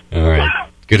Airways. All right.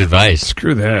 Good advice.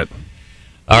 Screw that.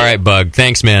 All right, Bug.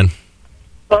 Thanks, man.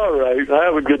 All right.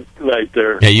 Have a good night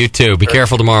there. Yeah, you too. Be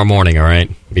careful tomorrow morning, all right?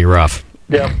 Be rough.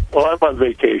 Yeah. Well, I'm on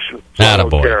vacation. So I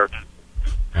don't Attaboy. care.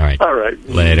 All right. All right.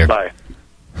 Later. Bye.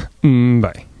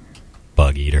 Bye.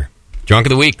 Bug Eater. Drunk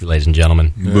of the week, ladies and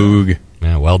gentlemen. Boog.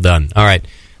 Yeah, well done. All right.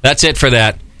 That's it for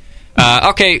that.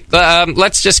 Okay,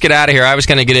 let's just get out of here. I was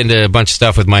going to get into a bunch of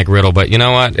stuff with Mike Riddle, but you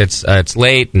know what? It's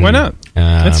late. And, Why not?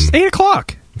 It's 8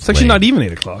 o'clock. It's actually late. not even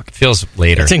 8 o'clock. Feels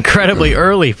later. It's incredibly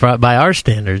early by our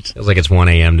standards. Feels like it's 1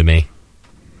 a.m. to me.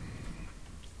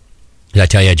 Did I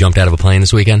tell you I jumped out of a plane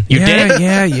this weekend? You did?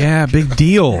 Yeah. Big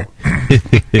deal.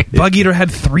 Bug Eater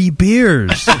had 3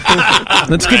 beers.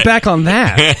 Let's get back on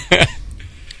that.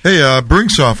 Hey, brewing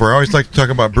software. I always like to talk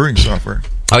about brewing software.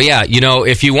 Oh, yeah.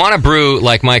 If you want to brew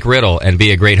like Mike Riddle and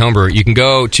be a great homebrewer, you can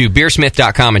go to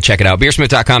beersmith.com and check it out.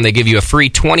 Beersmith.com, they give you a free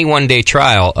 21-day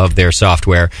trial of their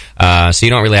software, so you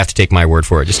don't really have to take my word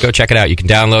for it. Just go check it out. You can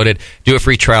download it, do a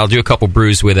free trial, do a couple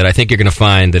brews with it. I think you're going to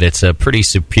find that it's a pretty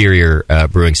superior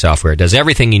brewing software. It does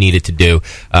everything you need it to do.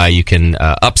 You can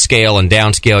upscale and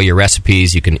downscale your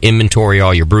recipes. You can inventory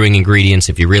all your brewing ingredients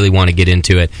if you really want to get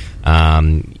into it.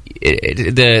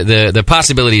 The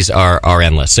possibilities are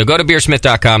endless. So go to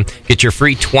beersmith.com, get your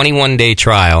free 21-day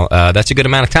trial. That's a good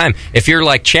amount of time. If you're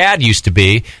like Chad used to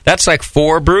be, that's like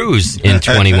 4 brews in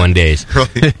 21 days.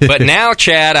 But now,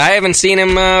 Chad, I haven't seen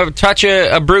him touch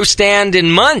a brew stand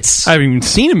in months. I haven't even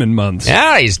seen him in months.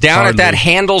 Yeah, he's down at that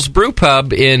Handel's Brew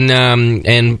Pub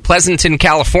in Pleasanton,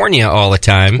 California all the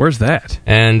time. Where's that?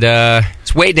 And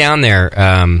it's way down there.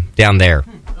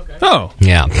 Oh.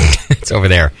 Yeah, it's over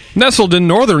there. Nestled in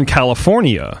Northern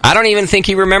California. I don't even think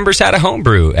he remembers how to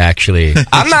homebrew, actually.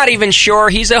 I'm not even sure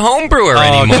he's a homebrewer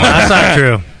anymore. That's not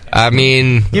true. I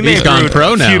mean, You may have gone brewed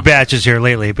pro a now. few batches here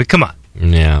lately, but come on.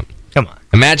 Yeah. Come on.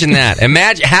 Imagine that.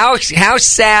 Imagine how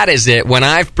sad is it when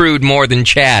I've brewed more than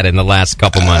Chad in the last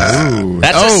couple months?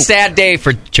 That's a sad day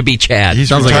to be Chad.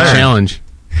 Sounds like a challenge.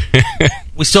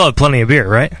 We still have plenty of beer,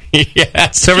 right?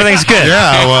 Yes. So everything's good.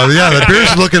 Yeah, well, yeah, the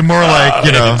beer's looking more like,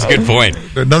 That's a good point.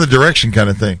 another direction kind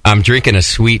of thing. I'm drinking a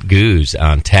sweet goose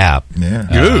on tap. Yeah.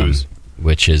 Goose?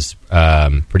 Which is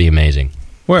pretty amazing.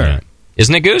 Where? Yeah.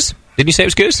 Isn't it goose? Didn't you say it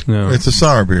was goose? No. It's a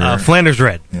sour beer. Flanders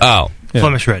Red. Oh. Yeah.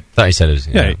 Flemish Red. Thought you said it was.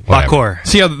 Yeah, whatever. Bacor.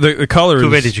 See how the color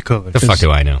Cuvée de is... Jacobus. The fuck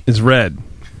do I know? Is red.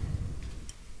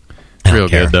 I don't Real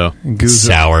care. good, though. Goose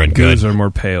Sour and good. Goose are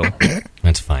more pale.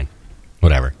 That's fine.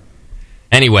 Whatever.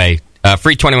 Anyway,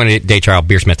 free 21-day trial,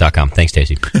 beersmith.com. Thanks,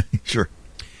 Stacey. Sure.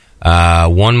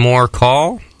 One more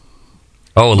call.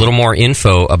 Oh, a little more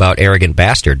info about Arrogant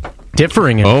Bastard.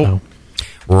 Differing info.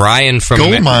 Ryan from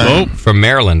Gold mine. from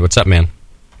Maryland. What's up, man?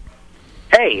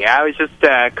 Hey, I was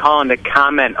just calling to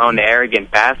comment on the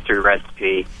Arrogant Bastard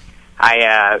recipe.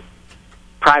 I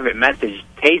private messaged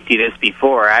Tasty this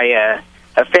before. A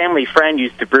family friend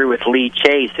used to brew with Lee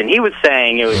Chase, and he was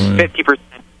saying it was 50%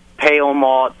 pale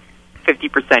malt,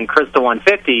 50% Crystal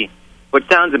 150, which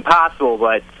sounds impossible,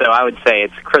 but so I would say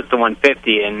it's Crystal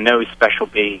 150 and no Special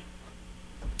B.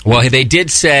 Well, they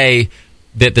did say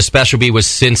that the Special B was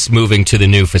since moving to the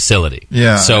new facility.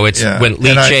 Yeah. So it's when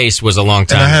Lee Chase was a long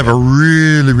time And I have ago. a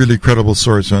really, really credible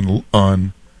source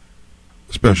on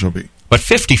Special B. But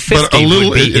 50-50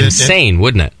 would be insane,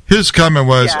 wouldn't it? His comment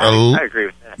was, I agree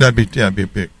with that. That'd be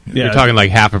big. Yeah, you're talking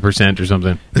like 0.5% or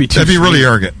something. That'd be really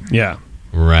arrogant. Yeah.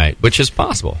 Right, which is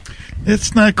possible.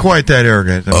 It's not quite that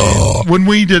arrogant. I mean, when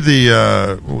we did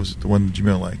the what was it, the one that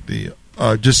Jamil liked, the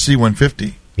just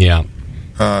C150. Yeah.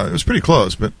 It was pretty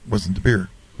close, but wasn't the beer.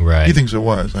 Right. He thinks it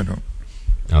was. I don't.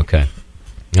 Okay.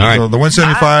 All right. So the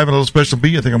 175 and a little special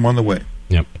B. I think I'm on the way.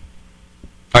 Yep. All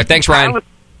right. Thanks, Ryan. What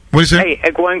do you say?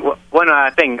 Hey, one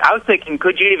thing. I was thinking,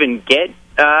 could you even get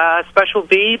Special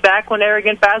B back when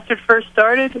Arrogant Bastard first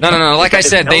started? No. Like I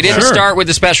said, they didn't start with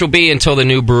the Special B until the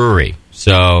new brewery.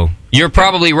 So you're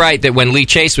probably right that when Lee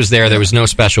Chase was there was no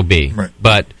Special B. Right.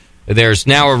 But there's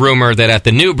now a rumor that at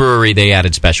the new brewery they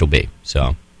added Special B.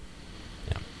 So.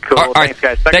 Yeah. Cool. All right.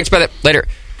 Thanks, guys. Thanks, brother. Later.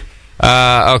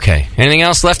 Okay. Anything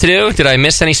else left to do? Did I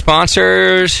miss any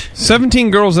sponsors?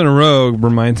 17 Girls in a Row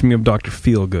reminds me of Dr.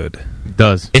 Feelgood. It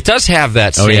does. It does have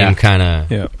that same kind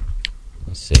of... Yeah.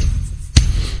 Let's see.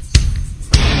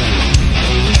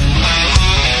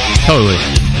 Totally.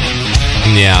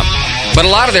 Yeah. But a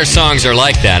lot of their songs are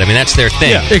like that. I mean, that's their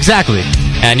thing. Yeah, exactly.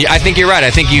 And I think you're right. I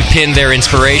think you pinned their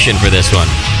inspiration for this one.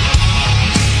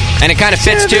 And it kind of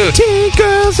fits, too. 17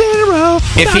 girls in a row.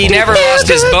 If he never lost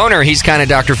his boner, he's kind of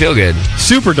Dr. Feelgood.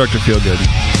 Super Dr. Feelgood.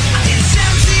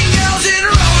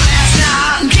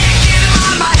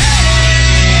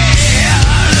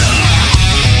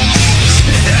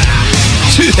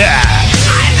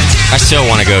 I still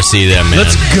want to go see them, man.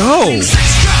 Let's go.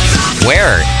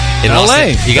 Where? In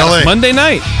L.A. You got LA. Monday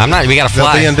night. We got to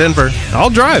fly. They'll be in Denver.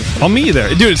 I'll drive. I'll meet you there.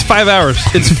 Dude, it's 5 hours.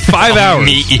 It's 5 hours.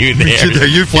 Meet you there.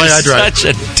 You fly, I drive.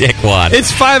 Such a dickwad.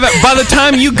 It's 5 hours. By the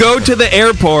time you go to the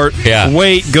airport,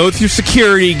 wait, go through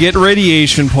security, get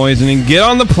radiation poisoning, get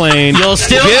on the plane. You'll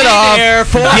still get be off, there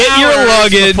 4 get your hours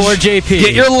luggage, before JP.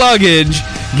 Get your luggage,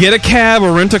 get a cab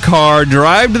or rent a car,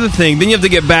 drive to the thing. Then you have to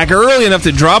get back early enough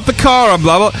to drop the car.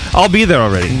 Blah blah. I'll be there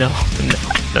already. No.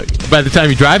 By the time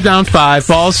you drive down 5,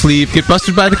 fall asleep, get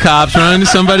busted by the cops, run into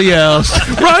somebody else.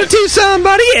 Run to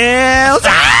somebody else.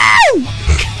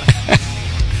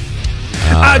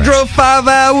 I drove 5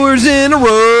 hours in a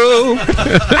row.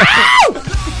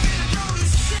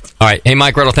 All right. Hey,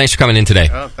 Mike Riddle, thanks for coming in today.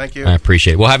 Oh, thank you. I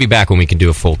appreciate it. We'll have you back when we can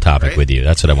do a full topic with you.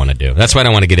 That's what I want to do. That's what I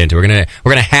want to get into. We're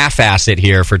gonna half-ass it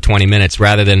here for 20 minutes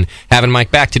rather than having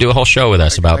Mike back to do a whole show with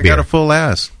us about beer. I got a full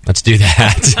ass. Let's do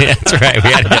that. That's right. We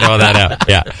got to get all that out.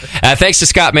 Yeah. Thanks to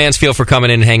Scott Mansfield for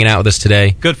coming in and hanging out with us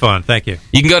today. Good fun. Thank you.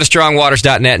 You can go to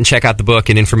strongwaters.net and check out the book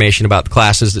and information about the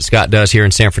classes that Scott does here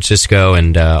in San Francisco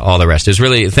and all the rest. It was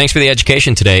really thanks for the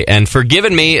education today and for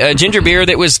giving me a ginger beer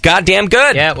that was goddamn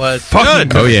good. Yeah, it was.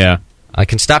 Good. Oh, yeah. I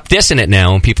can stop dissing it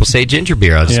now when people say ginger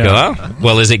beer. I'll just go, oh,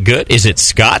 well, is it good? Is it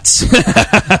Scott's?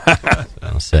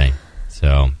 I'll say.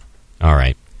 So, all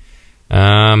right.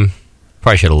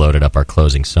 Probably should have loaded up our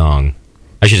closing song.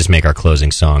 I should just make our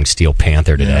closing song Steel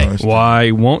Panther today.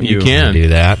 Why won't you? You can do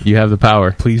that. You have the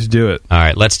power. Please do it. All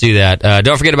right, let's do that.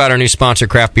 Don't forget about our new sponsor,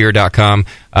 craftbeer.com.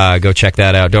 Go check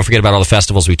that out. Don't forget about all the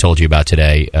festivals we told you about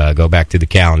today. Go back to the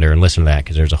calendar and listen to that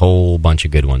because there's a whole bunch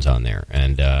of good ones on there.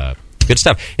 And good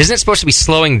stuff. Isn't it supposed to be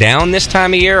slowing down this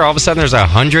time of year? All of a sudden there's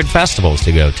 100 festivals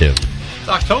to go to. It's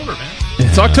October, man.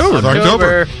 It's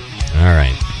October. All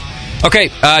right.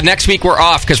 Okay, next week we're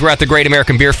off because we're at the Great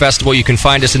American Beer Festival. You can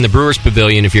find us in the Brewers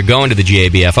Pavilion if you're going to the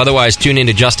GABF. Otherwise, tune in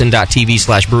to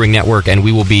justin.tv/brewing network, and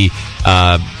we will be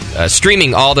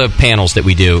streaming all the panels that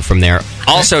we do from there.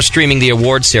 Also streaming the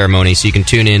award ceremony, so you can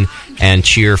tune in and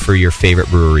cheer for your favorite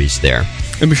breweries there.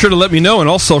 And be sure to let me know, and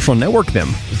I'll social network them.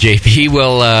 JP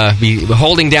will be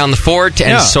holding down the fort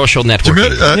and social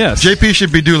networking. Yes. JP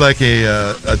should be do like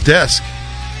a desk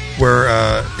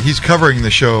where he's covering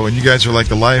the show, and you guys are like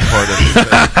the live part of it.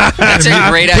 That's a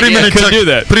great put idea.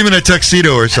 Put him in a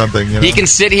tuxedo or something. You know? He can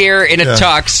sit here in a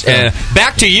tux.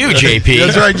 Back to you, JP.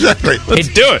 That's right, exactly. Let's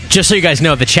do it. Just so you guys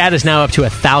know, the chat is now up to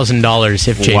 $1,000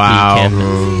 if JP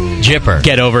can Jipper.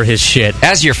 get over his shit.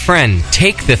 As your friend,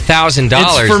 take the $1,000.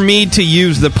 It's for me to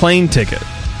use the plane ticket.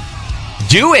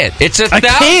 Do it. It's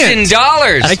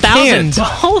 $1,000.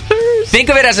 $1,000. Think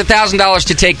of it as $1,000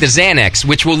 to take the Xanax,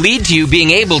 which will lead to you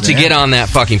being able to get on that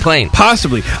fucking plane.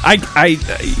 Possibly. I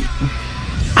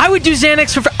would do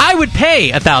Xanax for. I would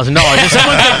pay $1,000 if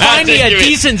someone could find me a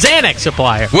decent Xanax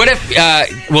supplier. What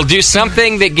if we'll do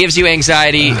something that gives you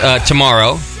anxiety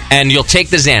tomorrow, and you'll take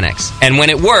the Xanax, and when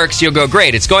it works, you'll go,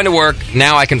 great, it's going to work.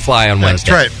 Now I can fly on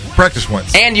Wednesday. That's right. Practice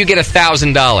once, and you get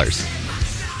 $1,000.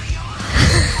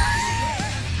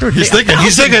 He's thinking. I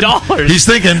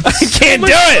can't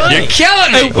do it. You're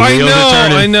killing me.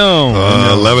 I know.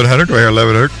 1,100. Do I hear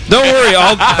 1,100? Don't worry.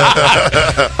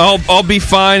 I'll be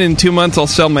fine. In 2 months, I'll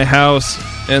sell my house,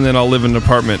 and then I'll live in an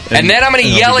apartment. And then I'm going to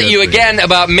and I'll yell be at you good. again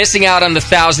about missing out on the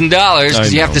 $1,000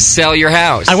 because you have to sell your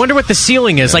house. I wonder what the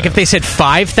ceiling is. Like if they said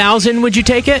 5,000, would you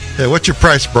take it? Yeah, what's your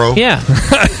price, bro? Yeah.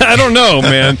 I don't know,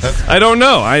 man. I don't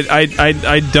know. I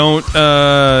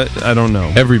don't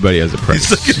know. Everybody has a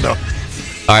price.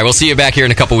 All right, we'll see you back here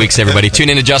in a couple weeks, everybody. Tune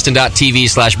in to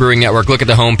justin.tv/Brewing Network. Look at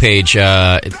the homepage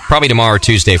probably tomorrow or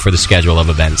Tuesday for the schedule of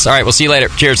events. All right, we'll see you later.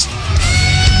 Cheers.